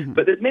anyway. Mm-hmm.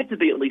 But there's meant to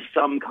be at least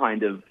some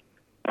kind of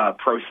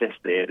process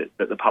there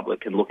that the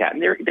public can look at,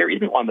 and there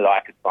isn't one that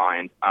I could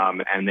find.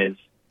 And there's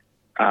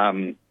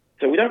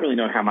so we don't really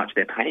know how much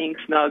they're paying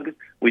Snug.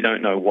 We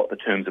don't know what the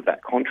terms of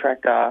that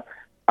contract are.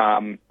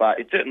 But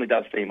it certainly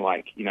does seem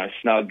like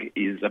Snug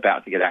is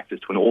about to get access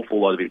to an awful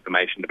lot of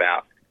information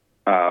about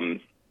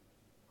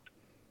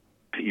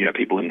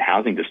people in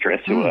housing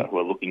distress who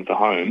are looking for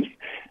homes.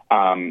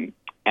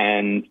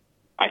 And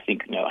I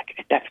think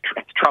that's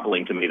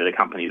troubling to me that a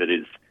company that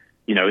is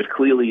as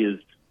clearly as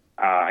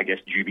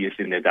dubious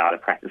in their data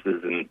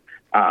practices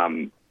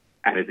and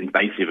as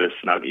invasive as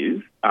Snug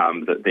is,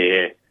 that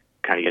they're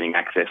kind of getting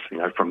access,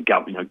 from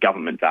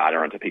government data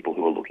onto people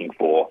who are looking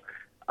for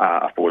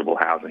affordable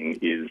housing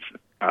is,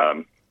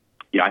 I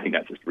think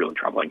that's just really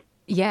troubling.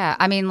 Yeah,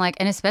 I mean,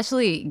 and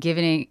especially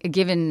given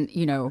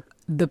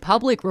the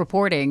public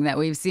reporting that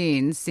we've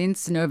seen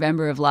since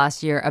November of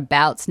last year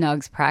about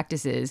Snug's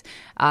practices,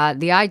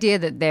 the idea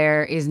that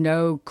there is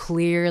no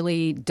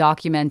clearly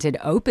documented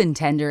open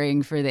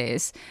tendering for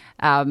this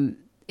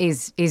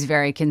is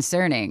very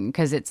concerning,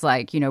 because it's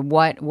like,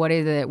 what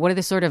are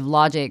the sort of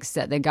logics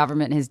that the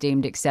government has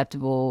deemed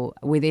acceptable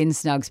within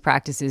Snug's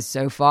practices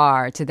so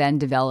far to then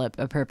develop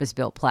a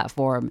purpose-built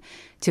platform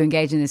to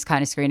engage in this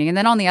kind of screening. And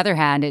then on the other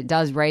hand, it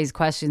does raise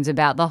questions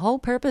about the whole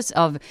purpose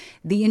of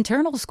the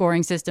internal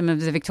scoring system of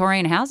the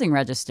Victorian Housing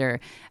Register.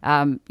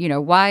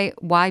 Why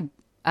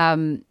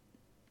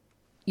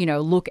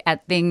look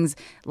at things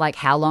like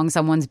how long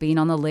someone's been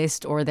on the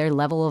list or their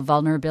level of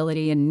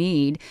vulnerability and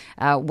need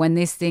when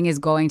this thing is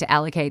going to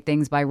allocate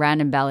things by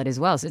random ballot as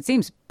well. So it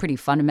seems pretty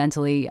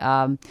fundamentally,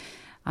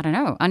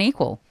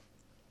 unequal.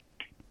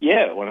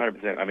 Yeah,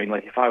 100%. I mean,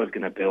 if I was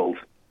going to build,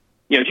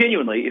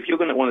 genuinely, if you're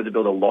going to want to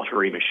build a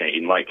lottery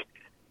machine,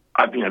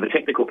 the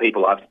technical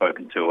people I've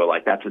spoken to are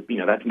like, that's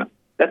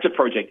a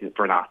project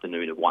for an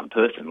afternoon of one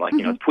person.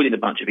 Mm-hmm. Put in a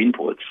bunch of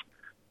inputs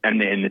and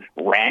then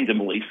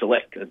randomly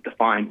select a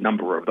defined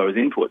number of those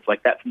inputs.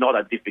 That's not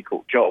a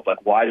difficult job.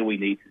 Why do we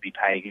need to be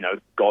paying,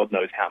 God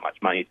knows how much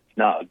money to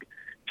Snug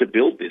to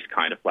build this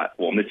kind of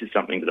platform? This is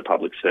something that a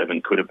public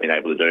servant could have been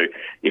able to do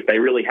if they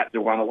really had to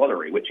run a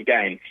lottery, which,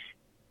 again,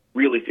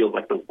 really feels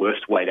like the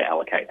worst way to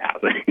allocate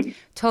housing.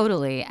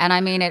 Totally. And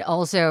I mean, it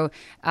also,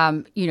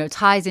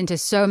 ties into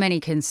so many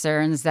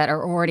concerns that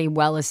are already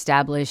well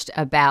established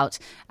about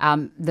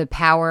the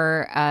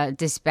power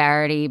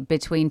disparity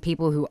between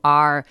people who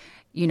are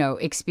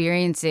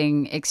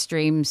experiencing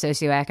extreme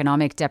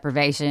socioeconomic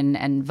deprivation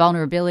and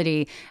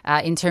vulnerability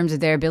in terms of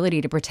their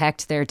ability to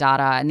protect their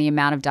data, and the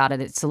amount of data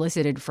that's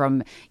solicited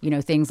from,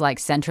 things like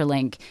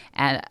Centrelink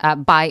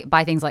and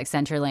by things like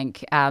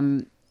Centrelink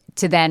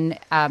to then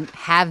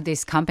have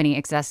this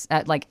company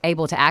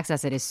able to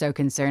access it is so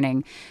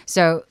concerning.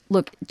 So,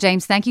 look,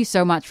 James, thank you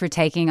so much for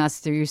taking us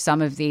through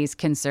some of these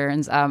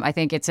concerns. I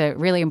think it's a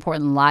really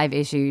important live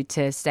issue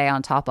to stay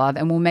on top of,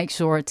 and we'll make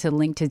sure to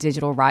link to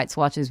Digital Rights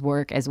Watch's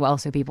work as well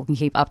so people can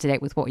keep up to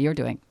date with what you're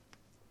doing.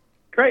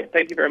 Great.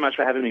 Thank you very much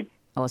for having me.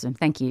 Awesome.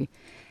 Thank you.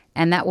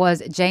 And that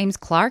was James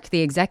Clark,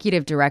 the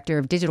Executive Director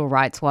of Digital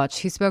Rights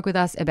Watch, who spoke with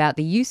us about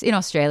the use in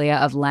Australia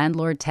of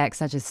landlord tech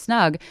such as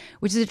Snug,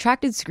 which has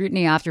attracted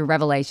scrutiny after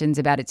revelations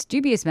about its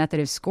dubious method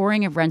of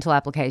scoring of rental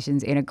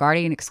applications in a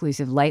Guardian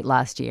exclusive late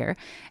last year.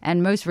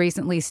 And most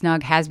recently,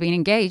 Snug has been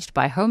engaged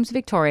by Homes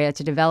Victoria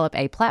to develop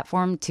a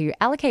platform to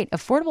allocate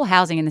affordable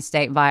housing in the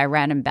state via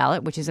random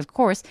ballot, which has, of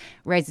course,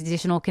 raised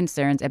additional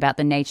concerns about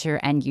the nature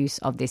and use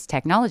of this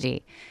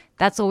technology.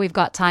 That's all we've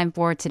got time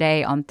for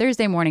today on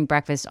Thursday Morning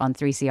Breakfast on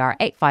 3CR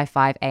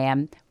 855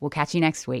 AM. We'll catch you next week.